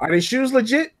business. Are their shoes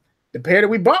legit? The pair that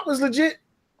we bought was legit.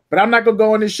 But I'm not going to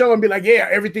go on this show and be like, yeah,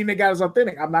 everything they got is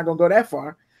authentic. I'm not going to go that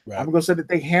far. Right. I'm going to say that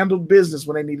they handled business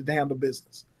when they needed to handle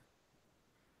business.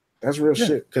 That's real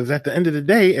shit. Because at the end of the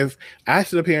day, if I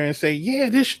sit up here and say, yeah,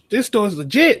 this store is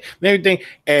legit and everything,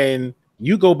 and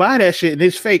you go buy that shit and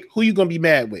it's fake, who you going to be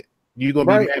mad with? You going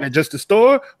to be mad at just the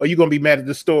store, or you going to be mad at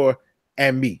the store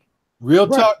and me? Real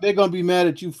talk, they're gonna be mad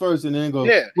at you first, and then go,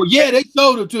 well, yeah, they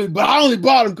sold them to me, but I only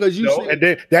bought them because you. And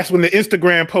then that's when the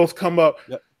Instagram posts come up.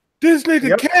 Yep. This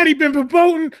nigga Kadi been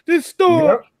promoting this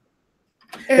store,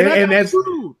 and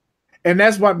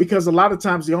that's why, because a lot of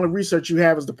times the only research you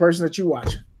have is the person that you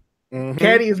watch. Mm-hmm.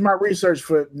 Kadi is my research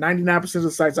for 99% of the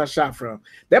sites I shop from.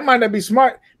 That might not be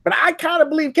smart, but I kind of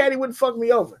believe Kadi wouldn't fuck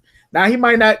me over. Now he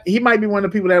might not. He might be one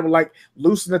of the people that would like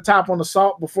loosen the top on the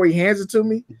salt before he hands it to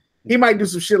me. He might do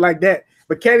some shit like that,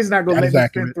 but Kadi's not gonna let me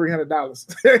spend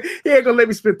 $300. He ain't gonna let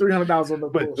me spend $300 on the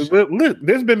bullshit. But look,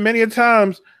 there's been many a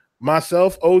times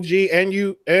myself, OG, and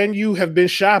you have been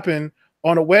shopping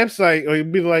on a website, or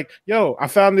you'd be like, "Yo, I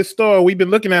found this store. We've been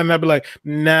looking at it," and I'd be like,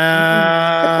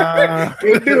 "Nah,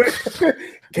 can't do it.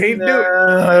 Can't do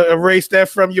it. Erase that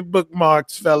from your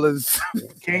bookmarks, fellas.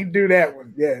 Can't do that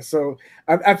one." Yeah, so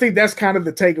I think that's kind of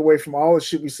the takeaway from all the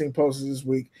shit we've seen posted this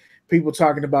week. People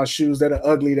talking about shoes that are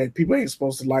ugly that people ain't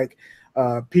supposed to like.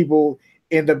 People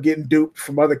end up getting duped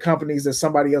from other companies that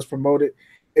somebody else promoted.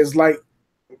 It's like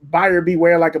buyer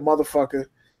beware like a motherfucker.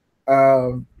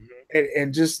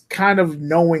 And just kind of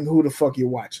knowing who the fuck you're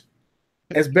watching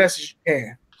as best as you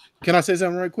can. Can I say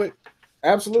something right quick?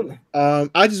 Absolutely.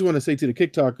 I just want to say to the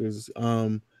Kick Talkers,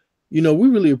 we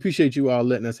really appreciate you all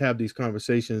letting us have these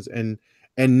conversations and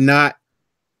not.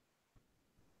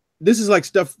 This is like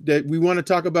stuff that we want to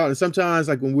talk about. And sometimes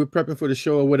like when we're prepping for the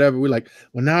show or whatever, we're like,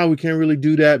 well, now we can't really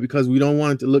do that because we don't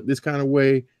want it to look this kind of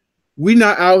way. We're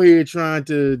not out here trying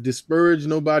to disparage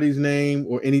nobody's name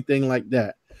or anything like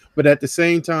that. But at the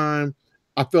same time,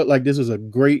 I felt like this was a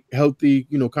great, healthy,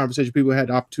 conversation. People had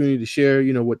the opportunity to share,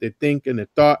 what they think and their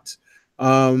thoughts.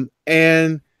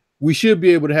 And we should be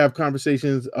able to have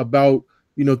conversations about,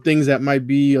 things that might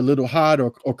be a little hot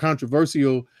or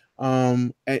controversial,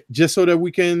 just so that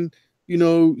we can,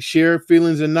 share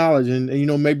feelings and knowledge,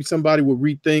 and maybe somebody will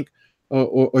rethink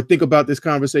or think about this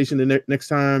conversation the next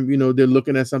time, they're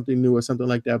looking at something new or something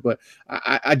like that. But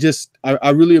I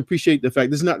really appreciate the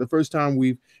fact this is not the first time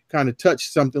we've kind of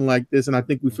touched something like this. And I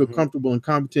think we feel comfortable and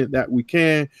competent that we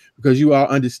can, because you all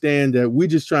understand that we're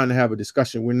just trying to have a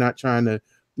discussion. We're not trying to,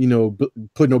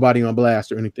 put nobody on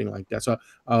blast or anything like that. So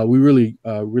we really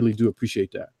do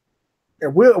appreciate that.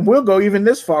 And we'll go even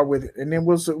this far with it, and then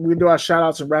we'll do our shout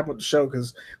outs and wrap up the show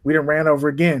because we done ran over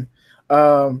again.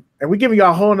 And we're giving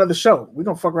y'all a whole nother show. We're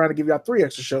gonna fuck around and give y'all 3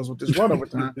 extra shows with this run over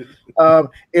time.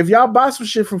 If y'all buy some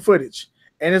shit from Footage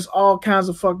and it's all kinds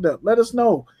of fucked up, let us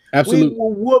know. Absolutely. We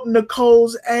will whoop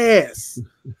Nicole's ass.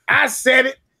 I said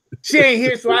it. She ain't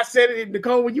here, so I said it.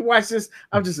 Nicole, when you watch this,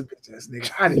 I'm just a bitch ass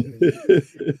nigga.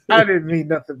 I didn't mean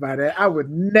nothing by that. I would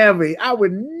never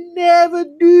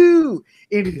do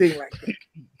anything like that.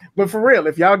 But for real,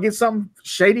 if y'all get something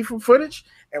shady from Footage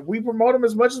and we promote them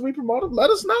as much as we promote them, let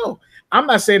us know. I'm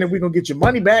not saying that we're gonna get your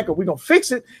money back or we're gonna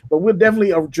fix it, but we'll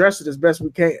definitely address it as best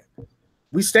we can.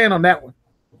 We stand on that one.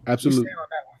 Absolutely. We stand on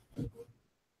that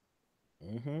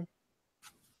one.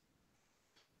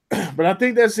 But I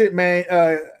think that's it, man.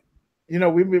 You know,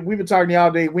 we've been talking to y'all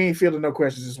all day. We ain't feeling no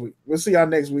questions this week. We'll see y'all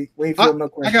next week. We ain't feeling no I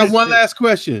questions. got one last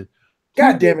question.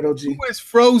 God damn it, OG. Who is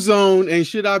Frozone, and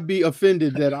should I be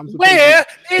offended that I'm supposed Where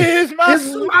is my This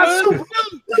is my super?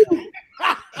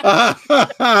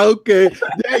 okay.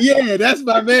 Yeah, that's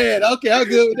my man. Okay, I'm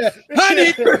good with that.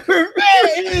 Honey,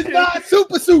 where is my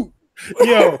super suit?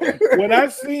 Yo, when I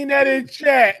seen that in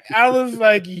chat, I was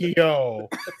like, yo.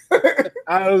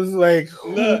 I was like,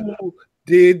 who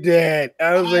did that?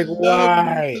 I was like,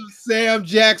 why? Sam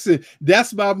Jackson.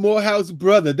 That's my Morehouse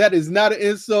brother. That is not an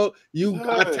insult.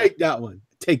 I take that one.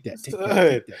 Take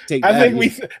that.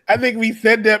 I think we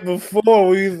said that before.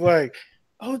 We was like,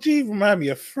 OG remind me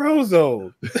of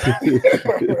Frozo.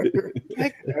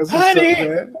 Like, honey,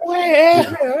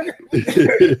 where?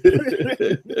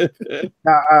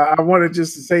 I wanted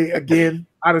just to say again,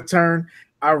 out of turn,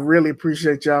 I really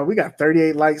appreciate y'all. We got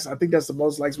 38 likes. I think that's the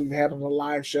most likes we've had on a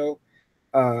live show.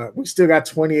 We still got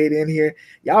 28 in here.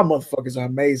 Y'all motherfuckers are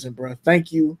amazing, bro.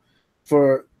 Thank you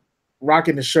for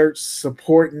rocking the shirts,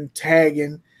 supporting,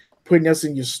 tagging, putting us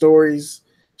in your stories,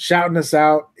 shouting us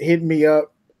out, hitting me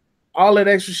up. All that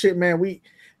extra shit, man.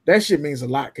 That shit means a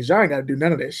lot because y'all ain't got to do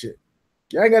none of that shit.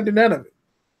 Y'all ain't got to do none of it.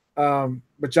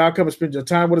 But y'all come and spend your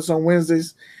time with us on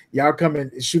Wednesdays. Y'all come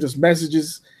and shoot us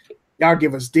messages. Y'all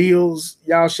give us deals.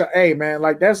 Y'all hey man,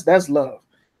 like that's love.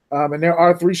 And there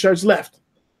are 3 shirts left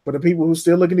for the people who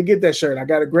still looking to get that shirt. I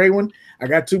got a gray one. I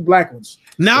got 2 black ones.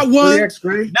 Not one, 3X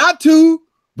gray. Not 2,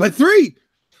 but 3.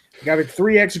 Got a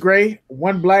 3X gray,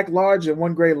 1 black large, and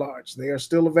 1 gray large. They are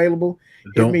still available.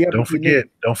 Don't forget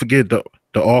the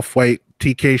off-white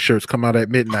TK shirts come out at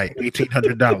midnight.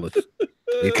 $1,800.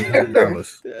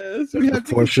 $1,800. Yes, we have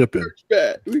for shipping.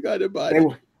 We got to buy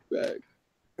it back.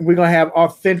 We're gonna have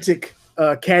authentic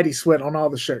Kadi sweat on all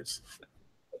the shirts.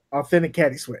 Authentic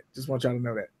Kadi sweat. Just want y'all to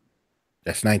know that.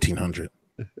 That's $1,900.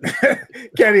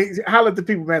 Kadi, holler at the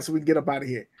people, man, so we can get up out of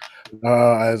here.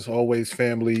 As always,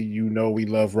 family, you know we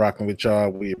love rocking with y'all.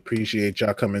 We appreciate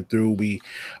y'all coming through. We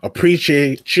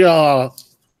appreciate y'all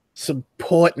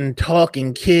supporting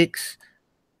Talkin Kicks.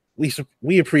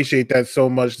 We appreciate that so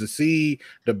much. To see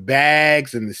the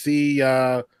bags and to see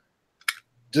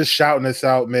just shouting us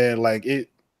out, man. Like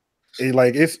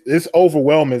it's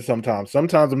overwhelming sometimes.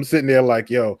 Sometimes I'm sitting there like,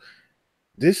 yo,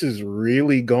 this is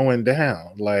really going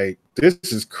down. Like, this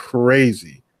is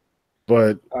crazy.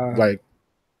 But like,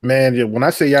 man, when I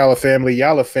say y'all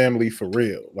are family for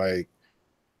real. Like,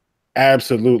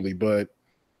 absolutely. But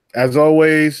as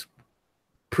always,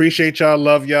 appreciate y'all,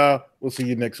 love y'all. We'll see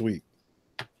you next week.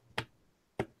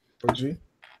 OG.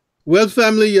 Well,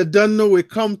 family, you done know we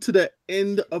come to the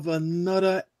end of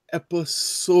another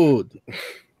episode.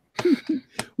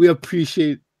 we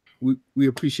appreciate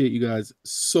you guys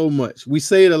so much. We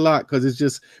say it a lot because it's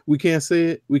just we can't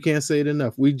say it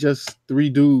enough. We just 3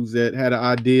 dudes that had an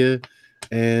idea,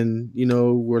 and you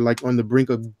know, we're like on the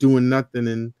brink of doing nothing,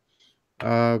 and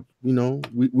you know,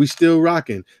 we still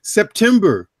rocking.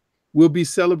 September we'll be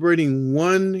celebrating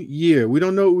 1 year. We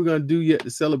don't know what we're gonna do yet to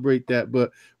celebrate that,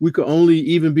 but we could only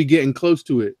even be getting close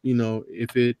to it, you know,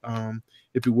 if it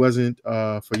wasn't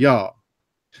for y'all.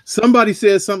 Somebody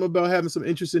said something about having some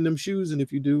interest in them shoes, and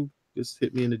if you do, just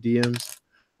hit me in the DMs.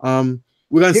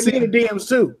 We're gonna hit see me in the DMs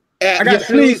too. I got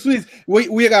please.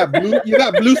 We got blue. You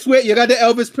got blue sweat. You got the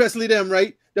Elvis Presley them,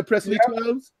 right? The Presley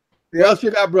 12s. What else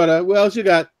you got, brother? What else you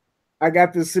got? I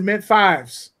got the Cement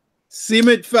 5s.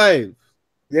 Cement 5.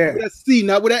 Yeah. With a C,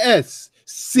 not with an S.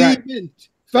 Cement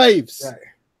 5s. Right.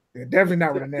 Yeah, definitely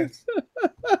not with an S.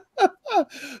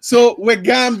 So we're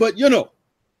gone, but you know,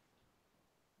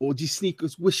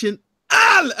 OGSneekerz wishing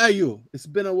all of you. It's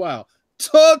been a while.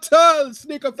 Total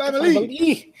sneaker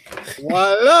family.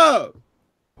 Voila.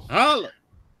 Holla.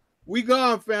 We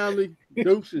gone, family.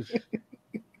 Deuces.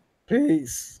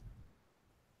 Peace.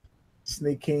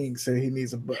 Sneak King said he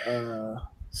needs a